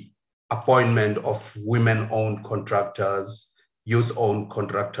the appointment of women-owned contractors, youth-owned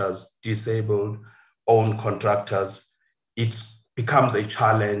contractors, disabled-owned contractors, it becomes a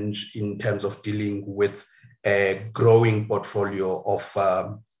challenge in terms of dealing with a growing portfolio of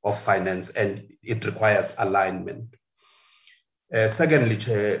finance, and it requires alignment. Secondly,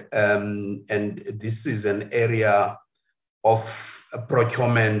 Chair, and this is an area of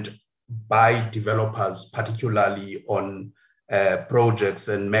procurement by developers, particularly on projects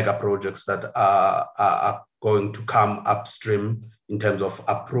and mega projects that are going to come upstream in terms of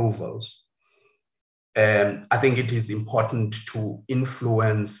approvals. I think it is important to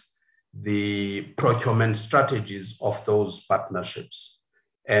influence the procurement strategies of those partnerships.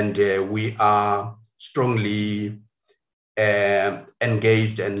 And we are strongly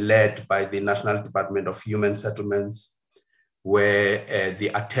engaged and led by the National Department of Human Settlements, where the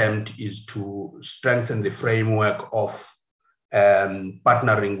attempt is to strengthen the framework of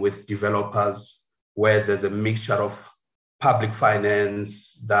partnering with developers, where there's a mixture of public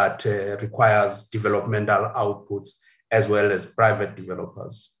finance that requires developmental outputs, as well as private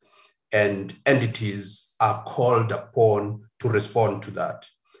developers. And entities are called upon to respond to that.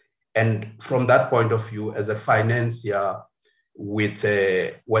 And from that point of view, as a financier with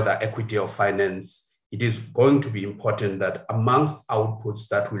whether equity or finance, it is going to be important that amongst outputs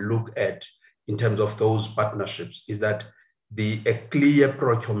that we look at in terms of those partnerships is that a clear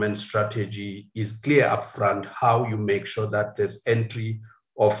procurement strategy is clear upfront how you make sure that there's entry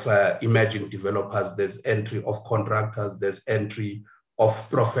of emerging developers, there's entry of contractors, there's entry of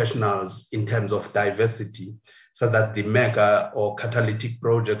professionals in terms of diversity, so that the mega or catalytic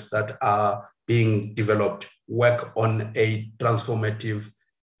projects that are being developed work on a transformative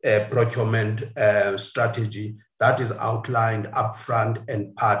procurement strategy that is outlined upfront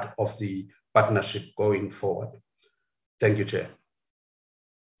and part of the partnership going forward. Thank you, Chair.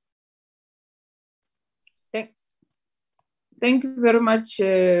 Thanks. Thank you very much,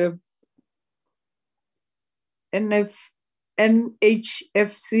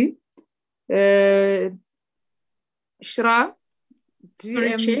 NHFC. SHRA,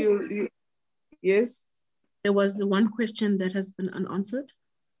 DM, yes? There was one question that has been unanswered.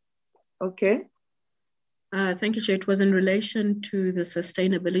 Okay. Thank you, Chair. It was in relation to the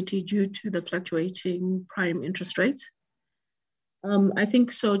sustainability due to the fluctuating prime interest rates. I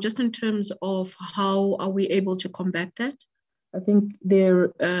think so, just in terms of how are we able to combat that, I think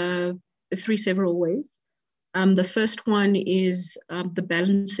there are three several ways. The first one is the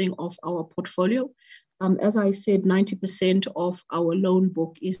balancing of our portfolio. As I said, 90% of our loan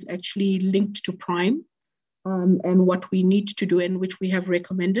book is actually linked to prime. And what we need to do, and which we have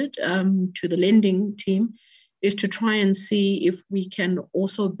recommended to the lending team, is to try and see if we can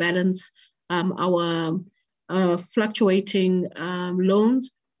also balance our fluctuating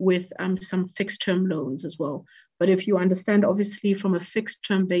loans with some fixed term loans as well. But if you understand, obviously from a fixed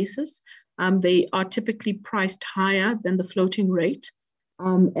term basis, they are typically priced higher than the floating rate.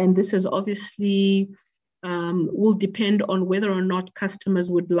 And this is obviously will depend on whether or not customers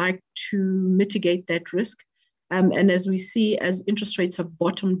would like to mitigate that risk. And as we see, as interest rates have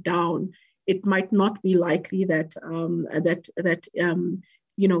bottomed down, it might not be likely that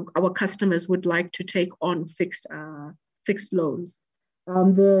our customers would like to take on fixed loans.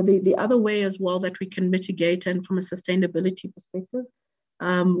 The other way as well that we can mitigate, and from a sustainability perspective,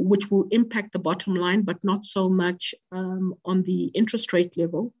 which will impact the bottom line, but not so much on the interest rate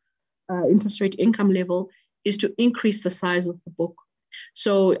level, interest rate income level, is to increase the size of the book.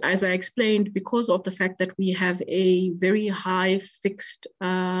 So as I explained, because of the fact that we have a very high fixed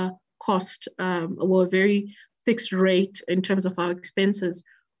cost or a very fixed rate in terms of our expenses,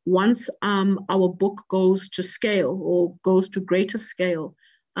 once our book goes to scale or goes to greater scale,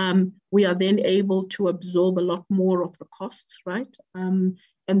 we are then able to absorb a lot more of the costs, right? And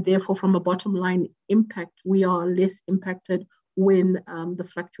therefore, from a bottom line impact, we are less impacted when the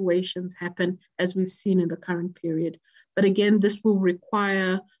fluctuations happen, as we've seen in the current period. But again, this will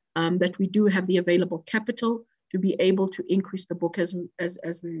require that we do have the available capital to be able to increase the book as we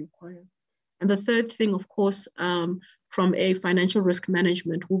require. And the third thing, of course, from a financial risk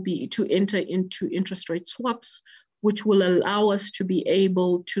management will be to enter into interest rate swaps, which will allow us to be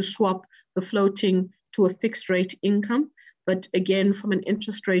able to swap the floating to a fixed rate income. But again, from an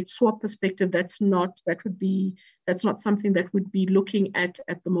interest rate swap perspective, that's not something that would be looking at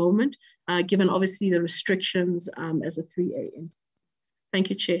the moment, given obviously the restrictions as a 3A. Thank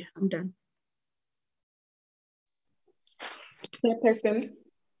you, Chair. I'm done. Chairperson.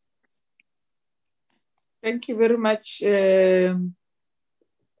 Thank you very much,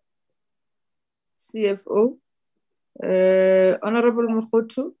 CFO. Honorable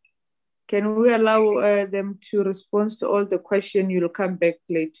Mokhotu, can we allow them to respond to all the questions? You'll come back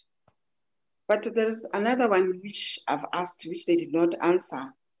later. But there's another one which I've asked, which they did not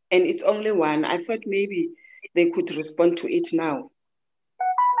answer. And it's only one. I thought maybe they could respond to it now.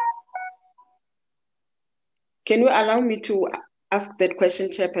 Can you allow me to ask that question,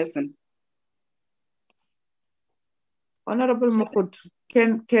 Chairperson? Honorable Mokhotu,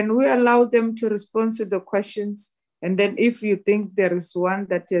 can we allow them to respond to the questions? And then if you think there is one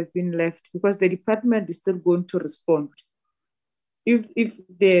that has been left, because the department is still going to respond. If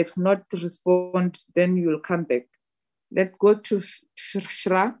they have not responded, then you will come back. Let's go to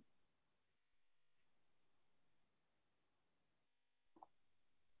SHRA.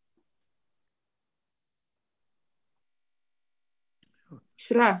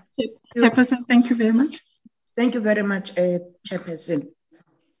 SHRA. Chairperson, thank you very much. Thank you very much, Chairperson.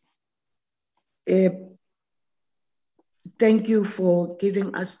 Thank you for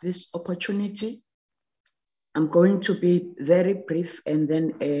giving us this opportunity. I'm going to be very brief and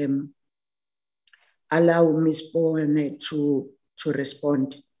then allow Ms. Bowen to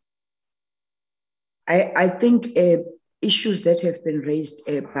respond. I think issues that have been raised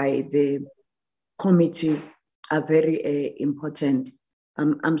by the committee are very important.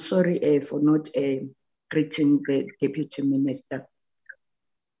 I'm sorry for not greeting the Deputy Minister.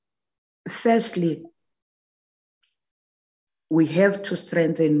 Firstly, we have to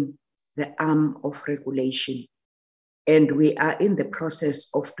strengthen the arm of regulation. And we are in the process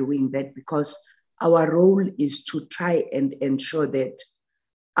of doing that because our role is to try and ensure that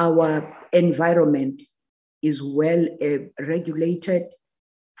our environment is well regulated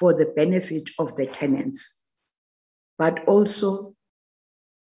for the benefit of the tenants. But also,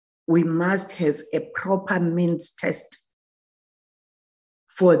 we must have a proper means test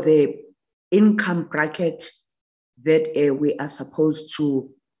for the income bracket that we are supposed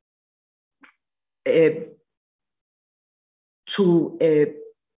to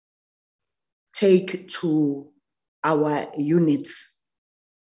take to our units,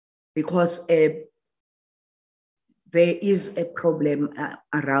 because there is a problem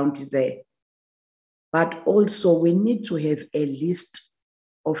around there. But also we need to have a list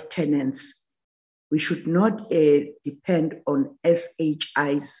of tenants. We should not depend on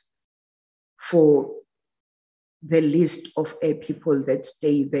SHIs for the list of people that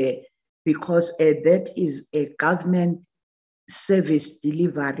stay there, because that is a government service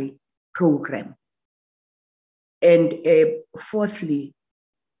delivery program. And fourthly,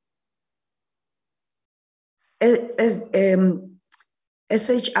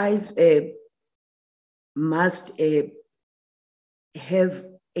 SHIs must have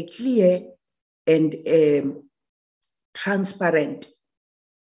a clear and transparent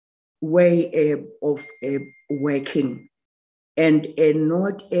way of working, and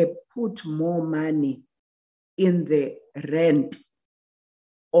not put more money in the rent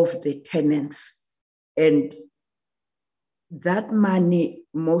of the tenants. And that money,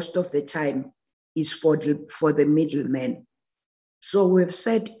 most of the time, is for the middlemen. So we've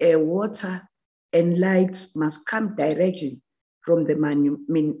said water and lights must come directly from the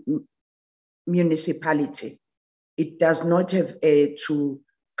municipality. It does not have to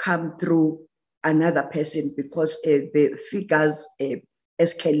come through another person, because the figures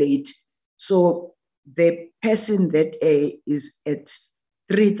escalate. So the person that is at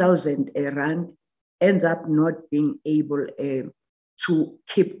 3,000 rand ends up not being able to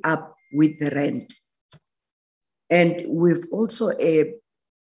keep up with the rent. And we've also,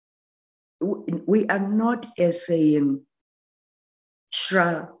 we are not saying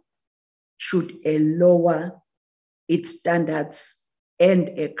SHRA should lower its standards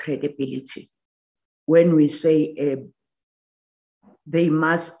and credibility. When we say they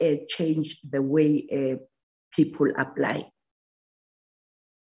must change the way people apply.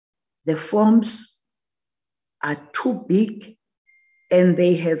 The forms are too big and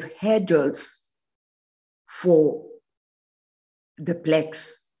they have hurdles for the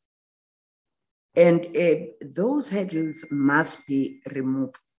blacks. And those hurdles must be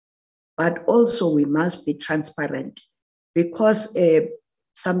removed. But also we must be transparent, because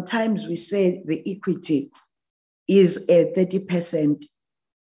sometimes we say the equity is 30%,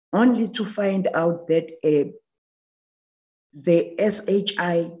 only to find out that the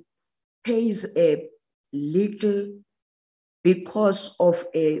SHI pays little because of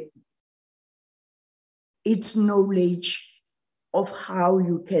its knowledge of how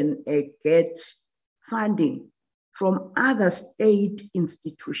you can get funding from other state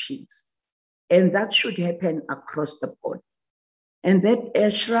institutions. And that should happen across the board. And that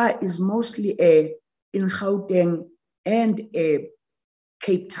SHRA is mostly in Gauteng and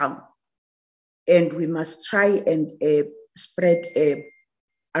Cape Town. And we must try and spread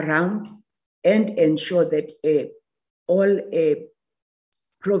around and ensure that all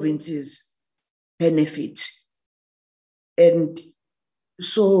provinces benefit. And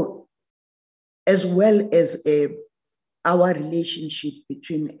so, as well as our relationship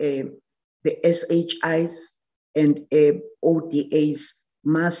between the SHIs and ODAs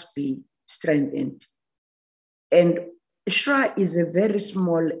must be strengthened. And SHRA is a very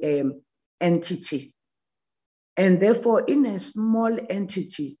small entity. And therefore, in a small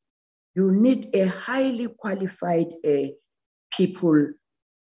entity, you need a highly qualified people.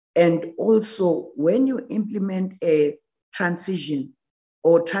 And also, when you implement a transition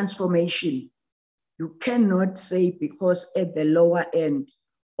or transformation, you cannot say because at the lower end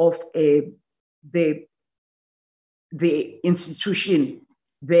of the institution,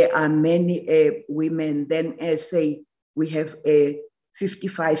 there are many women, then say we have a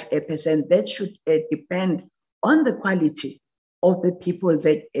 55%. That should depend on the quality of the people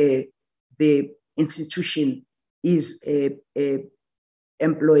that the institution is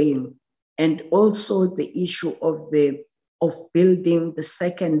employing. And also the issue of building the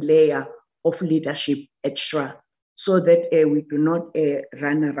second layer of leadership at SHRA, so that we do not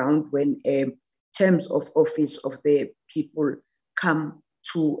run around when terms of office of the people come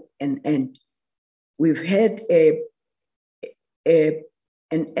to an end. We've had an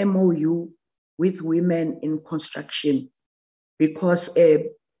MOU with women in construction, because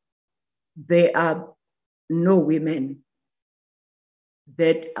there are no women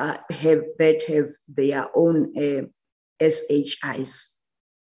that have their own SHIs.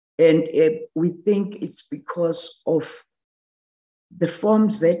 And we think it's because of the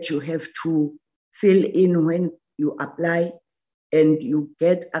forms that you have to fill in when you apply and you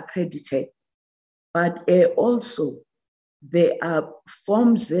get accredited. But also, there are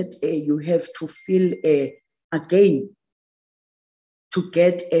forms that you have to fill again to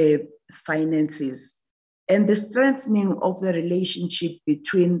get finances. And the strengthening of the relationship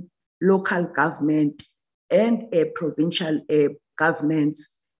between local government and provincial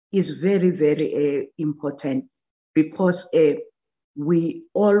governments is very, very important, because we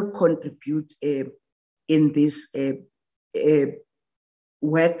all contribute in this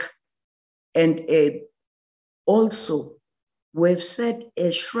work. And also, we've said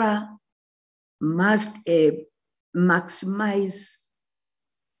SHRA must maximize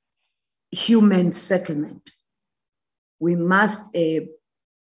human settlement. We must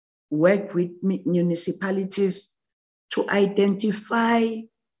work with municipalities to identify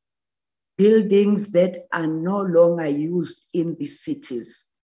buildings that are no longer used in the cities,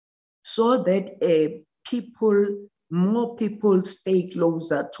 so that more people stay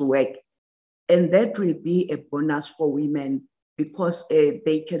closer to work. And that will be a bonus for women, because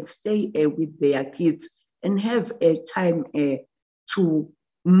they can stay with their kids and have a time to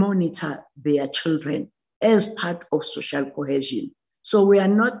monitor their children as part of social cohesion. So we are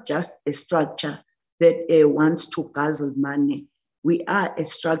not just a structure that wants to guzzle money. We are a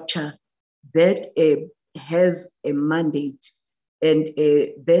structure that has a mandate, and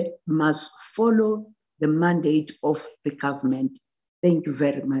that must follow the mandate of the government. Thank you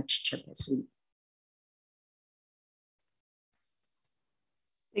very much, Chairperson.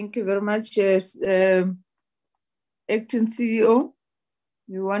 Thank you very much. Yes, Acting CEO,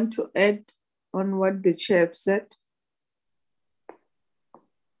 you want to add on what the chair said?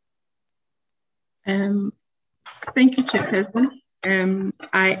 Thank you, Chairperson.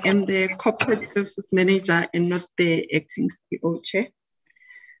 I am the Corporate Services Manager and not the acting CEO, Chair.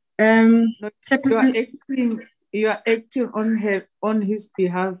 Chairperson, you are acting on his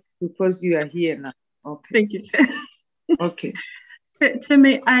behalf because you are here now. Okay. Thank you, Chair. Okay. Chair,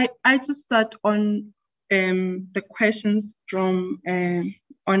 may I just start on the questions from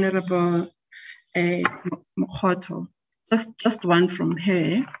Honorable Mokgoto. Just one from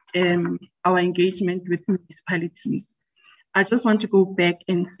her, our engagement with municipalities. I just want to go back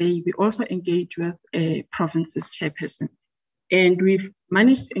and say we also engage with provinces, Chairperson, and we've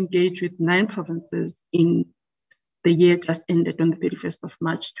managed to engage with 9 provinces in the year just ended on the 31st of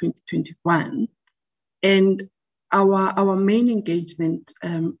March, 2021. And our main engagement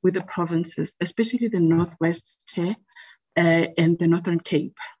with the provinces, especially the Northwest Chair and the Northern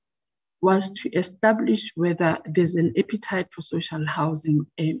Cape, was to establish whether there's an appetite for social housing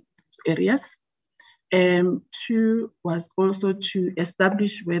in those areas. 2 was also to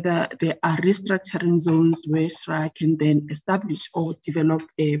establish whether there are restructuring zones where SHRA can then establish or develop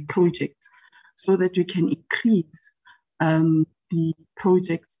a project so that we can increase the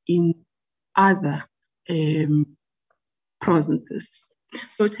projects in other provinces.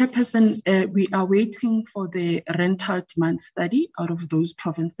 So, Chairperson, we are waiting for the rental demand study out of those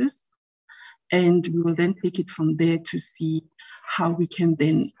provinces, and we will then take it from there to see how we can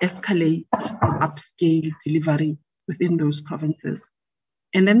then escalate or upscale delivery within those provinces.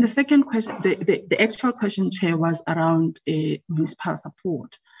 And then the second question, the actual question, Chair, was around municipal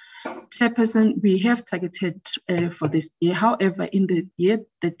support. Chairperson, we have targeted for this year. However, in the year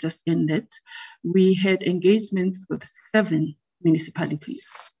that just ended, we had engagements with 7 municipalities,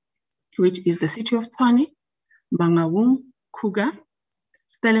 which is the City of Tshwane, Mangaung, Kruger,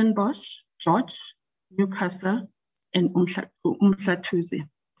 Stellenbosch, George, Newcastle, and Umhlathuze.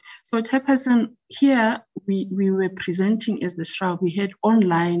 So, Chairperson, here we were presenting as the SHRA, we had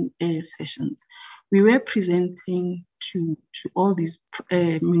online sessions. We were presenting to all these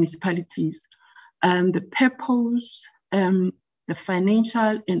municipalities the purpose, the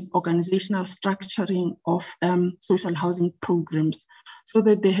financial and organizational structuring of social housing programs so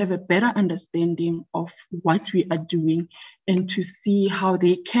that they have a better understanding of what we are doing and to see how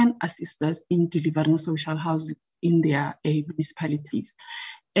they can assist us in delivering social housing in their municipalities.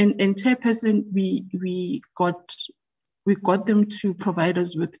 And Chairperson, we got them to provide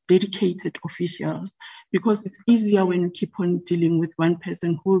us with dedicated officials because it's easier when you keep on dealing with one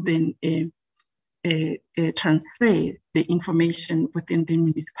person who then transfer the information within the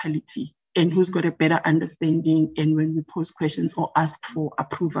municipality and who's got a better understanding and when we pose questions or ask for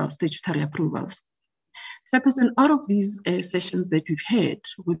approvals, statutory approvals. Chairperson, out of these sessions that we've had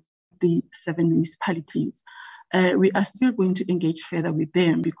with the 7 municipalities, we are still going to engage further with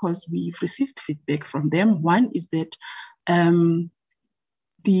them because we've received feedback from them. One is that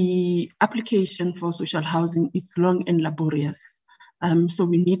the application for social housing is long and laborious. So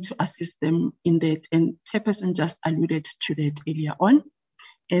we need to assist them in that. And Chairperson just alluded to that earlier on.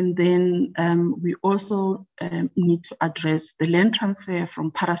 And then we also need to address the land transfer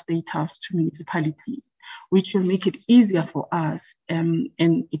from parastatals to municipalities, which will make it easier for us and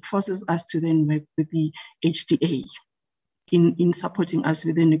it forces us to then work with the HDA in supporting us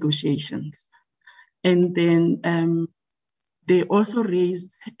with the negotiations. And then they also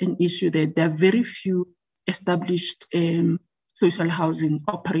raised an issue that there are very few established social housing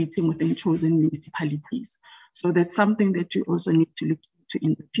operating within chosen municipalities. So that's something that we also need to look into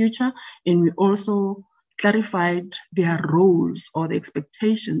in the future. And we also clarified their roles or the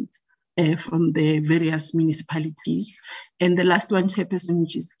expectations from the various municipalities. And the last one, Chairperson,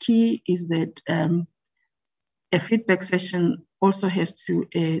 which is key, is that a feedback session also has to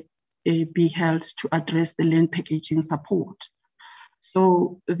be held to address the land packaging support.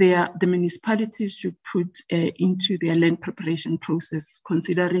 So the municipalities should put into their land preparation process,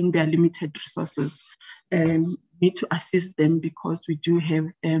 considering their limited resources, need to assist them because we do have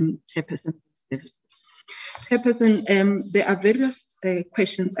Chairperson services. Chairperson, there are various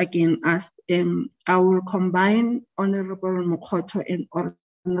questions again asked. I will combine Honorable Mokgoto and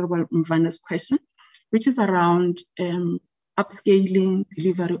Honorable Mvana's question, which is around upscaling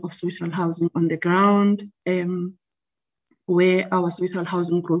delivery of social housing on the ground, where our social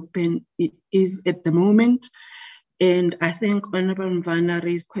housing growth plan is at the moment. And I think Honorable Mvana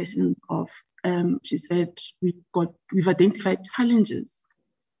raised questions of, she said, we've identified challenges.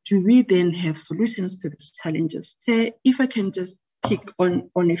 Do we then have solutions to these challenges? So if I can just pick on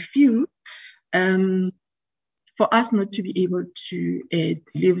a few, for us not to be able to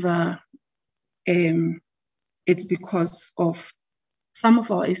deliver, it's because of some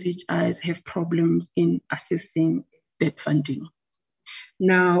of our SHIs have problems in assessing debt funding.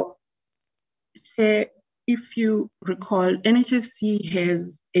 Now, if you recall, NHFC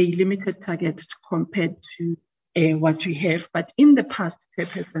has a limited target compared to what we have, but in the past,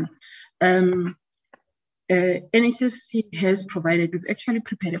 Chairperson, NHFC has provided, we've actually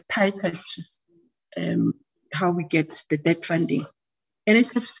prepared a pie chart to how we get the debt funding.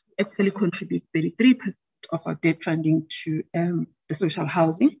 NHFC actually contributes 33% of our debt funding to the social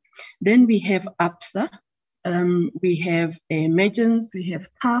housing. Then we have APSA, we have Megens, we have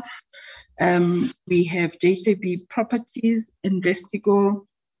TAF, we have JCB Properties, Investigo,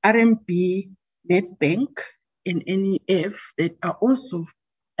 RMB, Netbank, and NEF that are also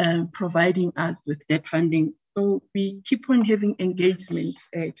providing us with debt funding. So we keep on having engagements,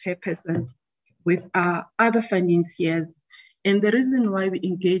 Chairperson, with our other financiers. And the reason why we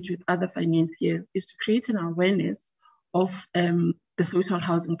engage with other financiers is to create an awareness of the social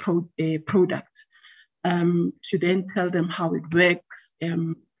housing product, to then tell them how it works,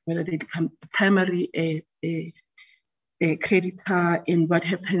 whether they become a primary a creditor, and what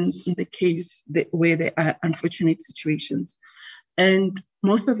happens in the case where there are unfortunate situations. And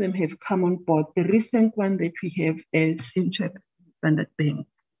most of them have come on board. The recent one that we have is Standard Bank.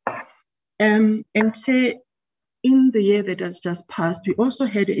 And say, in the year that has just passed, we also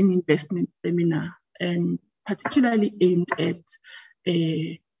had an investment seminar, particularly aimed at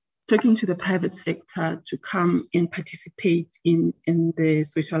talking to the private sector to come and participate in the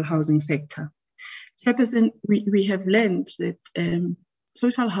social housing sector. Chairperson, we have learned that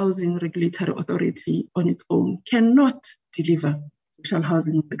Social Housing Regulatory Authority on its own cannot deliver social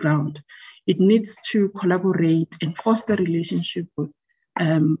housing on the ground. It needs to collaborate and foster relationship with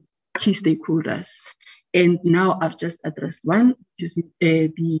key stakeholders. And now I've just addressed one, which is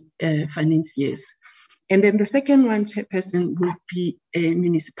the financiers. And then the second one, Chairperson, will be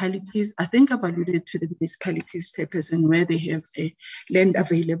municipalities. I think I've alluded to the municipalities, Chairperson, where they have land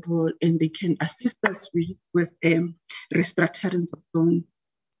available and they can assist us with restructurings of loans,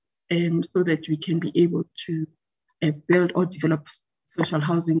 so that we can be able to build or develop social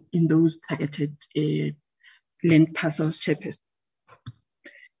housing in those targeted land parcels, Chairperson.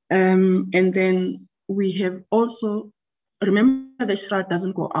 And then we have also, remember the SHRA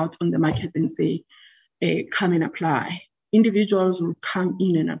doesn't go out on the market and say, come and apply. Individuals will come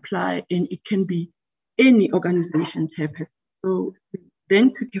in and apply, and it can be any organization, Chairperson. So we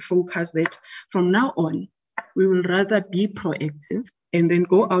then took a focus that from now on, we will rather be proactive and then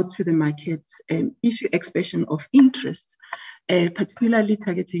go out to the market and issue expression of interest, particularly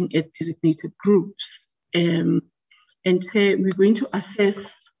targeting at designated groups. And we're going to assess,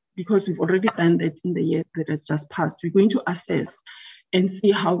 because we've already done that in the year that has just passed, we're going to assess and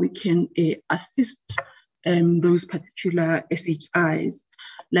see how we can assist those particular SHIs.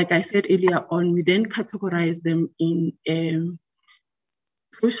 Like I said earlier on, we then categorize them in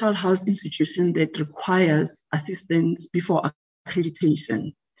social house institution that requires assistance before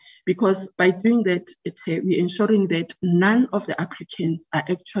accreditation. Because by doing that, we're ensuring that none of the applicants are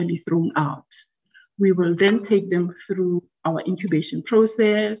actually thrown out. We will then take them through our incubation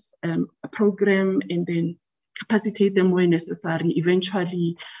process, a program, and then capacitate them where necessary.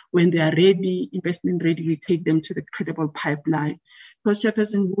 Eventually, when they are ready, investment ready, we take them to the credible pipeline. Because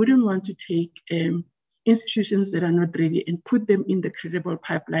Chairperson, we wouldn't want to take institutions that are not ready and put them in the credible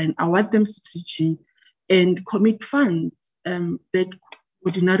pipeline, award them CCG, and commit funds that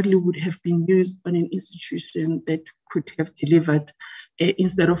ordinarily would have been used on an institution that could have delivered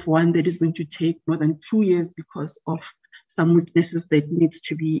instead of one that is going to take more than 2 years because of some weaknesses that needs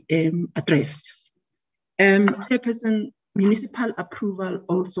to be addressed. Chairperson, municipal approval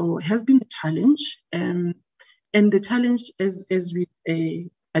also has been a challenge. And the challenge, as we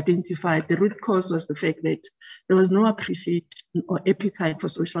identified, the root cause was the fact that there was no appreciation or appetite for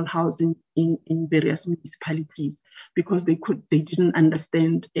social housing in various municipalities because they didn't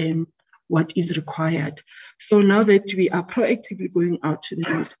understand what is required. So now that we are proactively going out to the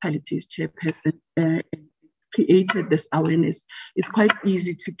municipalities, Chairperson, created this awareness, it's quite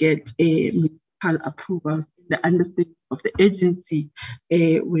easy to get municipal approvals, the understanding of the agency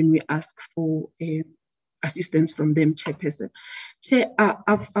when we ask for assistance from them, Chairperson. Chair,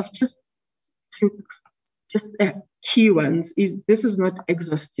 I've just took just key ones. This is not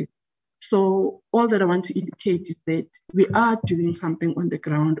exhaustive. So all that I want to indicate is that we are doing something on the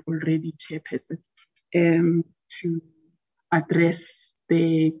ground already, Chairperson, to address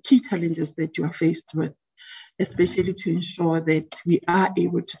the key challenges that you are faced with, especially to ensure that we are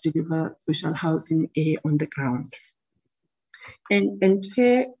able to deliver social housing on the ground. And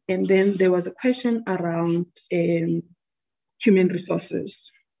Chair, and then there was a question around Human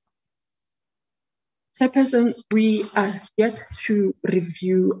Resources. Chairperson, we are yet to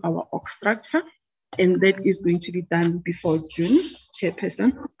review our org structure, and that is going to be done before June,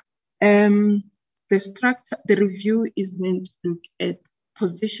 Chairperson. The review is meant to look at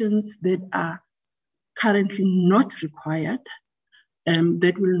positions that are currently not required,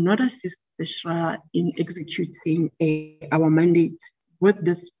 that will not assist the SHRA in executing our mandate with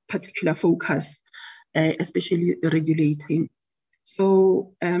this particular focus, especially regulating.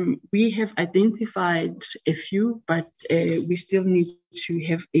 So we have identified a few, but we still need to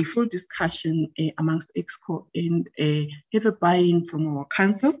have a full discussion amongst EXCO and have a buy-in from our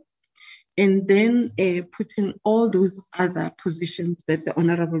council, and then put in all those other positions that the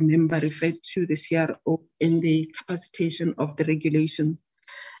Honorable Member referred to, the CRO and the capacitation of the regulations.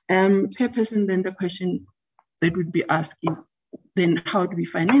 Chairperson, then the question that would be asked is, then how do we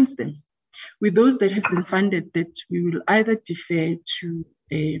finance them? With those that have been funded, that we will either defer to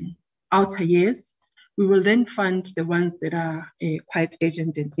outer years, we will then fund the ones that are quite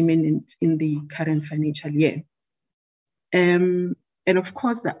urgent and imminent in the current financial year. And of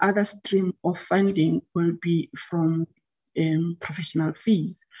course, the other stream of funding will be from professional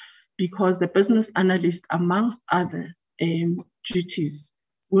fees, because the business analyst, amongst other duties,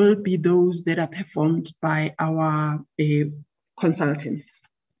 will be those that are performed by our consultants.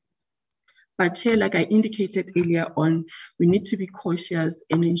 But Chair, like I indicated earlier on, we need to be cautious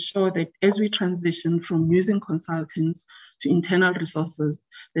and ensure that as we transition from using consultants to internal resources,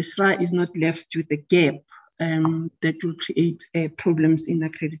 the SHRA is not left with a gap that will create problems in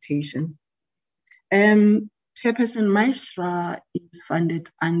accreditation. Chairperson, my SHRA is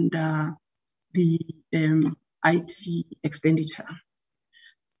funded under the IT expenditure.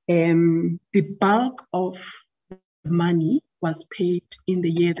 The bulk of money was paid in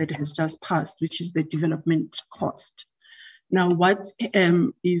the year that has just passed, which is the development cost. Now, what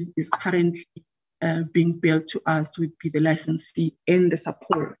is currently being billed to us would be the license fee and the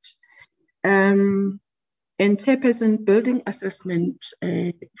support. And Chairperson, building assessment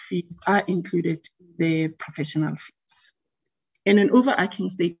fees are included in the professional fees. And an overarching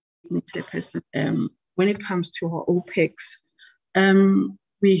statement, Chairperson, when it comes to our OPEX,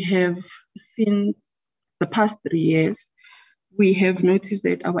 we have seen the past 3 years, we have noticed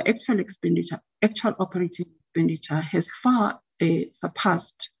that our actual operating expenditure has far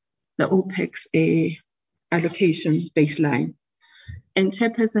surpassed the OPEX allocation baseline. And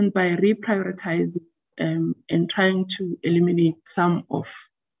Chairperson, by reprioritizing and trying to eliminate some of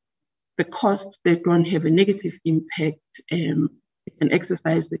the costs that don't have a negative impact, it's an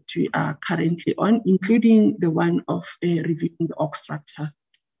exercise that we are currently on, including the one of reviewing the org structure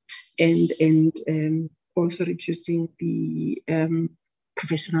and also reducing the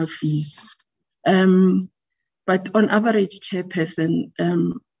professional fees. But on average, Chairperson,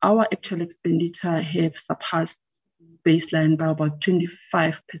 our actual expenditure have surpassed baseline by about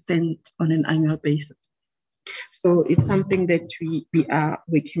 25% on an annual basis. So it's something that we are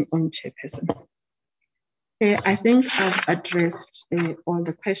working on, Chairperson. I think I've addressed all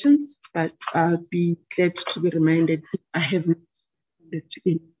the questions, but I'll be glad to be reminded if I haven't responded to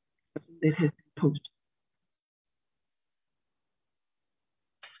any that has been posed.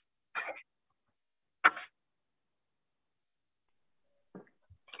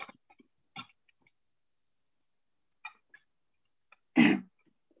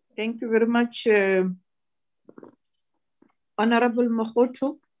 Thank you very much, Honorable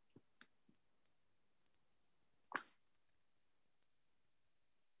Mogoto.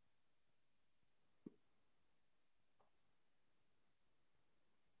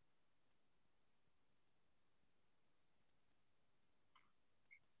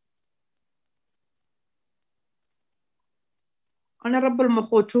 Honorable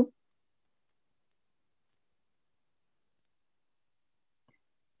Mogoto.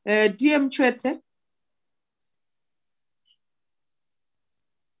 DM Chwete.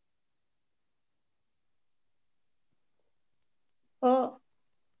 Oh,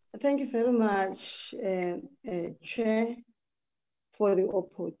 thank you very much, Chair, for the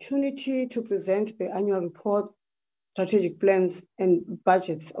opportunity to present the annual report, strategic plans and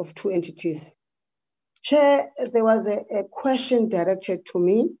budgets of 2 entities. Chair, there was a question directed to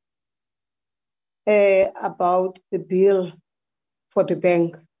me about the bill for the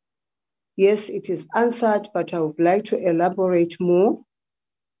bank. Yes, it is answered, but I would like to elaborate more.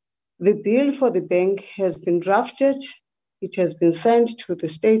 The bill for the bank has been drafted. It has been sent to the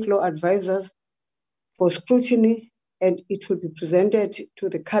state law advisors for scrutiny, and it will be presented to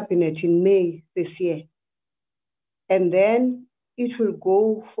the cabinet in May this year. And then it will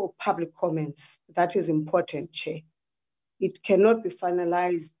go for public comments. That is important, Chair. it cannot be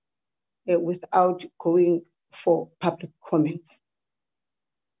finalized without going for public comments.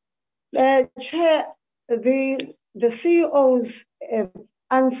 Chair, the CEOs have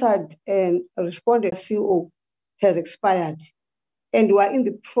answered and responded. CEO has expired, and we are in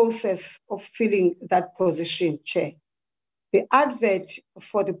the process of filling that position, Chair. The advert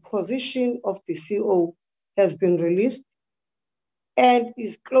for the position of the CEO has been released and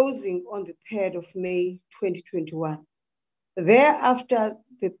is closing on the 3rd of May, 2021. Thereafter,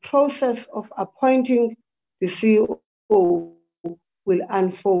 the process of appointing the CEO will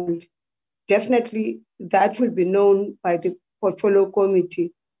unfold. Definitely, that will be known by the portfolio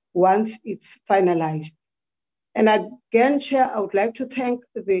committee once it's finalized. And again, Chair, I would like to thank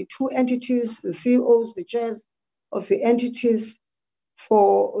the two entities, the CEOs, the chairs of the entities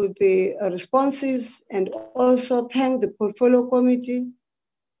for the responses, and also thank the portfolio committee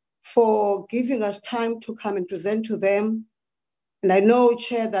for giving us time to come and present to them. And I know,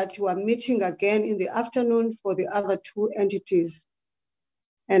 Chair, that you are meeting again in the afternoon for the other two entities.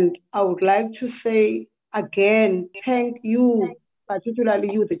 And I would like to say again, thank you,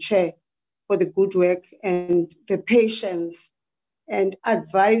 particularly you, the Chair, for the good work and the patience and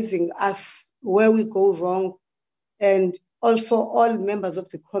advising us where we go wrong, and also all members of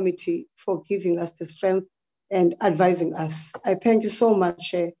the committee for giving us the strength and advising us. I thank you so much,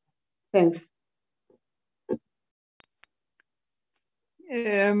 Chair. Thanks.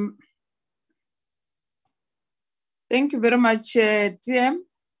 Thank you very much, TM.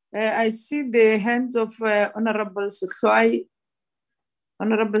 I see the hands of Honorable SHRA.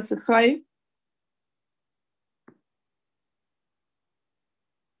 Honorable SHRA.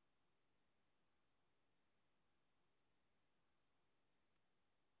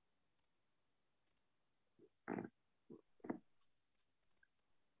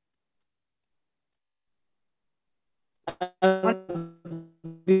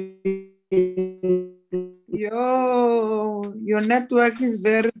 Your network is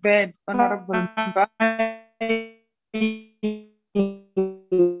very bad, Honorable Member.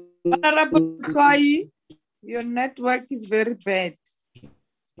 Honorable Khoi, your network is very bad.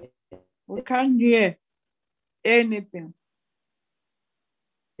 We can't hear anything.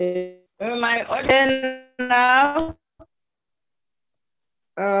 Am I audible now?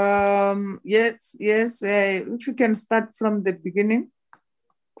 Yes. If you can start from the beginning.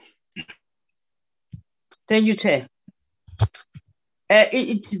 Thank you, Chair.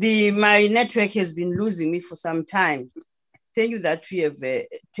 My network has been losing me for some time. Thank you that you have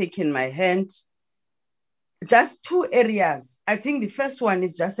taken my hand. Just two areas. I think the first one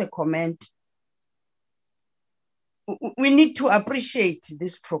is just a comment. We need to appreciate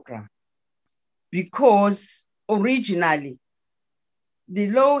this program because originally the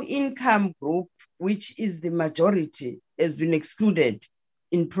low income group, which is the majority, has been excluded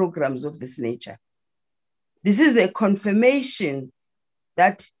in programs of this nature. This is a confirmation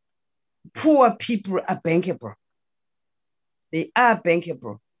that poor people are bankable. They are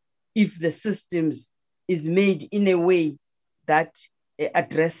bankable if the systems is made in a way that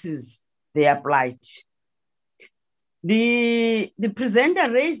addresses their plight. The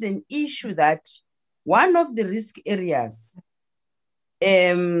presenter raised an issue that one of the risk areas,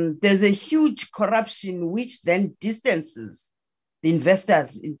 there's a huge corruption which then distances the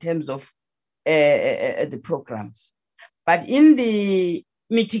investors in terms of the programs. But in the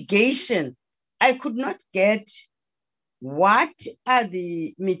mitigation, I could not get what are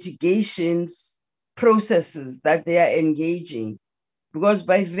the mitigations processes that they are engaging, because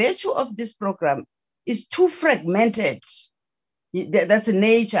by virtue of this program, it's too fragmented. That's a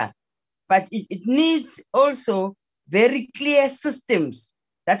nature, but it needs also very clear systems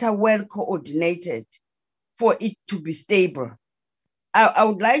that are well coordinated for it to be stable. I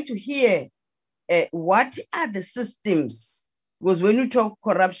would like to hear what are the systems, because when you talk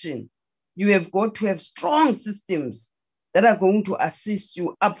corruption, you have got to have strong systems that are going to assist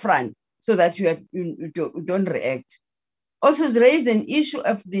you upfront so that you don't react. Also, it's raised an issue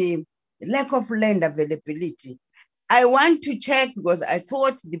of the lack of land availability. I want to check because I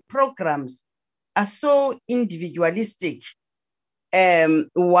thought the programs are so individualistic.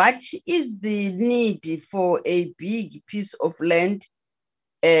 What is the need for a big piece of land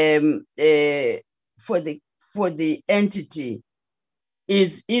for the entity?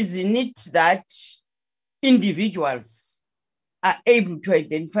 Is it that individuals are able to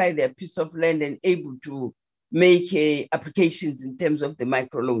identify their piece of land and able to make applications in terms of the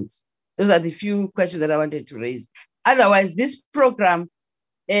microloans? Those are the few questions that I wanted to raise. Otherwise, this program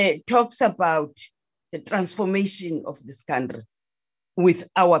talks about the transformation of this country with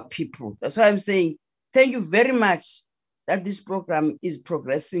our people. That's why I'm saying thank you very much that this program is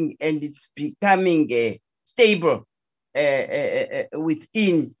progressing and it's becoming stable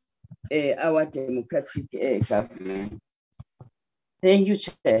within our democratic government. Thank you,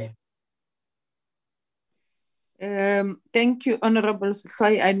 Chair. Thank you, Honorable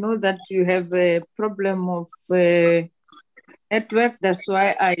Sufai. I know that you have a problem of network. That's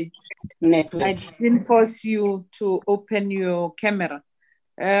why I didn't force you to open your camera.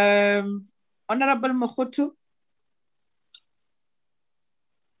 Honorable Mokotu.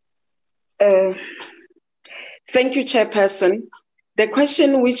 Thank you, Chairperson. The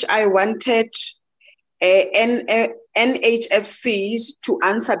question which I wanted NHFC to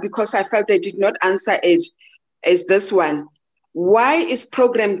answer, because I felt they did not answer it, is this one. Why is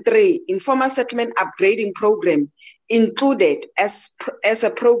Program 3, Informal Settlement Upgrading Program, included as a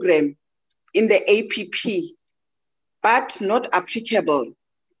program in the APP, but not applicable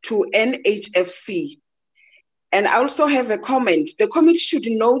to NHFC? And I also have a comment. The committee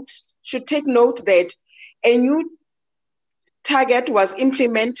should take note that a new target was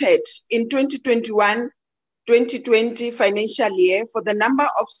implemented in 2021-2020 financial year for the number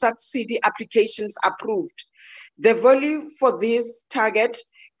of subsidy applications approved. The value for this target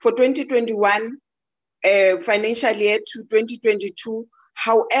for 2021 financial year to 2022,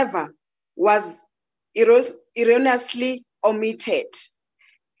 however, was erroneously omitted.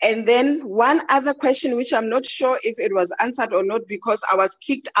 And then one other question, which I'm not sure if it was answered or not, because I was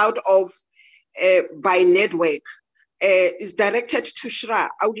kicked out of by network, is directed to SHRA.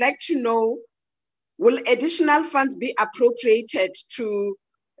 I would like to know, will additional funds be appropriated to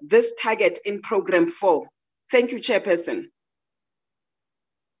this target in Program 4? Thank you, Chairperson.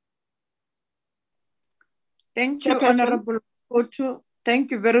 Thank you, Honorable Kotu.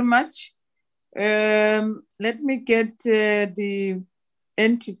 Thank you very much. Let me get the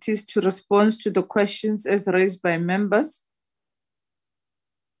entities to respond to the questions as raised by members.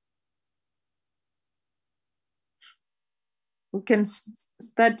 We can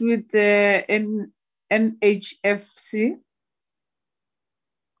start with the NHFC.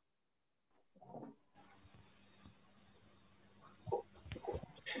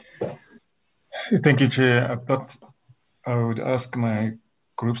 Thank you, Chair. I thought I would ask my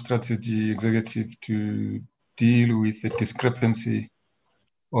group strategy executive to deal with the discrepancy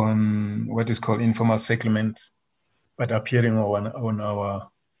on what is called informal settlement, but appearing on our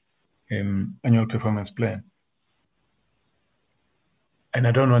annual performance plan. And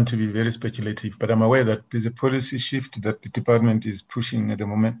I don't want to be very speculative, but I'm aware that there's a policy shift that the department is pushing at the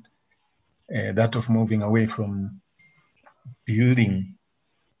moment, that of moving away from building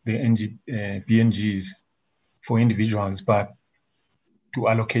the BNGs for individuals, but to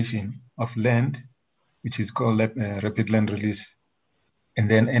allocation of land, which is called rapid land release, and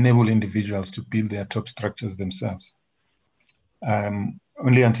then enable individuals to build their top structures themselves. I'm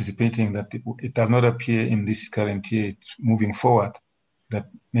only anticipating that it does not appear in this current year. It's moving forward, that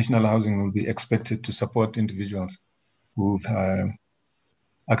national housing will be expected to support individuals who've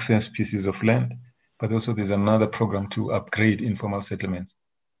accessed pieces of land, but also there's another program to upgrade informal settlements.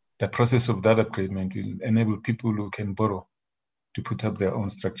 The process of that upgradement will enable people who can borrow to put up their own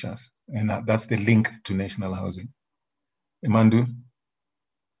structures. And that's the link to national housing. Emandu?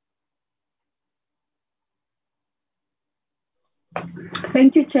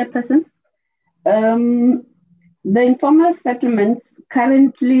 Thank you, Chairperson. The informal settlements,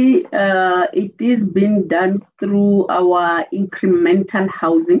 currently it is being done through our incremental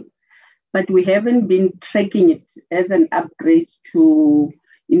housing, but we haven't been tracking it as an upgrade to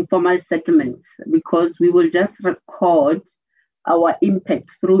informal settlements, because we will just record our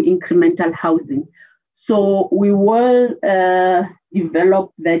impact through incremental housing. So we will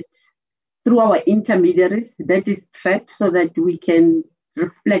develop that through our intermediaries, that is tracked, so that we can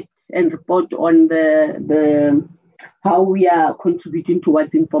reflect and report on the how we are contributing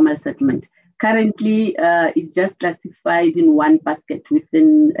towards informal settlement. Currently, it's just classified in one basket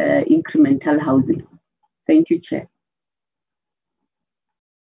within incremental housing. Thank you, Chair.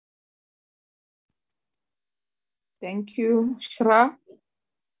 Thank you, SHRA.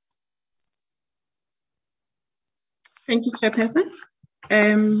 Thank you, Chairperson.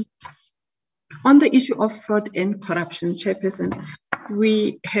 On the issue of fraud and corruption, Chairperson,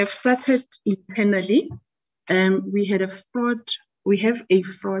 we have started internally. We have a fraud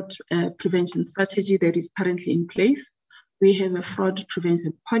prevention strategy that is currently in place. We have a fraud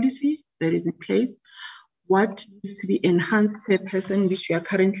prevention policy that is in place. What needs to be enhanced, Chairperson, which we are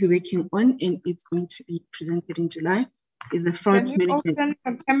currently working on, and it's going to be presented in July, is the fraud management. Can you open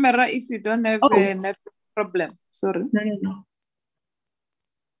your camera if you don't have a network problem? Sorry. No.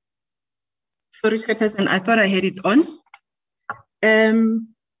 Sorry, Chairperson, I thought I had it on.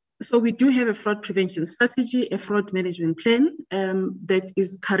 So we do have a fraud prevention strategy, a fraud management plan that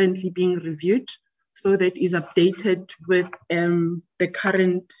is currently being reviewed. So that is updated with the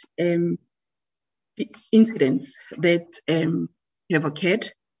current incidents that have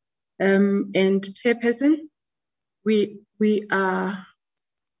occurred. And Chairperson, we are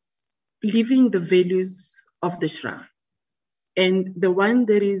living the values of the SHRA. And the one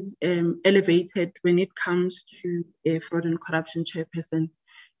that is elevated when it comes to a fraud and corruption chairperson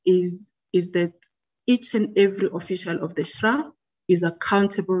is that each and every official of the SHRA is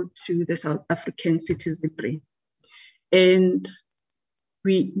accountable to the South African citizenry. And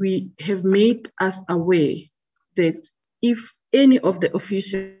we have made us aware that if any of the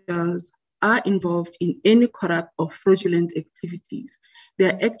officials are involved in any corrupt or fraudulent activities, they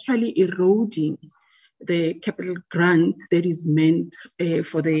are actually eroding the capital grant that is meant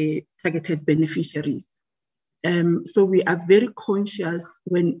for the targeted beneficiaries. So we are very conscious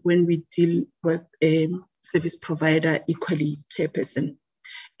when we deal with service provider equally, Chairperson.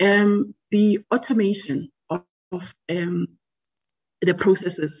 The automation of the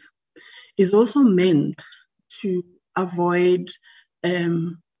processes is also meant to avoid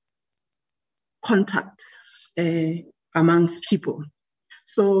contact among people.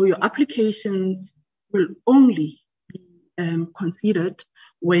 So your applications will only be considered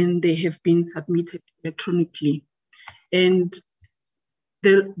when they have been submitted electronically. And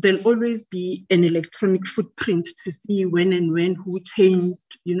there'll always be an electronic footprint to see when who changed,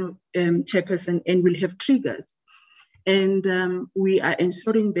 chairperson, and we'll have triggers. And we are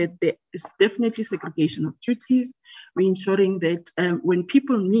ensuring that there is definitely segregation of duties. We're ensuring that when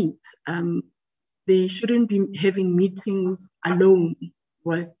people meet, they shouldn't be having meetings alone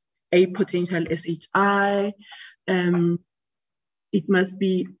with a potential SHI. It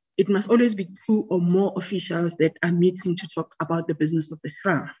must always be two or more officials that are meeting to talk about the business of the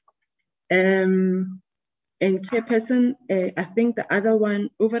SHRA. And Chairperson, I think the other one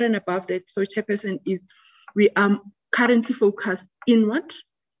over and above that, so Chairperson, is we are currently focused inward,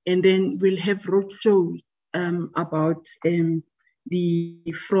 and then we'll have roadshows about the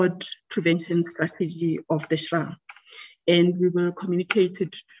fraud prevention strategy of the SHRA. And we will communicate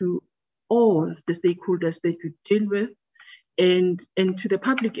it to all the stakeholders that we deal with and to the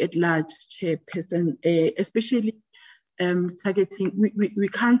public at large, Chairperson, especially targeting, we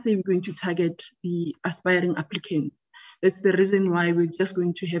can't say we're going to target the aspiring applicants. That's the reason why we're just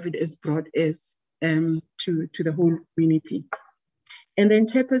going to have it as broad as to the whole community. And then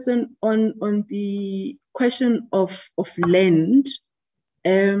Chairperson, on the question of land,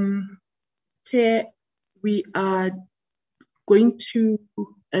 Chair, we are going to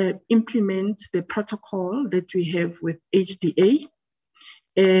implement the protocol that we have with HDA.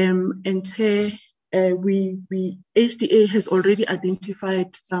 And Chair, HDA has already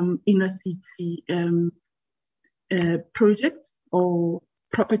identified some inner city projects or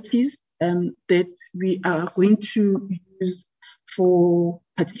properties that we are going to use for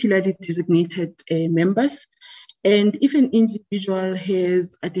particularly designated members. And if an individual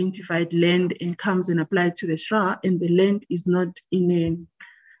has identified land and comes and applies to the SHRA, and the land is not in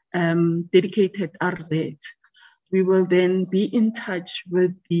a dedicated RZ, we will then be in touch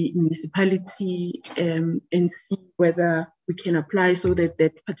with the municipality and see whether we can apply so that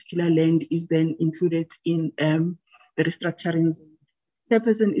that particular land is then included in the restructuring zone.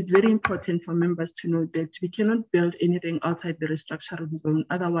 Chairperson, it's very important for members to know that we cannot build anything outside the restructuring zone.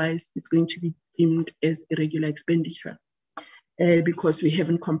 Otherwise, it's going to be deemed as irregular expenditure because we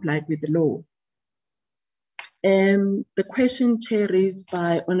haven't complied with the law. The question, Chair, raised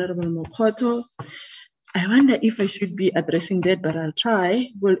by Honorable Mokoto, I wonder if I should be addressing that, but I'll try.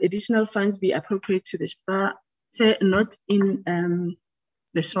 Will additional funds be appropriate to the SHRA? Chair, not in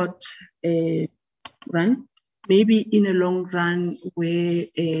the short run. Maybe in a long run where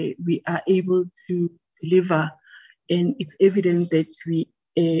we are able to deliver and it's evident that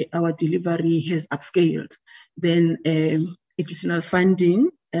our delivery has upscaled, then additional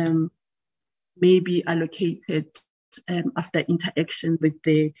funding may be allocated after interaction with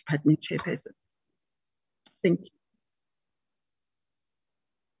the department chairperson. Thank you.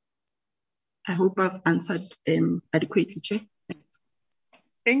 I hope I've answered adequately, Chair.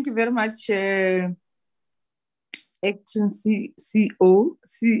 Thank you very much, Acting CEO.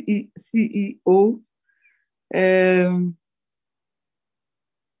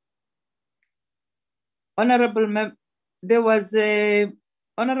 Honorable there was a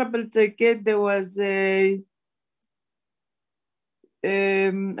Honorable Teke, there was a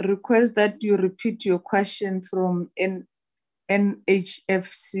request that you repeat your question from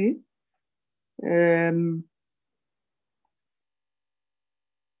NHFC.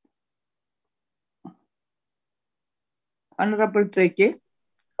 Honorable Tseke.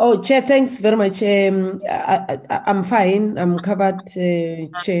 Oh, Chair, thanks very much. I'm fine. I'm covered,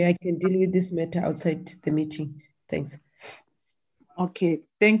 Chair. I can deal with this matter outside the meeting. Thanks. Okay,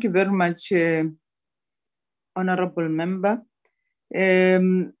 thank you very much, Honorable Member.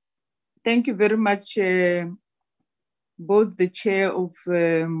 Thank you very much, both the Chair of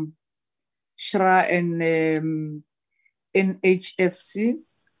SHRA and NHFC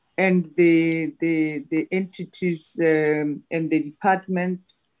and the entities and the department.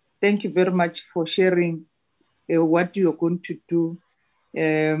 Thank you very much for sharing what you're going to do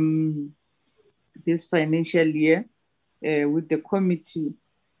this financial year with the committee.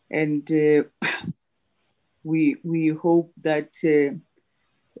 And we hope that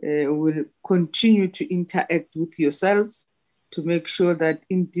we'll continue to interact with yourselves to make sure that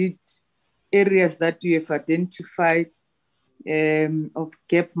indeed areas that you have identified of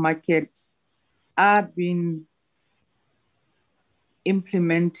gap market are being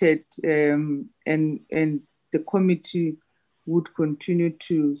implemented, and the committee would continue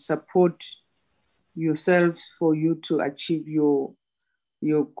to support yourselves for you to achieve your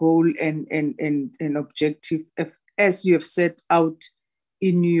goal and objective as you have set out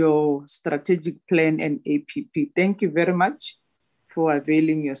in your strategic plan and APP. Thank you very much for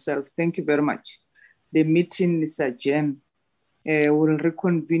availing yourself. Thank you very much. The meeting is adjourned. We'll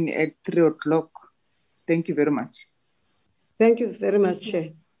reconvene at 3 o'clock. Thank you very much. Thank you very much,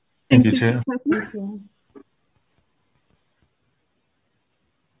 Chair. Thank you, Chair. Thank you.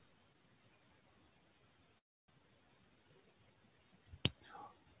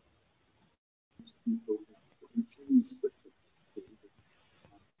 Confused.